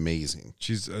 She's amazing.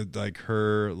 She's like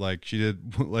her, like she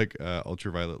did like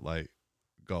ultraviolet light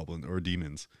goblin or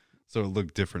demons, so it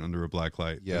looked different under a black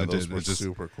light. Yeah, those were just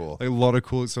super cool. Like a lot of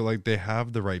cool. So like they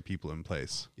have the right people in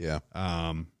place. Yeah.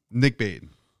 Nick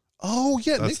Baden. Oh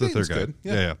yeah, That's Nick the Baden's third guy. good.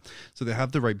 Yeah. So they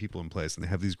have the right people in place, and they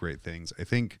have these great things. I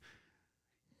think.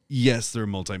 Yes, they're a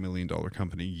multi-million-dollar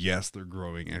company. Yes, they're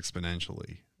growing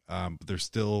exponentially. But they're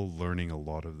still learning a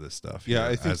lot of this stuff. Yeah,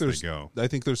 I think they go. I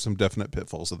think there's some definite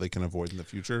pitfalls that they can avoid in the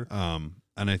future. And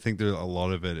I think there a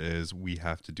lot of it is we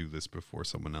have to do this before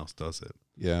someone else does it.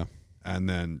 Yeah. And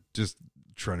then just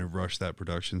trying to rush that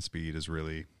production speed is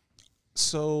really.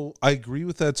 So I agree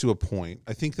with that to a point.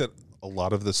 I think that a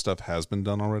lot of this stuff has been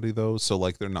done already, though. So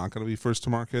like they're not going to be first to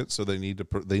market. So they need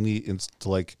to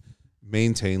like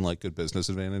maintain like good business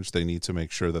advantage. They need to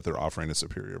make sure that they're offering a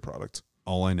superior product.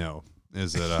 All I know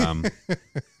is that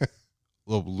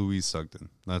Louise Sugden.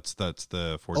 That's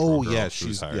the Forge World girl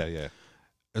she's hired. yeah.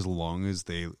 As long as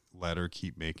they let her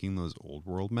keep making those old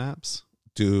world maps,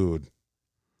 dude.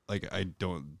 Like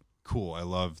cool. I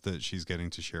love that she's getting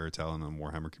to share a talent in the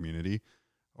Warhammer community.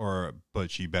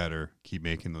 But she better keep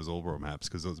making those old world maps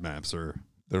because those maps are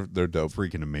they're dope,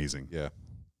 freaking amazing. Yeah.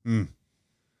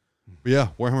 But yeah,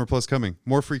 Warhammer Plus coming.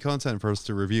 More free content for us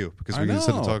to review because we're going to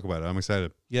sit and talk about it. I'm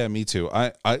excited. Yeah, me too.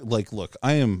 I like look,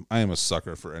 I am a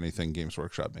sucker for anything Games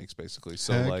Workshop makes, basically.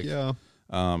 So Heck yeah.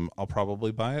 I'll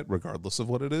probably buy it regardless of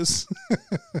what it is.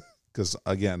 Because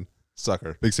again,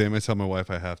 sucker. Big Sam, I tell my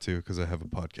wife I have to because I have a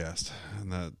podcast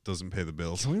and that doesn't pay the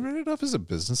bills. Can we write it off as a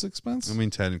business expense? I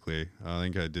mean, technically, I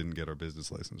think I didn't get our business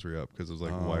license re-up because it was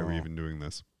like, why are we even doing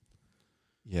this?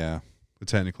 Yeah. But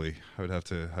technically, I would have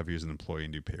to have you as an employee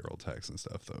and do payroll tax and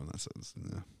stuff, though. In that sense,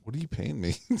 yeah. What are you paying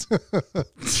me?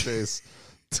 Jeez.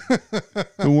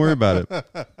 Don't worry about it.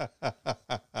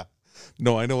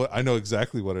 No, I know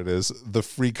exactly what it is. The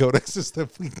free codexes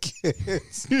that we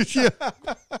get. Yeah.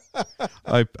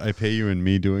 I pay you and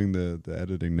me doing the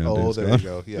editing now. Oh, there you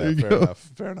go. Yeah,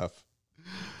 fair enough.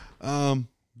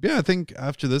 Yeah, I think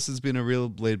after this has been a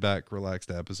real laid back, relaxed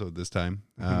episode this time.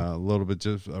 A little bit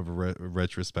just of a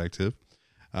retrospective.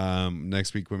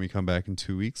 Next week when we come back in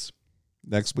 2 weeks.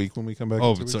 When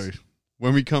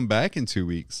we come back in 2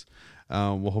 weeks,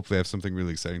 we'll hopefully have something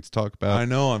really exciting to talk about. I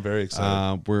know, I'm very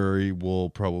excited. Where we'll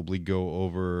probably go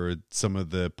over some of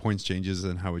the points changes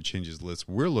and how it changes lists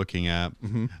we're looking at.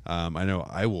 I know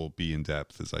I will be in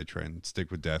depth as I try and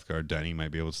stick with Death Guard. Danny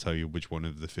might be able to tell you which one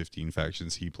of the 15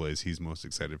 factions he plays he's most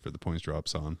excited for the points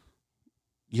drops on.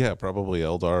 Yeah, probably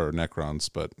Eldar or Necrons,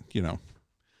 but you know.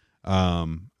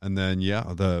 And then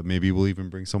maybe we'll even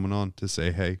bring someone on to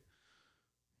say, hey,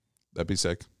 that'd be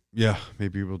sick. Yeah,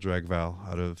 maybe we'll drag Val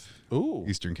out of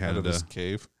Eastern Canada, out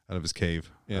of his cave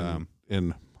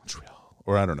in Montreal,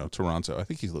 or I don't know, Toronto. I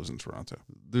think he lives in Toronto.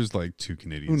 There's like 2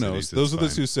 Canadian. Who knows? Cities. Those are the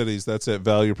 2 cities. That's it.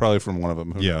 Val, you're probably from one of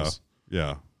them. Who knows?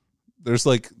 Yeah. There's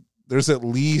at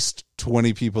least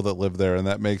 20 people that live there, and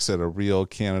that makes it a real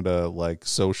Canada like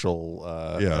social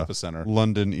epicenter.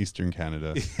 London, Eastern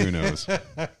Canada. Who knows?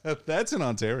 That's in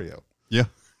Ontario. Yeah.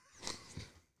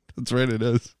 That's right, it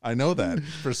is. I know that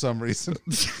for some reason.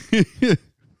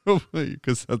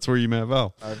 Because that's where you met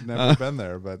Val. I've never been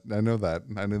there, but I know that.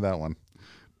 I knew that one.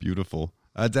 Beautiful.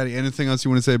 Daddy, anything else you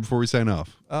want to say before we sign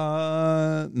off?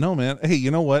 No, man. Hey,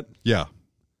 you know what? Yeah.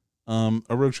 A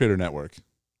Rogue Trader Network.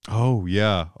 Oh,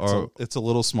 yeah. It's a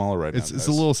little smaller right now. It's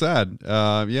a little sad.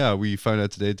 We found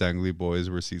out today Dangly Boys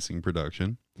were ceasing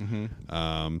production.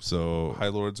 So High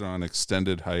Lords are on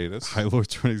extended hiatus. And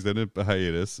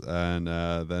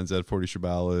then Z40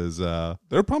 Shabal is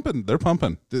they're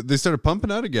pumping. They started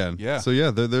pumping out again. Yeah. So yeah,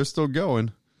 they're still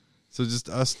going. So just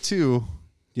us two.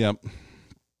 Yep.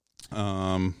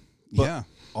 Yeah.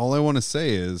 All I want to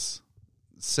say is,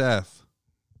 Seth,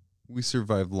 we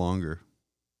survived longer.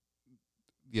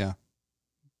 Yeah.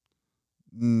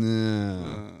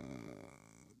 Nah.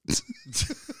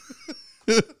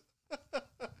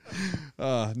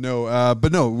 But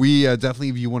no, we definitely,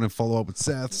 if you want to follow up with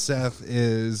Seth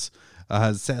is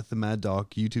Seth the Mad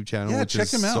Dog YouTube channel, which check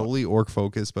is him out. Solely orc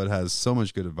focused, but has so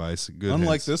much good advice. Good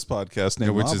Unlike hints. this podcast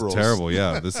named which Mob is Rules. terrible.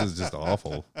 Yeah, this is just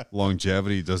awful.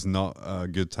 Longevity does not a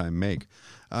good time make.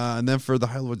 And then for the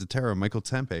High Lords of Terra, Michael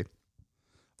Tempe.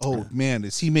 Oh man,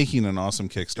 is he making an awesome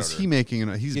Kickstarter? Is he making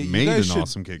he's made an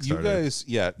awesome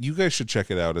Kickstarter. You guys should check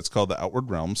it out. It's called The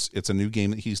Outward Realms. It's a new game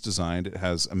that he's designed. It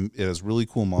has really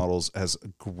cool models, has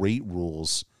great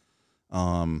rules.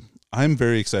 I'm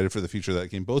very excited for the future of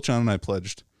that game. Both John and I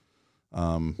pledged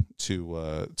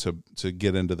to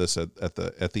get into this at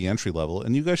the entry level.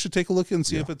 And you guys should take a look and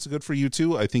see if it's good for you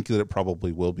too. I think that it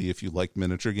probably will be if you like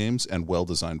miniature games and well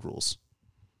designed rules.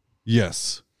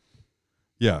 Yes.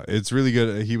 Yeah, it's really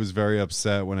good. He was very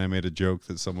upset when I made a joke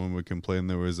that someone would complain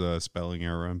there was a spelling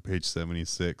error on page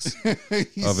 76 of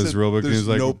his rulebook. And he was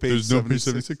like, there's no page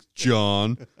 76,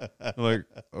 John. I'm like,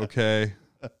 okay.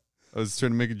 I was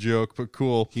trying to make a joke, but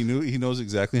cool. He knows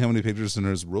exactly how many pages in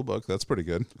his rulebook. That's pretty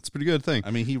good. It's a pretty good thing.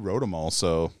 I mean, he wrote them all,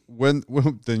 so Well,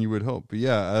 then you would hope. But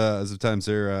yeah, as of times,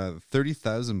 there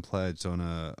 30,000 pledged on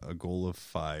a goal of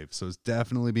 5. So it's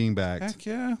definitely being backed. heck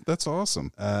yeah, that's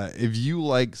awesome. If you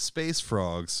like space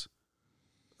frogs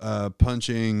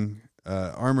punching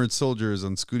armored soldiers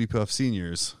on Scooty Puff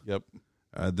Seniors, Yep.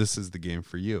 This is the game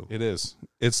for you. It is.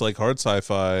 It's like hard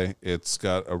sci-fi. It's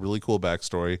got a really cool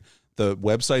backstory. The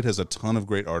website has a ton of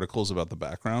great articles about the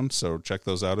background, so check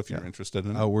those out if you're interested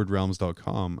in it.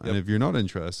 Outwardrealms.com. And Yep. if you're not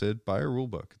interested, buy a rule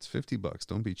book. It's $50.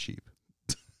 Don't be cheap.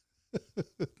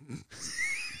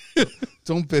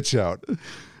 Don't bitch out.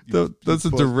 That's a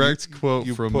direct quote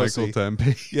you from pussy. Michael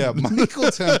Tempe. Yeah, Michael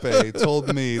Tempe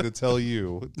told me to tell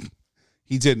you.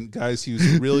 He didn't, guys. He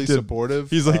was really did. supportive.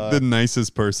 He's like the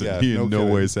nicest person. yeah, He no in no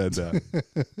kidding. way said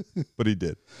that. But he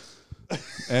did.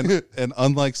 and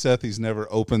unlike Seth, he's never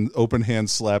open hand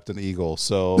slapped an eagle.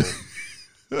 So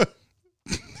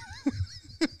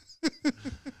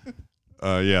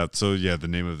the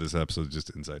name of this episode is just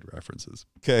Inside References.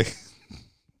 okay.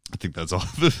 I think that's all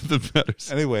that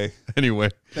matters. Anyway, Anyway.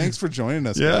 thanks for joining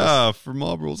us. Yeah, guys. for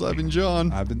Mob Rules, I've been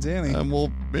John. I've been Danny. And we'll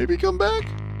maybe come back.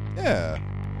 Yeah.